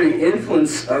under the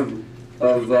influence of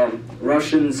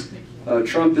Russians.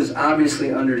 Trump is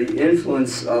obviously under the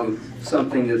influence of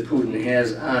something that Putin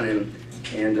has on him.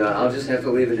 And I'll just have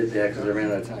to leave it at that because I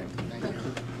ran out of time.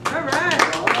 All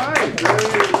right. All right.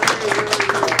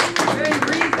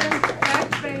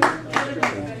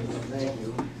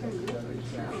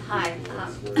 Hi,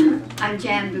 I'm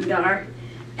Jan Budar,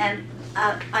 and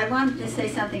I wanted to say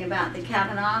something about the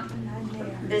Kavanaugh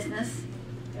business.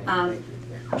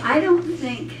 I don't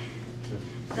think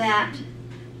that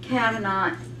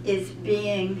Kavanaugh is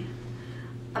being,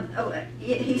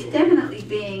 he's definitely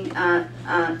being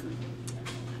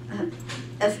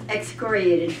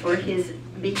excoriated for his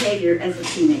behavior as a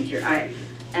teenager.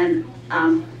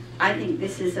 I think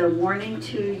this is a warning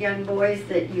to young boys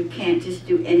that you can't just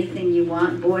do anything you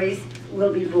want. Boys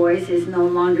will be boys is no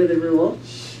longer the rule.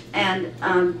 And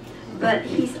but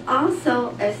he's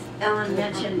also, as Ellen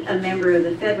mentioned, a member of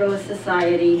the Federalist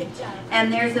Society,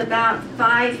 and there's about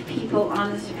 5 people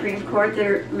on the Supreme Court that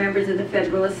are members of the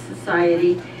Federalist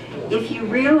Society, if you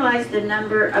realize the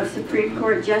number of Supreme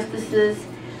Court justices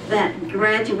that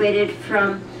graduated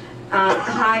from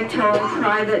high-tone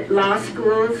private law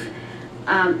schools,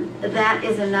 that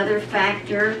is another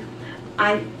factor.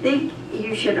 I think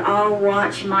you should all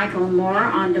watch Michael Moore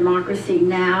on Democracy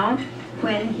Now!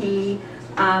 When he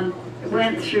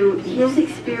went through his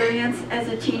experience as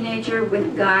a teenager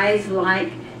with guys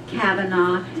like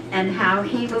Kavanaugh and how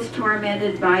he was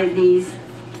tormented by these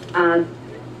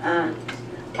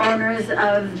owners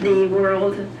of the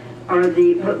world, or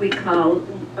the what we call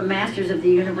masters of the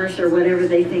universe, or whatever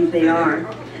they think they are.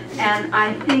 And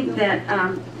I think that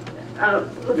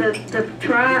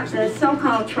the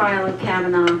so-called trial of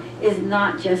Kavanaugh is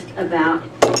not just about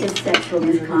his sexual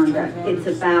misconduct. It's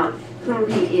about who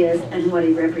he is and what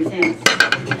he represents.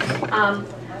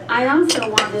 I also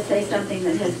want to say something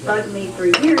that has bugged me for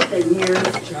years and years,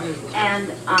 and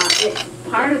it's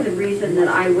part of the reason that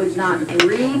I would not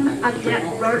dream of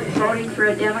voting for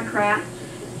a Democrat,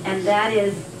 and that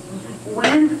is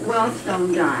when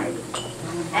Wellstone died,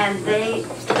 and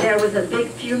there was a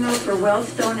big funeral for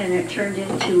Wellstone, and it turned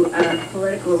into a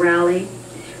political rally,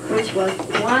 which was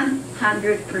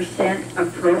 100%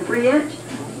 appropriate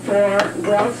for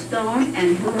Wellstone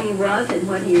and who he was and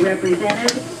what he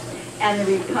represented. And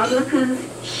the Republicans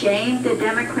shamed the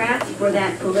Democrats for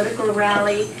that political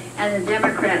rally, and the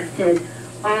Democrats said,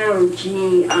 oh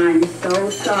gee, I'm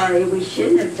so sorry, we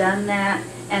shouldn't have done that,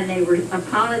 and they were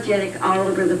apologetic all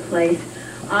over the place.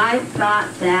 I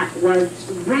thought that was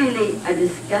really a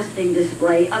disgusting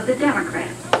display of the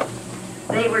Democrats.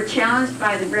 They were challenged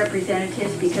by the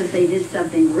representatives because they did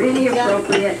something really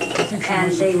appropriate,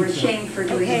 and they were shamed for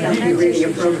doing something really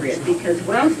appropriate because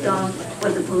Wellstone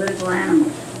was a political animal.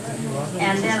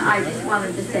 And then I just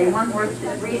wanted to say one more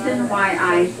reason why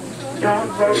I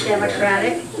don't vote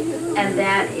Democratic, and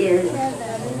that is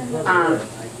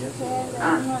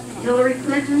Hillary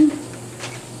Clinton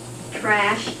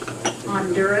trashed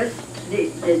Honduras.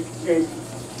 The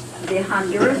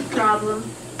Honduras problem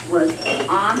was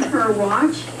on her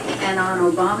watch and on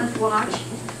Obama's watch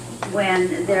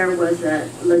when there was a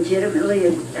legitimately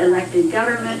elected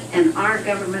government, and our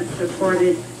government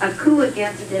supported a coup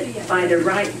against it by the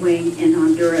right wing in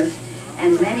Honduras,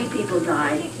 and many people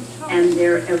died, and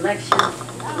their elections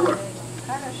were.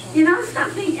 You know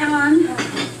something, Ellen?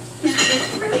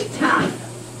 It's really tough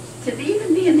to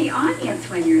even be in the audience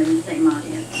when you're in the same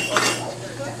audience.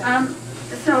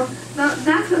 So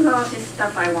that was all just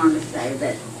stuff I wanted to say,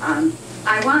 that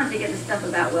I wanted to get the stuff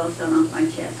about Wellstone off my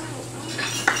chest.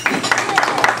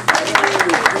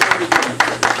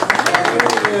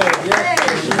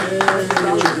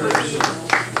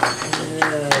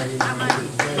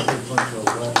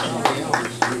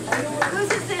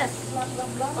 Whose is this?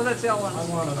 Oh, that's Ellen. I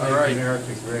want to make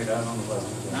America great. I don't know about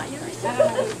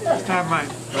It's not mine.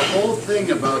 The whole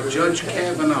thing about Judge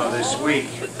Kavanaugh this week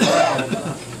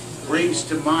brings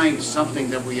to mind something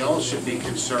that we all should be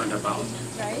concerned about.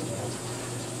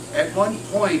 At one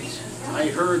point, I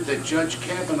heard that Judge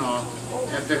Kavanaugh,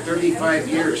 after 35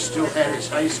 years, still had his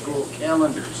high school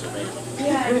calendars available.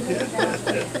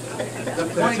 The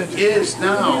point is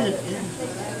now,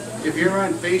 if you're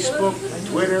on Facebook,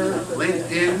 Twitter,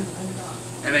 LinkedIn,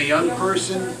 and a young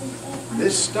person,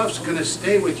 this stuff's going to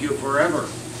stay with you forever.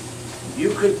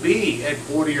 You could be at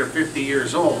 40 or 50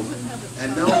 years old,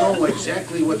 and they'll know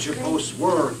exactly what your posts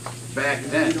were back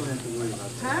then.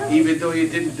 Even though you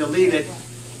didn't delete it,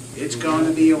 it's going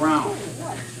to be around.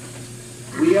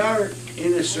 We are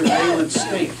in a surveillance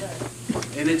state,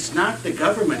 and it's not the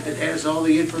government that has all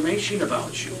the information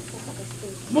about you.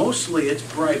 Mostly it's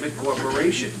private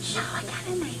corporations.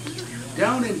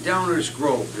 Down in Downers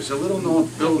Grove, there's a little-known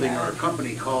building or a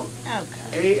company called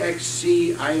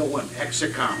AXCIOM,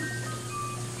 Exicom.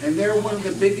 And they're one of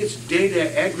the biggest data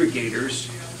aggregators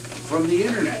from the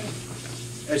internet.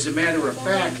 As a matter of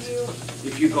fact,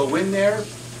 if you go in there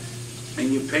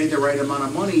and you pay the right amount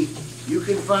of money, you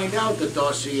can find out the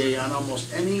dossier on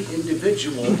almost any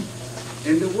individual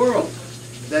in the world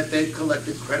that they've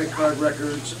collected credit card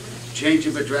records, change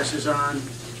of addresses on,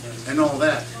 and all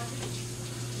that.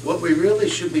 What we really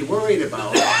should be worried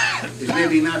about is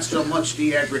maybe not so much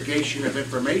the aggregation of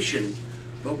information,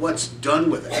 but what's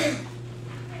done with it.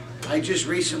 I just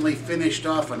recently finished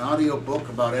off an audio book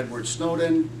about Edward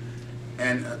Snowden,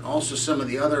 and also some of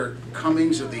the other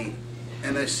comings of the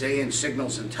NSA and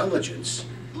signals intelligence.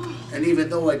 And even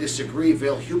though I disagree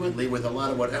vehemently with a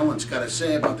lot of what Ellen's got to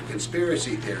say about the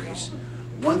conspiracy theories,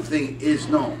 one thing is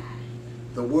known.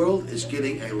 The world is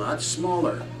getting a lot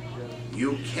smaller.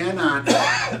 You cannot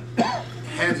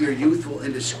have your youthful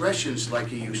indiscretions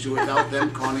like you used to without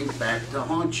them coming back to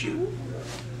haunt you.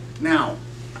 Now,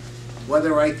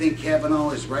 whether I think Kavanaugh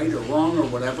is right or wrong or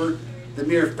whatever, the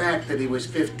mere fact that he was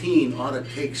 15 ought to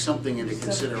take something into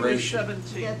consideration.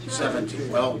 17. 17.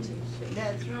 Well,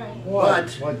 That's right. What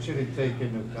should he take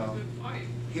into account?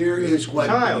 here is what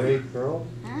Girl?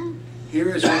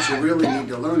 here is what you really need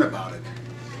to learn about it.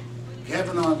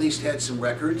 Kavanaugh at least had some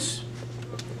records,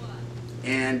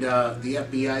 and the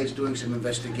FBI is doing some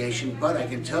investigation, but I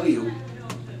can tell you,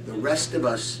 the rest of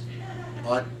us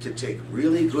ought to take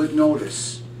really good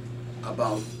notice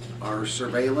about our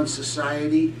surveillance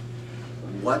society,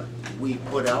 what we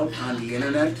put out on the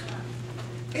internet,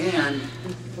 and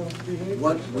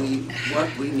what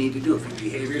we need to do. If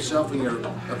you behave yourself and you're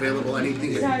available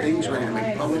anything, if things ready to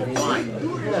make public, fine.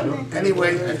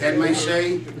 Anyway, I've had my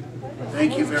say.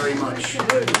 Thank you very much.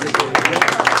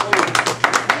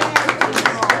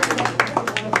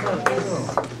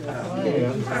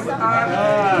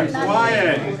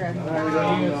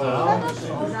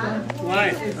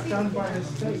 Quiet. Come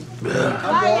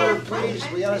forward, please.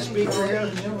 We got a speaker here.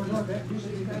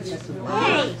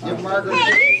 Hey! Give Margaret.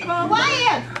 Hey,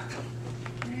 quiet!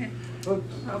 Oh,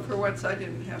 for once I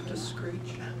didn't have to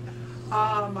screech.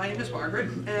 My name is Margaret,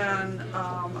 and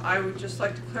I would just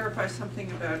like to clarify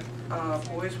something about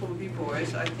boys will be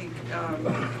boys. I think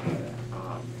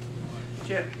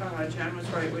Jan was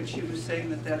right when she was saying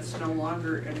that that's no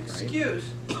longer an excuse,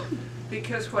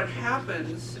 because what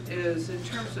happens is, in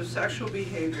terms of sexual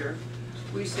behavior,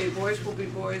 we say boys will be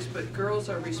boys, but girls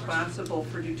are responsible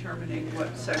for determining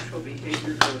what sexual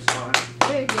behavior goes on.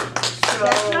 So,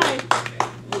 That's right.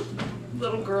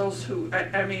 little girls who,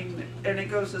 I mean, and it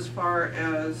goes as far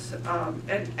as,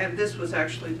 and this was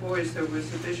actually boys. There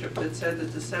was a bishop that said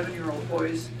that the 7-year-old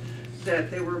boys that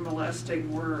they were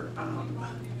molesting were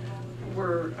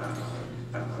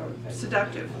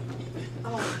seductive.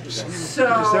 So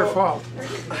It was their fault.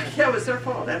 Yeah, it was their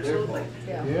fault, absolutely.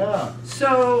 Yeah.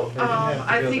 So They didn't have to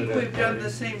I go to think that we've done party. the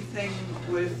same thing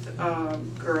with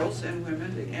girls and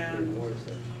women, and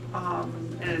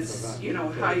it's, you know,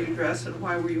 how you dress and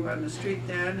why were you on the street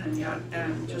then,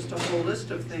 and just a whole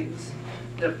list of things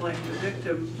that blame the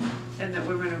victim, and that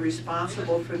women are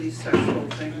responsible for these sexual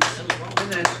things,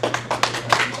 and that,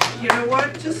 you know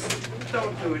what, just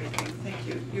don't do anything. Thank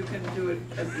you. You can do it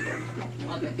at the end.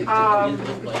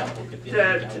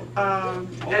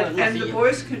 And the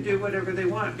boys can do whatever they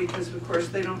want, because of course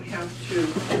they don't have to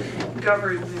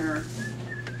govern their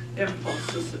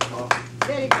impulses at all.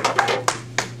 Very good.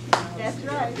 That's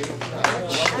right.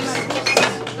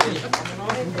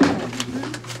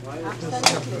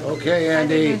 Okay,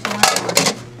 Andy.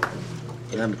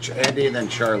 Then Andy, then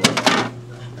Charlie,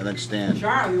 and then Stan.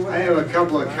 I have a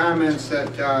couple of comments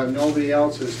that nobody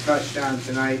else has touched on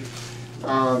tonight.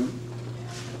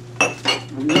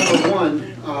 Number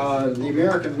one, the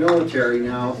American military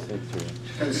now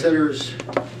considers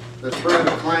the threat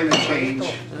of climate change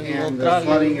and the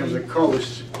flooding of the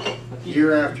coast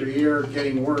year after year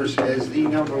getting worse as the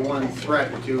 #1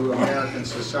 threat to American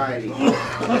society.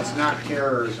 It's not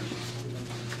terrorism.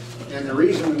 And the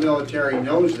reason the military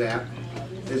knows that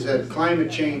is that climate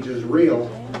change is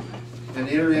real, and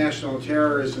international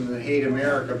terrorism that hate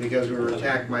America because we were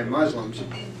attacked by Muslims,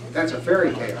 that's a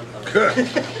fairy tale.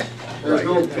 There's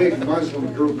no big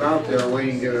Muslim group out there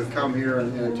waiting to come here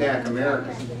and attack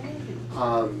America.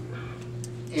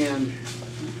 And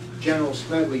General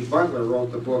Smedley Butler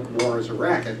wrote the book War is a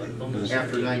Racket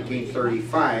after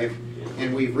 1935,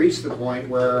 and we've reached the point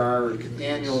where our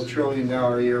annual $1 trillion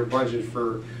a year budget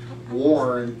for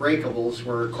war and breakables,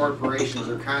 where corporations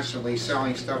are constantly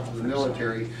selling stuff to the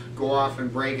military, go off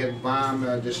and break it, bomb,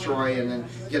 destroy, and then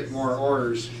get more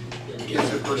orders.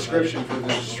 It's a prescription for the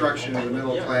destruction of the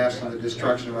middle class and the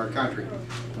destruction of our country.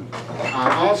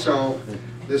 Also,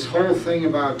 this whole thing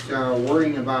about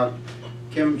worrying about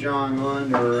Kim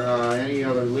Jong-un or any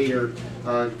other leader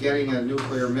getting a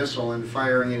nuclear missile and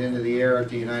firing it into the air at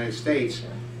the United States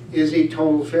is a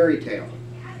total fairy tale.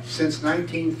 Since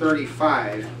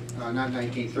 1935, not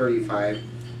 1935,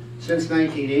 since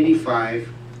 1985,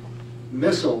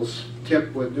 missiles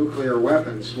tipped with nuclear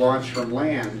weapons launched from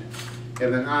land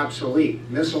have been obsolete.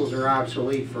 Missiles are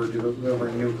obsolete for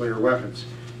delivering nuclear weapons.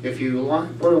 If you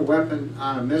put a weapon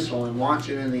on a missile and launch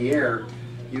it in the air,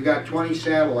 you got 20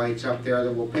 satellites up there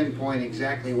that will pinpoint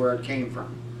exactly where it came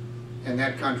from. And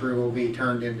that country will be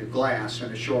turned into glass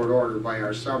in a short order by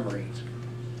our submarines.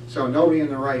 So nobody in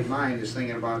their right mind is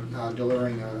thinking about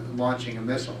launching a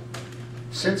missile.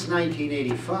 Since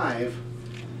 1985,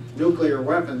 nuclear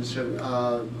weapons have,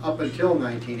 up until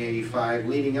 1985,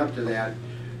 leading up to that,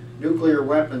 nuclear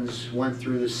weapons went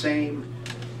through the same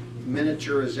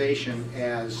miniaturization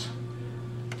as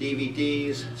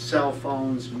DVDs, cell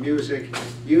phones, music.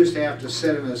 You used to have to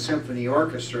sit in a symphony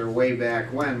orchestra way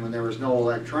back when there was no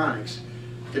electronics.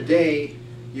 Today,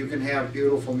 you can have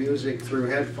beautiful music through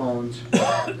headphones,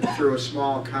 through a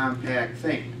small compact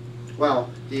thing.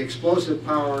 Well, the explosive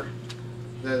power,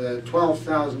 the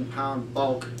 12,000 pound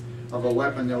bulk of a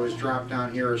weapon that was dropped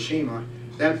on Hiroshima,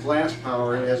 that blast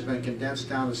power has been condensed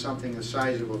down to something the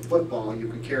size of a football you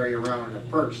can carry around in a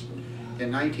purse.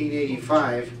 In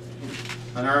 1985,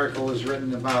 an article was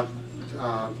written about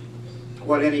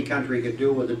what any country could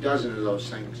do with a dozen of those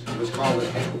things. It was called a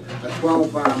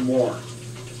 12-bomb war.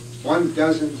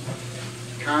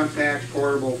 12 compact,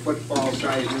 portable,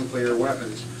 football-sized nuclear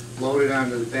weapons loaded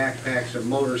onto the backpacks of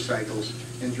motorcycles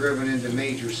and driven into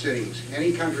major cities.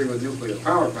 Any country with nuclear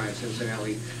power plants,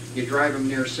 incidentally, you drive them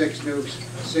near 6 nukes,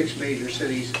 6 major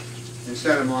cities, and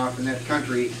set them off, and that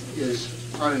country is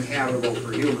uninhabitable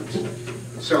for humans.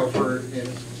 So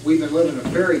we've been living a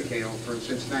fairy tale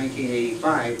since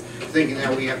 1985, thinking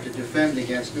that we have to defend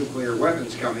against nuclear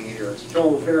weapons coming in here. It's a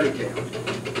total fairy tale.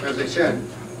 As I said,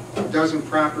 it doesn't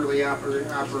properly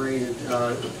operated,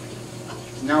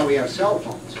 now we have cell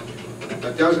phones.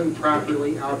 A dozen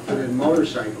properly outfitted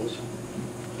motorcycles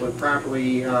with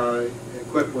properly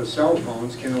equipped with cell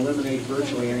phones can eliminate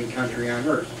virtually any country on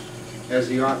earth. As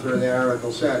the author of that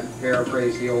article said,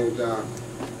 paraphrase the old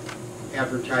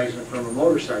advertisement from a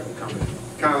motorcycle company.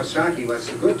 Kawasaki lets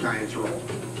the good times roll.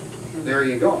 There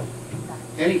you go.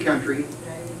 Any country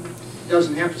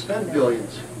doesn't have to spend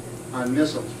billions on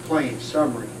missiles, planes,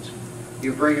 submarines.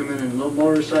 You bring them in little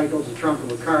motorcycles, the trunk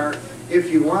of a car, if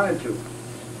you wanted to.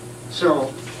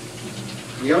 So,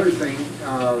 the other thing,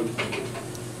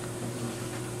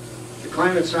 the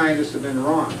climate scientists have been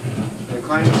wrong. The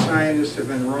climate scientists have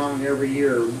been wrong every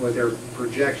year with their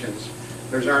projections.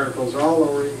 There's articles all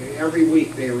over, every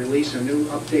week they release a new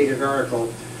updated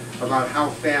article about how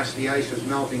fast the ice is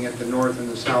melting at the North and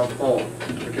the South Pole.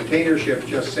 The container ship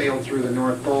just sailed through the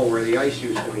North Pole where the ice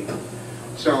used to be.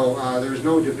 So there's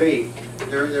no debate.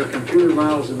 Their computer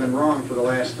models have been wrong for the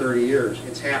last 30 years.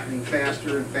 It's happening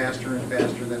faster and faster and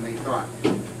faster than they thought.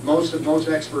 Most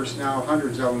experts now,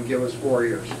 hundreds of them, give us 4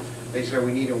 years. They say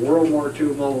we need a World War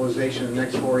II mobilization in the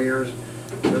next 4 years.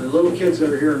 The little kids that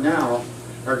are here now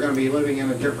are going to be living in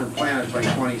a different planet by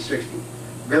 2060.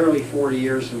 Barely 40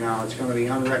 years from now, it's going to be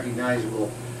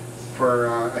unrecognizable for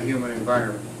a human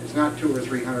environment. It's not 200 or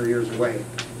 300 years away.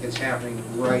 It's happening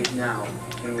right now,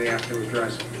 and we have to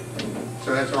address it.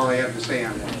 So that's all I have to say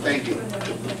on that. Thank you.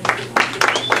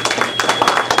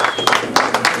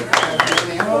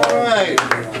 All right.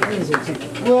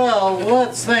 Well,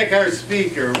 let's thank our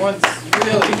speaker. That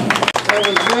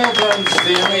was well done,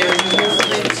 Stanley.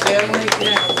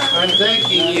 I'm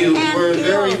thanking you for a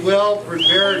very well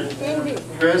prepared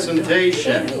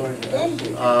presentation.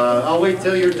 I'll wait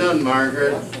till you're done,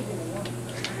 Margaret.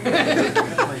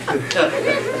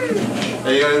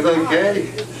 Are you guys okay?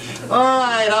 All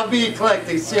right, I'll be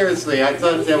eclectic. Seriously, I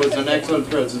thought that was an excellent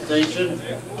presentation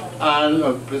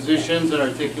on positions and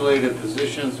articulated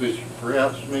positions, which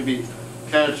perhaps may be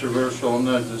controversial and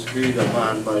not disagreed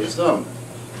upon by some.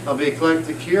 I'll be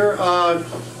eclectic here. I'll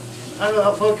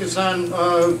focus on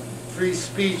free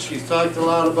speech. He's talked a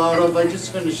lot about it. I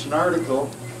just finished an article.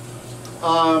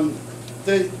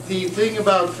 The thing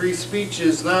about free speech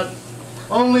is not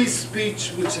only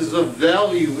speech which is of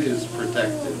value is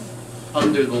protected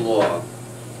under the law,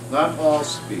 not all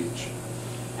speech.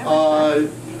 I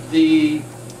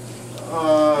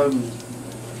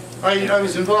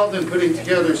was involved in putting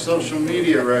together social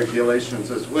media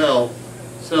regulations as well,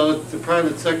 so the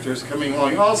private sector is coming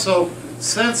along. Also,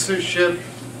 censorship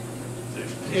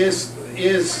is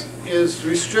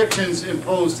restrictions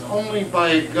imposed only by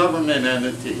a government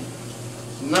entity,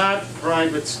 not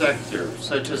private sector,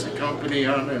 such as a company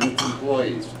and its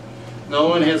employees. No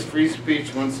one has free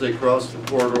speech once they cross the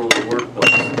border of the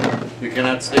workplace. You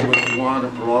cannot say what you want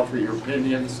or offer your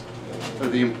opinions to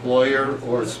the employer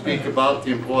or speak about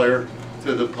the employer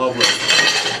to the public.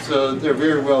 So they're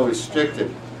very well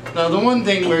restricted. Now the one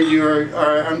thing where you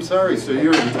are I'm sorry, so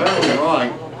you're entirely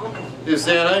wrong, is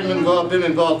that I've been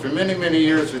involved for many, many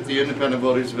years with the Independent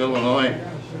Voters of Illinois,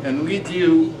 and we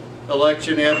do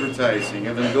election advertising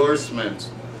of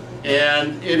endorsements,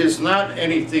 and it is not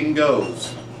anything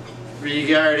goes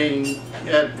regarding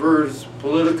adverse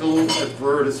political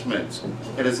advertisements.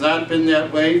 It has not been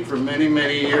that way for many,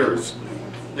 many years.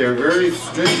 There are very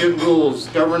stringent rules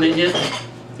governing it,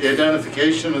 the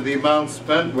identification of the amount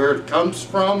spent, where it comes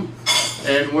from,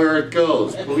 and where it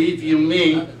goes. Believe you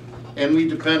me, and we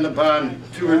depend upon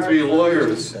 2 or 3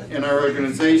 lawyers in our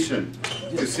organization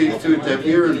to see to it that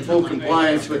we're in full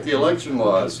compliance with the election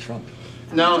laws.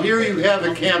 Now here you have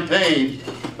a campaign,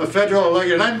 a federal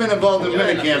election. I've been involved in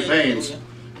many campaigns,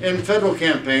 in federal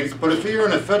campaigns, but if you're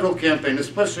in a federal campaign,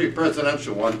 especially a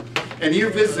presidential one, and you're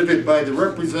visited by the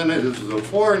representatives of a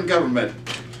foreign government,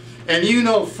 and you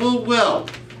know full well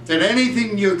that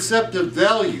anything you accept of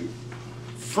value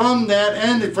from that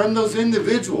end, from those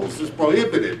individuals is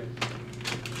prohibited,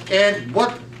 and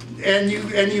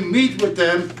you meet with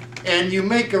them and you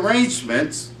make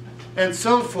arrangements and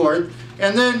so forth,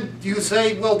 and then you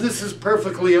say, well, this is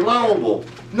perfectly allowable.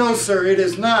 No, sir, it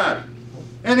is not.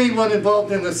 Anyone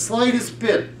involved in the slightest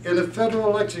bit in a federal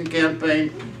election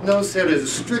campaign knows that it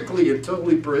is strictly and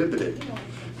totally prohibited.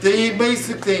 The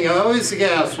basic thing I always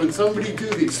ask when somebody do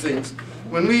these things,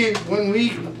 when we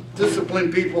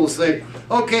discipline people, say,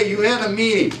 okay, you had a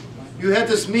meeting, you had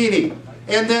this meeting,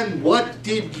 and then what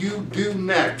did you do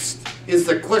next? Is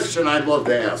the question I'd love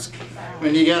to ask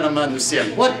when you got them on the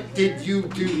stand. What did you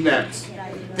do next?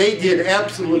 They did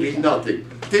absolutely nothing.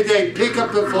 Did they pick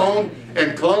up the phone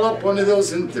and call up one of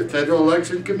those in the Federal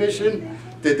Election Commission?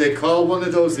 Did they call one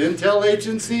of those intel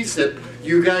agencies that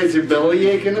you guys are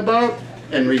bellyaching about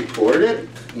and report it?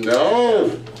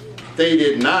 No, they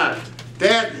did not.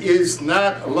 That is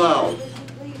not allowed.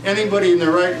 Anybody in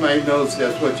their right mind knows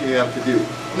that's what you have to do.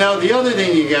 Now the other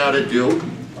thing you got to do,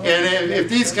 and if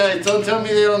these guys don't tell me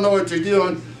they don't know what they're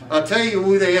doing, I'll tell you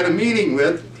who they had a meeting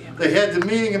with. They had the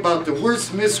meeting about the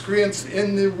worst miscreants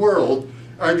in the world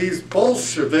are these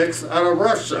Bolsheviks out of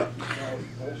Russia.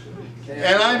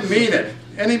 And I mean it.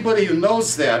 Anybody who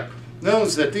knows that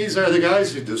these are the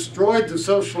guys who destroyed the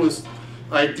socialist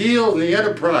ideal and the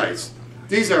enterprise.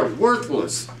 These are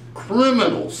worthless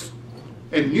criminals.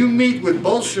 And you meet with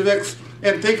Bolsheviks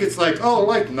and think it's like, oh,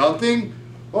 like nothing?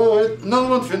 Oh, no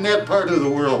one from that part of the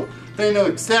world. They know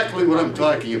exactly what I'm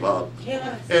talking about.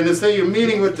 And to say you're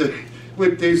meeting with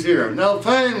these here. Now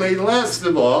finally, last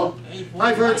of all,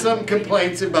 I've heard some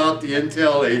complaints about the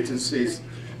intel agencies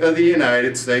of the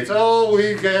United States. Oh,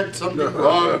 we got something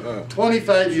wrong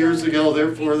 25 years ago,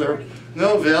 therefore they're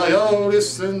no value. Oh,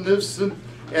 this and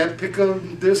epical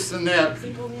this and that.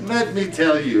 Let me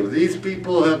tell you, these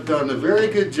people have done a very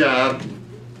good job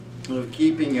of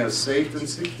keeping us safe and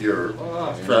secure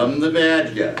from the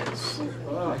bad guys.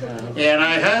 And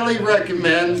I highly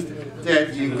recommend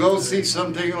that you go see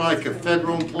something like a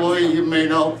federal employee you may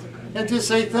know and just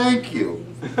say thank you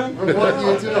for what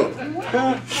you do.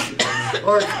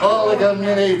 Or call a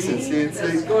government agency and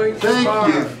say thank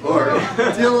you for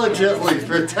diligently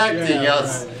protecting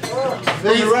us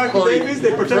faithfully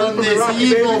from these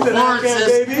evil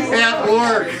forces at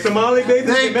work. Somali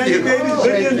babies, Yemeni babies,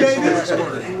 Libyan babies.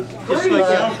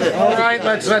 All right,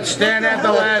 let's stand at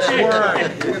the last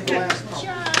word.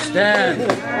 Stand.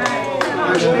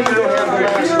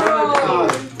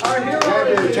 Have your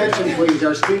attention, please.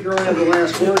 Our speaker will have the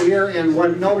last word here, and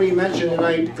what nobody mentioned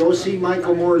tonight, go see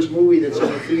Michael Moore's movie that's in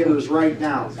the theaters right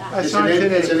now. It's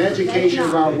an education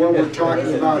about what we're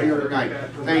talking about here tonight.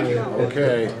 Thank you.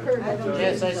 Okay.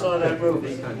 Yes, I saw that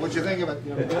movie. What'd you think of it?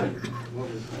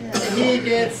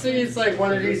 He's like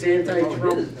one of these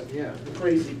anti-Trump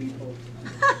crazy people.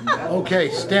 Okay,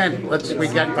 Stan, we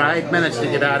got 5 minutes to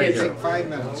get out of here. 5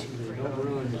 minutes.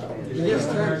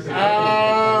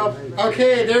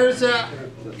 Okay, there's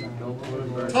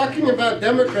talking about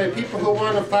Democrat people who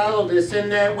want to follow this. In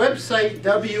that website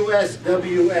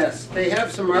WSWS, they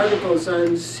have some articles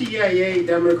on CIA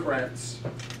Democrats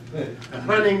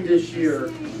running this year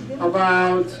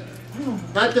about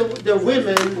not the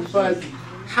women, but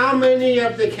how many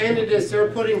of the candidates they're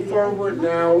putting forward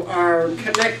now are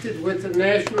connected with the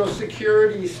national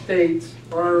security states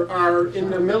or are in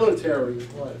the military.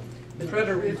 It's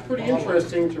pretty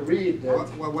interesting to read. What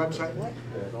website?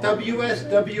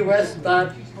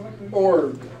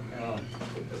 WSWS.org.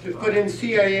 To put in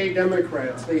CIA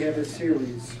Democrats, they have a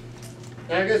series.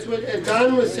 I guess what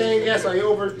Don was saying, yes, he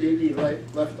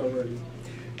left already.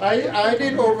 I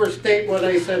did overstate what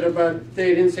I said about,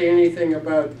 they didn't say anything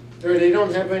about, or they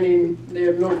have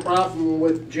no problem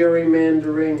with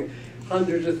gerrymandering,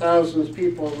 hundreds of thousands of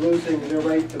people losing their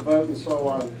right to vote and so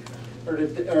on. Or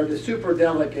the super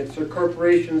delegates or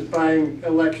corporations buying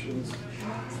elections.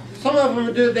 Some of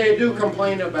them do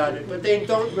complain about it, but they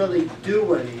don't really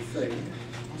do anything.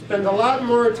 Spend a lot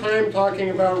more time talking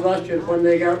about Russia when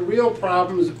they got real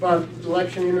problems about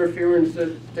election interference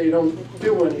that they don't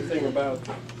do anything about.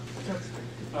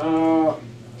 I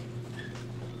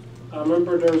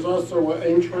remember there was also an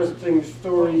interesting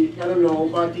story, I don't know,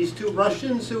 about these 2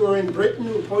 Russians who were in Britain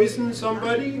who poisoned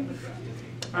somebody.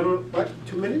 I don't, what,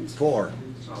 2 minutes? 4.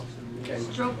 Okay.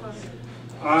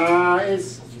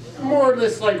 It's more or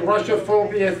less like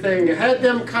Russophobia thing. Had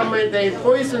them come in, they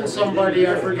poisoned somebody,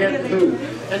 I forget who,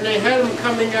 and they had them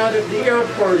coming out of the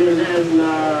airport in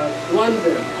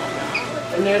London,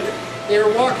 and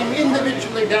they're walking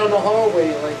individually down the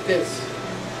hallway like this,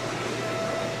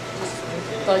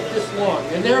 just like this long,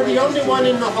 and they're the only one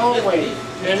in the hallway,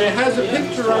 and it has a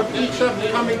picture of each of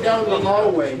them coming down the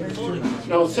hallway,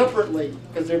 no, separately,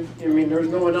 because there's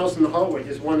no one else in the hallway,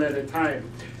 just one at a time.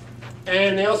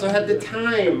 And they also had the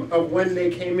time of when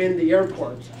they came in the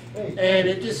airport. And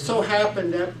it just so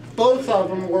happened that both of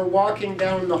them were walking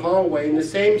down the hallway in the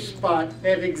same spot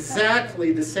at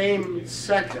exactly the same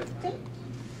second.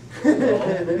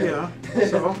 Yeah,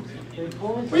 so?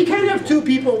 We can't have two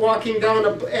people walking down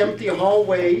an empty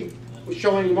hallway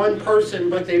showing one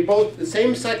person, but they both, the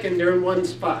same second, they're in one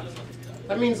spot.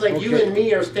 That means like you and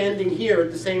me are standing here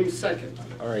at the same second.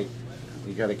 All right,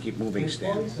 you got to keep moving,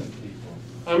 Stan.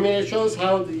 I mean, it shows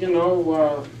how, you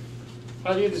know,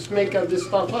 how do you just make this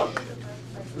stuff up?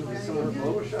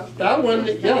 That one,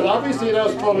 yeah, obviously that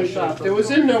was photoshopped. It was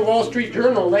in the Wall Street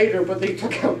Journal later, but they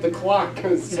took out the clock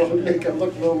so to make it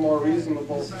look a little more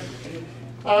reasonable.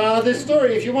 This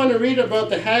story, if you want to read about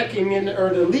the hacking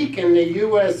or the leak in the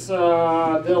U.S., the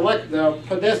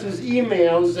Podesta's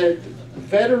emails that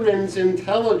Veterans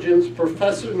Intelligence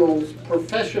Professionals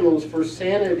for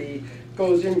Sanity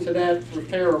goes into that for a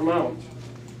fair amount.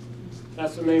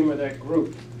 That's the name of that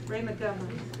group. Ray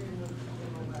Montgomery.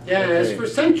 Yeah, as for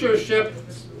censorship,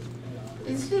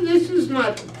 this is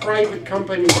not private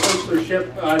company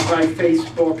censorship by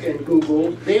Facebook and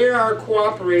Google. They are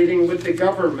cooperating with the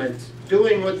government,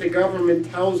 doing what the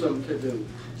government tells them to do.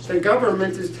 The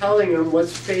government is telling them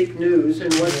what's fake news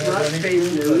and what's not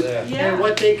fake news, and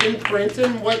what they can print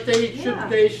and what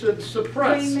they should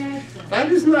suppress.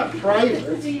 That is not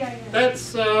private.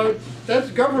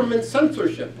 That's government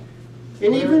censorship.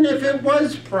 And even if it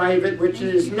was private, which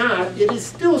it is not, it is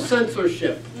still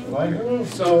censorship.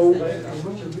 So,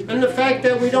 and the fact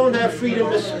that we don't have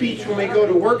freedom of speech when we go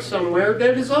to work somewhere,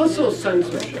 that is also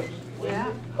censorship.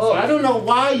 So I don't know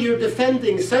why you're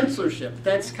defending censorship.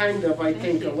 That's kind of, I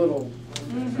think, a little...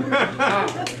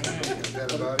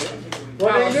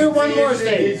 Well, do one more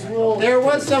thing. There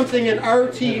was something in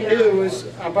RT News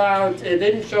about, it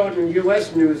didn't show it in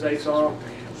US News, I saw,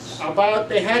 about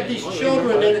they had these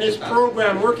children in this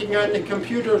program working on the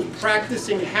computers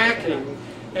practicing hacking,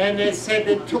 and it said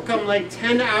it took them like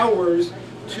 10 hours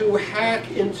to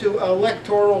hack into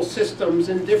electoral systems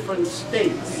in different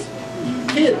states.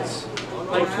 Kids,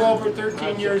 like 12 or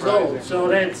 13 years old. So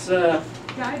that's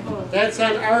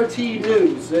on RT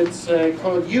News. It's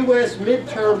called U.S.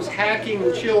 Midterms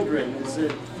Hacking Children.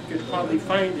 You could probably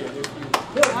find it if you...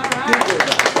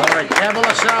 All right, gavel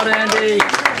us out, Andy.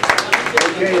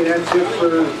 Okay, that's it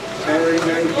for Saturday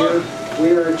night here.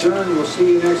 We are adjourned. We'll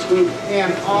see you next week.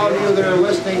 And all of you that are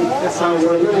listening,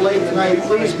 we're a little late tonight.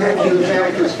 Please head to the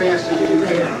back as fast as you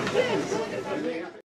can.